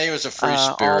on Yeah, he was a free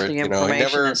all spirit. the You know,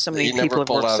 information that so many he never people have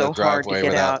pulled worked out so of the hard to driveway get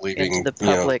without out leaving, into the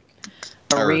you know, public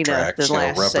tire arena tracks, the you know,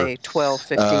 last, rubber. say, 12,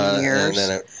 15 years. And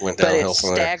then it went but downhill it's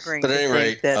from there. staggering But at to any think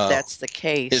rate, that that's the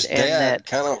case, his and dad that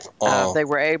kind of, they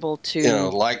were able to you know,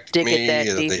 liked dig me, it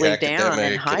that the deeply down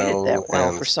and academic, hide you know, it that well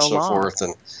and for so long. forth,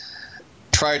 and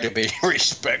tried to be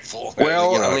respectful.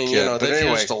 Well, you know, I mean, you know, but they've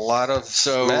anyway, used a lot of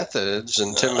methods,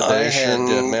 intimidation,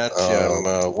 I had met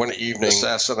him one evening,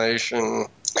 assassination.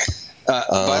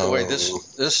 By the way,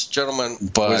 this gentleman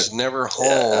was never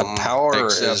home. Power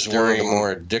except is one of the during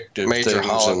more addictive major things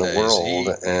holidays. in the world,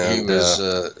 and he was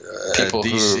people a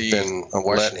who DC, have been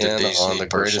let in DC on the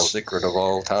greatest secret of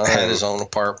all time. had his own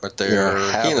apartment there.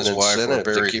 He He and his wife were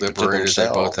very liberated. They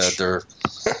both had their,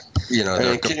 you know,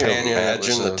 their Can companion. you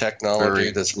imagine the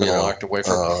technology that's been locked away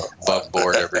from above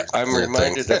board every. I'm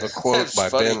reminded of a quote by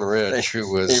Ben Rich,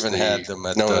 who was even had them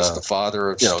at, known as the father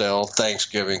of stealth.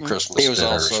 Thanksgiving, Christmas. He was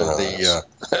dinners, also the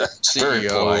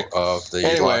CEO of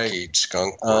the Lockheed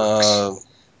Skunk Works,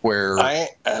 where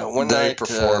one they night,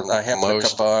 performed I happened to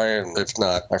most, come by, and if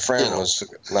not, my friend was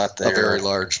not there, a very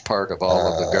large part of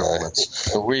all of the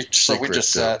government's we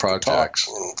just sat projects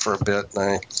for a bit.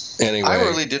 And I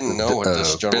really didn't know what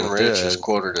this gentleman Ben Rich did. is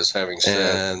quoted as having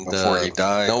said And before he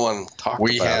died. no one talked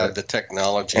we about had it. the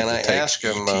technology. And to I take asked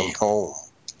him ET home.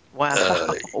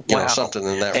 Wow. You know, something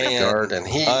in that regard, and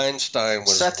he Einstein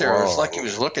was sat there. It was wrong. like he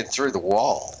was looking through the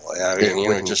wall. I mean, you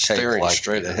know, just staring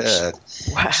straight ahead.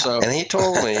 Wow. So, and he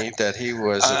told me that he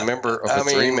was a member of a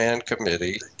three-man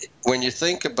committee. When you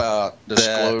think about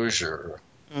disclosure,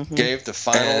 gave the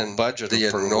final budget the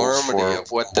enormity for of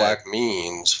what that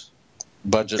means.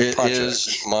 budget It project.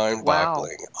 is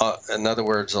mind-boggling. In other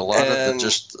words, a lot of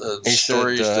the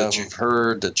stories that you've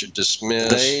heard that you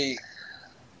dismissed, they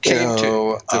came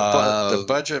to the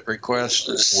budget request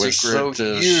was so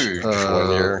huge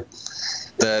one year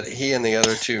that he and the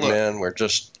other two men were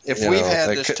just, if we've had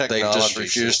they this just technology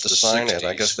refused to since the sign it. 60s,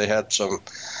 I guess they had some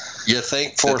you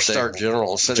think four-star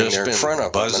general sitting there in front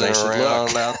of them, and they said,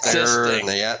 "Look, out there in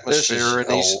the atmosphere and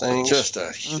these things, just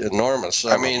a enormous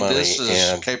sum of money, this is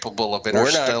and capable of we're not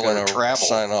interstellar going to travel.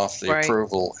 sign off the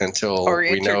approval until or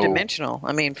we know interdimensional.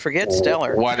 I mean, forget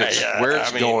stellar. what it's, where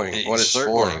it's going, what it's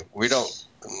for. We don't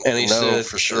And he know said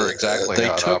for sure exactly they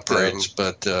how it took them operates,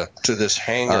 but to this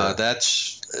hangar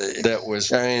that was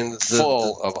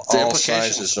full of the all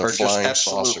implications sizes are of just flying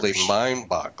absolutely saucers.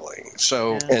 Mind-boggling.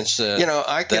 So, and said,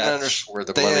 I can understand where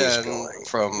the money's going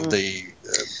from the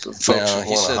folks who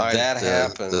he want said to hide that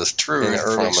happened the truth in the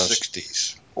early from us.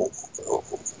 60s.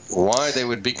 Why they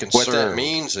would be concerned? What that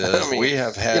means is we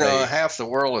have had half the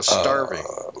world is starving.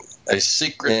 a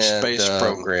secret space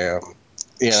program.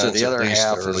 Since the other at least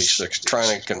half the early is 60s.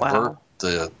 trying to convert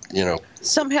the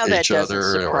Somehow that each doesn't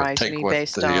other, or surprise take me what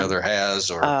based the on other has,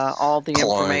 or all the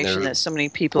climb information their that so many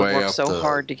people have way worked up so the,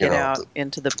 hard to get out the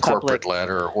into the corporate public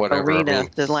ladder or whatever. arena I mean,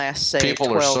 the last, say, people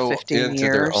 12, are so 15 into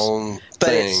years. their own but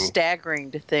thing, it's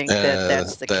staggering to think that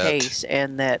that's the case,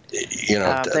 and that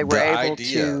they were able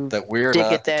to that we're dig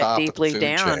not it the that top of the deeply food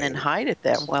down chain, and hide it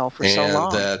that well for so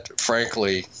long. and that,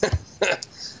 frankly,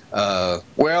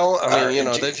 well, I mean,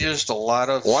 they've used a lot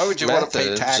of why would you want to pay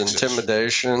methods, taxes?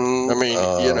 intimidation. I mean,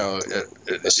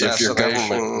 if your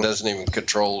government doesn't even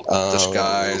control the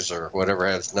skies or whatever,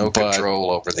 has no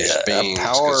control over these beings,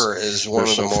 power is one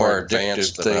of the more addictive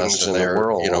addictive things in the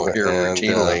world. Here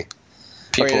routinely.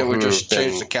 People who would just have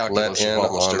change been the calculus let in of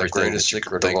almost on the everything greatest that you could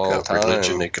secret of think all of, time,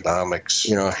 religion, economics,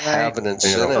 have an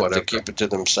incentive to keep it to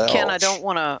themselves. Ken, I don't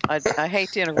want to. I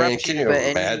hate to interrupt can you, you but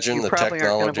imagine you the probably aren't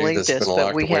going to technology believe that's this, been but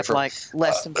locked we away have from- like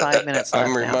less than 5 minutes left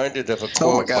I'm now. reminded of a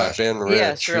quote by Ben Rich,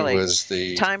 Yes, really. who was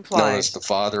the Time known flies. as the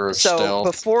father of So stealth.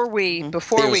 before we was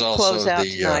close also out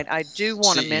the, tonight, I do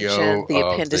want to CEO mention the of the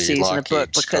appendices in the book,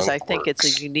 Lockheed because I Skunk think it's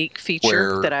Works, a unique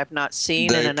feature where that I've not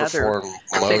seen in they another perform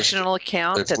most, fictional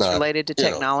account if that's not, related to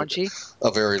technology.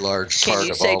 a very large Can part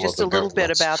you of say all just of a the little bit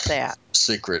government's about that?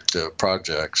 secret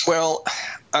projects. Well,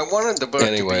 I wanted the book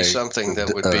to be something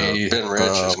that would be Ben Rich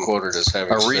is quoted as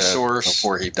having a said resource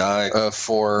before he died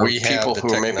for we have people the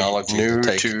who may be technology new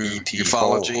to to take ET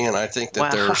ufology, home. and I think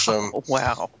that there are some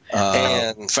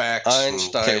and facts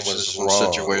Einstein and cases and was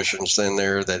wrong. situations in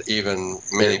there that even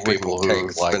many It people wouldn't who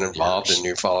have take, like, been involved years.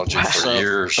 in ufology for So-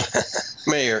 years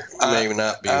may or may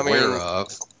not be I mean, aware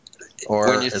of. Or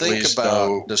when you at think least about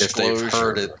know if they've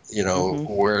heard it, disclosure,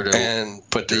 where to and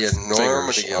put the their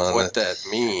enormity fingers of on what it. that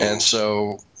means. And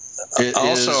so It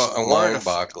also is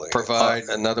mind-boggling. Provide,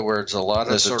 in other words, a lot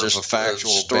of the sort just of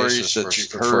factual stories that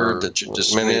you've heard that you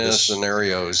dismiss, many of the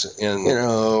scenarios in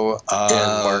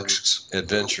Marc's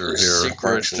adventure here,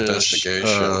 Marc's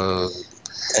investigation.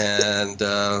 And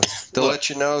to let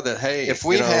you know that, hey, if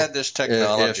we had this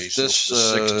technology if this since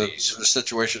the 60s,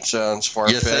 situation sounds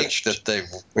far-fetched, that they,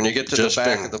 when you get to the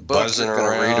back of the book, you're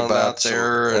going to read about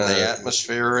there and the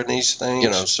atmosphere and these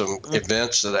things, some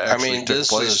events that actually took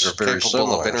place are very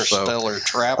capable of interstellar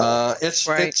travel. It's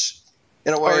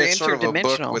in a way, or it's sort of a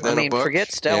book within a book.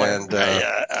 Forget stellar. And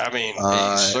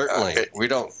certainly, we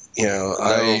don't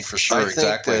know for sure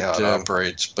exactly how it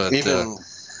operates, but even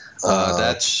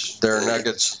there are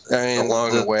nuggets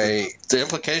along the way. The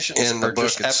implications in the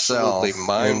book itself,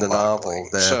 in the novel.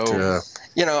 That,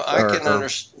 I can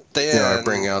understand. I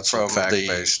bring out some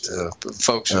fact-based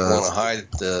folks who want to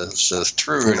hide the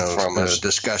truth from us.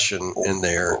 Discussion in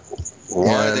there.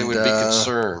 Why they would be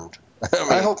concerned.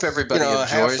 I hope everybody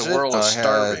enjoys the world it. is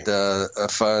starving. I had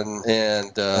fun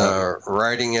and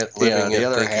writing it, living it, the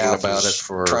other thinking half about it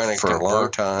for a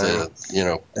long time.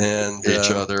 And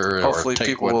each other. Hopefully,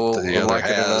 people will like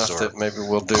it enough that maybe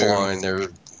we'll do climb their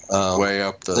way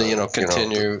up the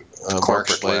continue Marc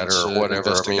Slade or whatever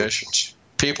investigations.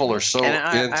 People are so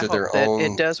into their that own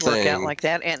it does thing. Work out like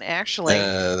that, and actually,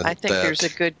 I think there's a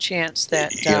good chance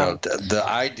that the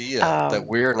idea that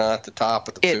we're not the top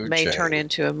of the food chain. It may turn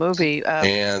into a movie.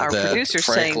 And our producer's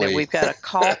saying that we've got a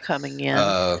call coming in.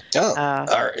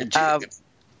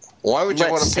 Why would you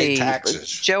want to pay see. taxes?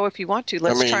 Joe, if you want to,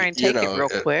 let's try and take it real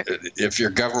quick. If your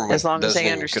government as long as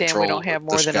they understand we don't have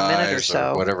more than a minute or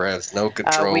so. Whatever has no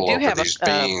control we do over have these a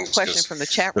beings. question from the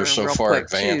chat room They're so real far quick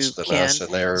advanced too, than Ken. us,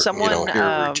 and they're Someone here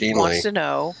routinely. wants to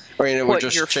know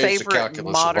what your favorite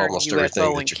modern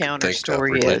UFO encounter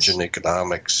story religion,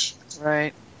 economics,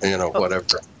 right?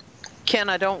 Whatever. Ken,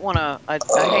 I don't want to. I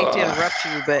hate to interrupt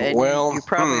you, but you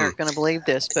probably aren't going to believe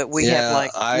this, but we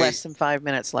have less than 5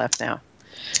 minutes left now.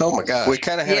 Oh my gosh! We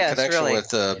kind of had a connection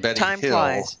with Betty Time Hill.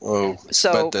 flies.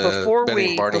 So before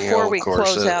we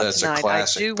close out tonight, I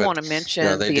do want to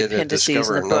mention the appendices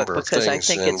in the book because I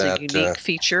think it's a unique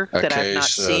feature that I've not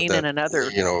seen in another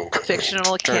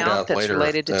fictional account that's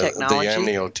related to technology. The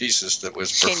amniotesis that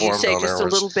was performed Can you say just a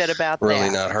little bit about that? Really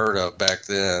not heard of back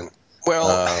then. Well,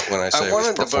 when I say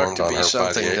wanted the book to be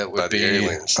something that would be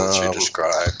aliens that you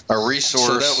described, a resource.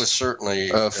 So that was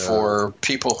certainly for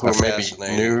people who may be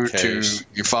new to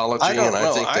ufology, and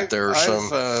I think that there are some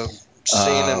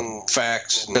seen in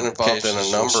facts, been involved in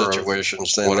a number of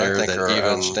situations that are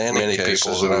even many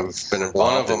people who have been involved.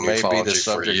 One of them may be the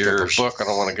subject of the book. I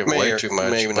don't want to give away too much,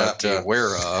 may not be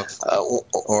aware of,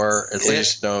 or at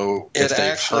least know if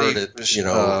they've heard it.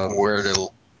 Where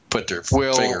to put their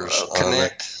fingers on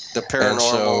it. The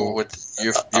paranormal with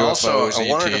UFOs,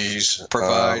 ETs,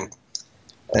 provide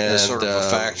and sort of a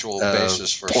factual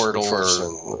basis for portals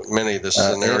and many of the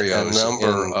scenarios, a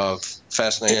number of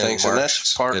fascinating things, and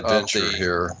that's part of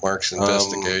the Marc's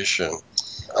investigation.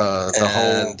 The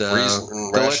whole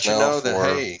reason, to let you know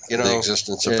that the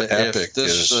existence of the EPIC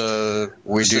is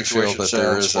we do feel that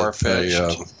there is a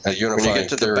unifying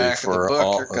theory for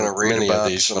all you're going to read about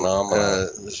these phenomena.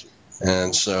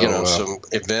 And so, some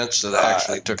events that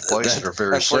actually took place that are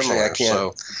very similar. I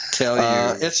can't tell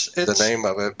you it's the name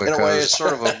of it because in a way it's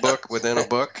sort of a book within a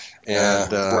book.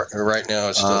 And right now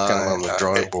it's still kind of on the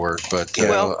drawing board. But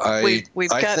we've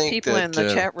got people in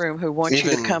the chat room who want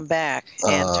you to come back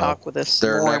and talk with us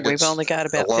more. And we've only got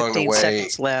about 15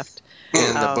 seconds left.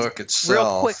 In the book itself,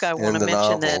 real quick, I want to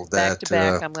mention that back to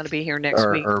back, I'm going to be here next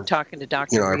week talking to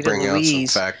Dr. Rita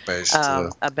Louise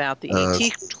about the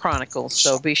ET Chronicles.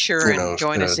 So be sure and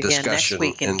join us again next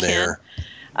week. And Ken,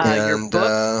 your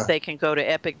book, they can go to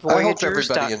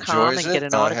EPICVoyagers.com and get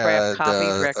an autographed copy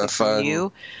directly from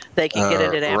you. They can get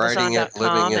it at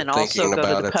Amazon.com and also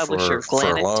go to the publisher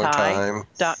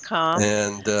GlenandTye.com.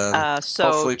 And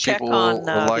so check on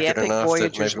the EPIC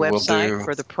Voyagers website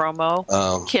for the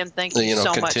promo. Kim, thank you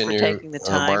so much for taking the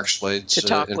time to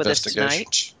talk with us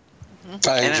tonight.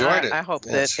 I enjoyed it. I hope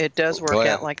that it does work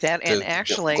out like that. And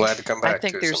actually, I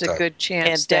think there's a good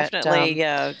chance that definitely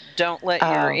don't let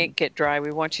your ink get dry.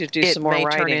 We want you to do some more writing.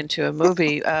 It may turn into a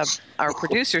movie. Our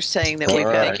producer's saying that we've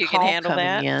got a call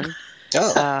coming in.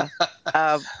 Well,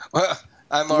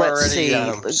 I'm already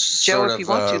Joe, if you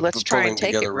want to, let's try and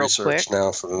take it real quick.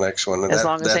 Now for the next one. As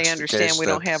long as they understand we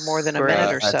don't have more than a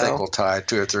minute or so. I think we'll tie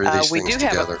 2 or 3 of these things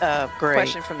together. We do have a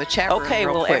question from the chat room. Okay,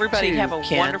 well, everybody have a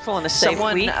wonderful and a safe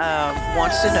week. Someone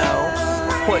wants to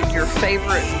know what your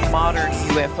favorite modern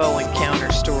UFO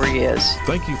encounter story is.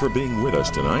 Thank you for being with us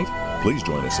tonight. Please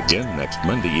join us again next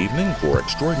Monday evening for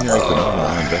Extraordinary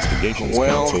Phenomenal Investigations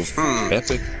Council,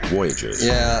 EPIC Voyagers.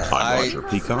 Yeah, I'm Roger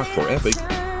Peacock for EPIC.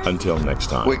 Until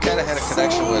next time. We kind of had a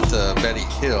connection with Betty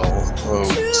Hill,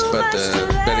 but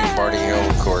Betty and Barney Hill,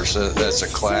 of course, that's a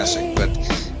classic. But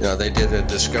you know, they did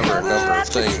discover a number of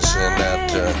things in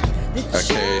that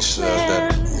case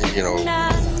that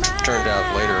turned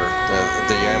out later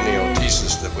the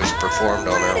amniotesis that was performed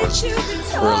on her was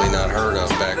really not heard of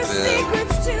back then.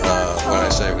 When I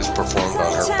say it was performed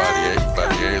on her by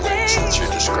the aliens that she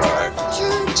described,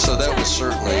 so that was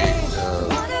certainly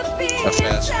a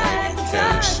fascinating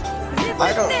case.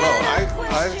 I don't know.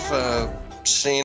 I've seen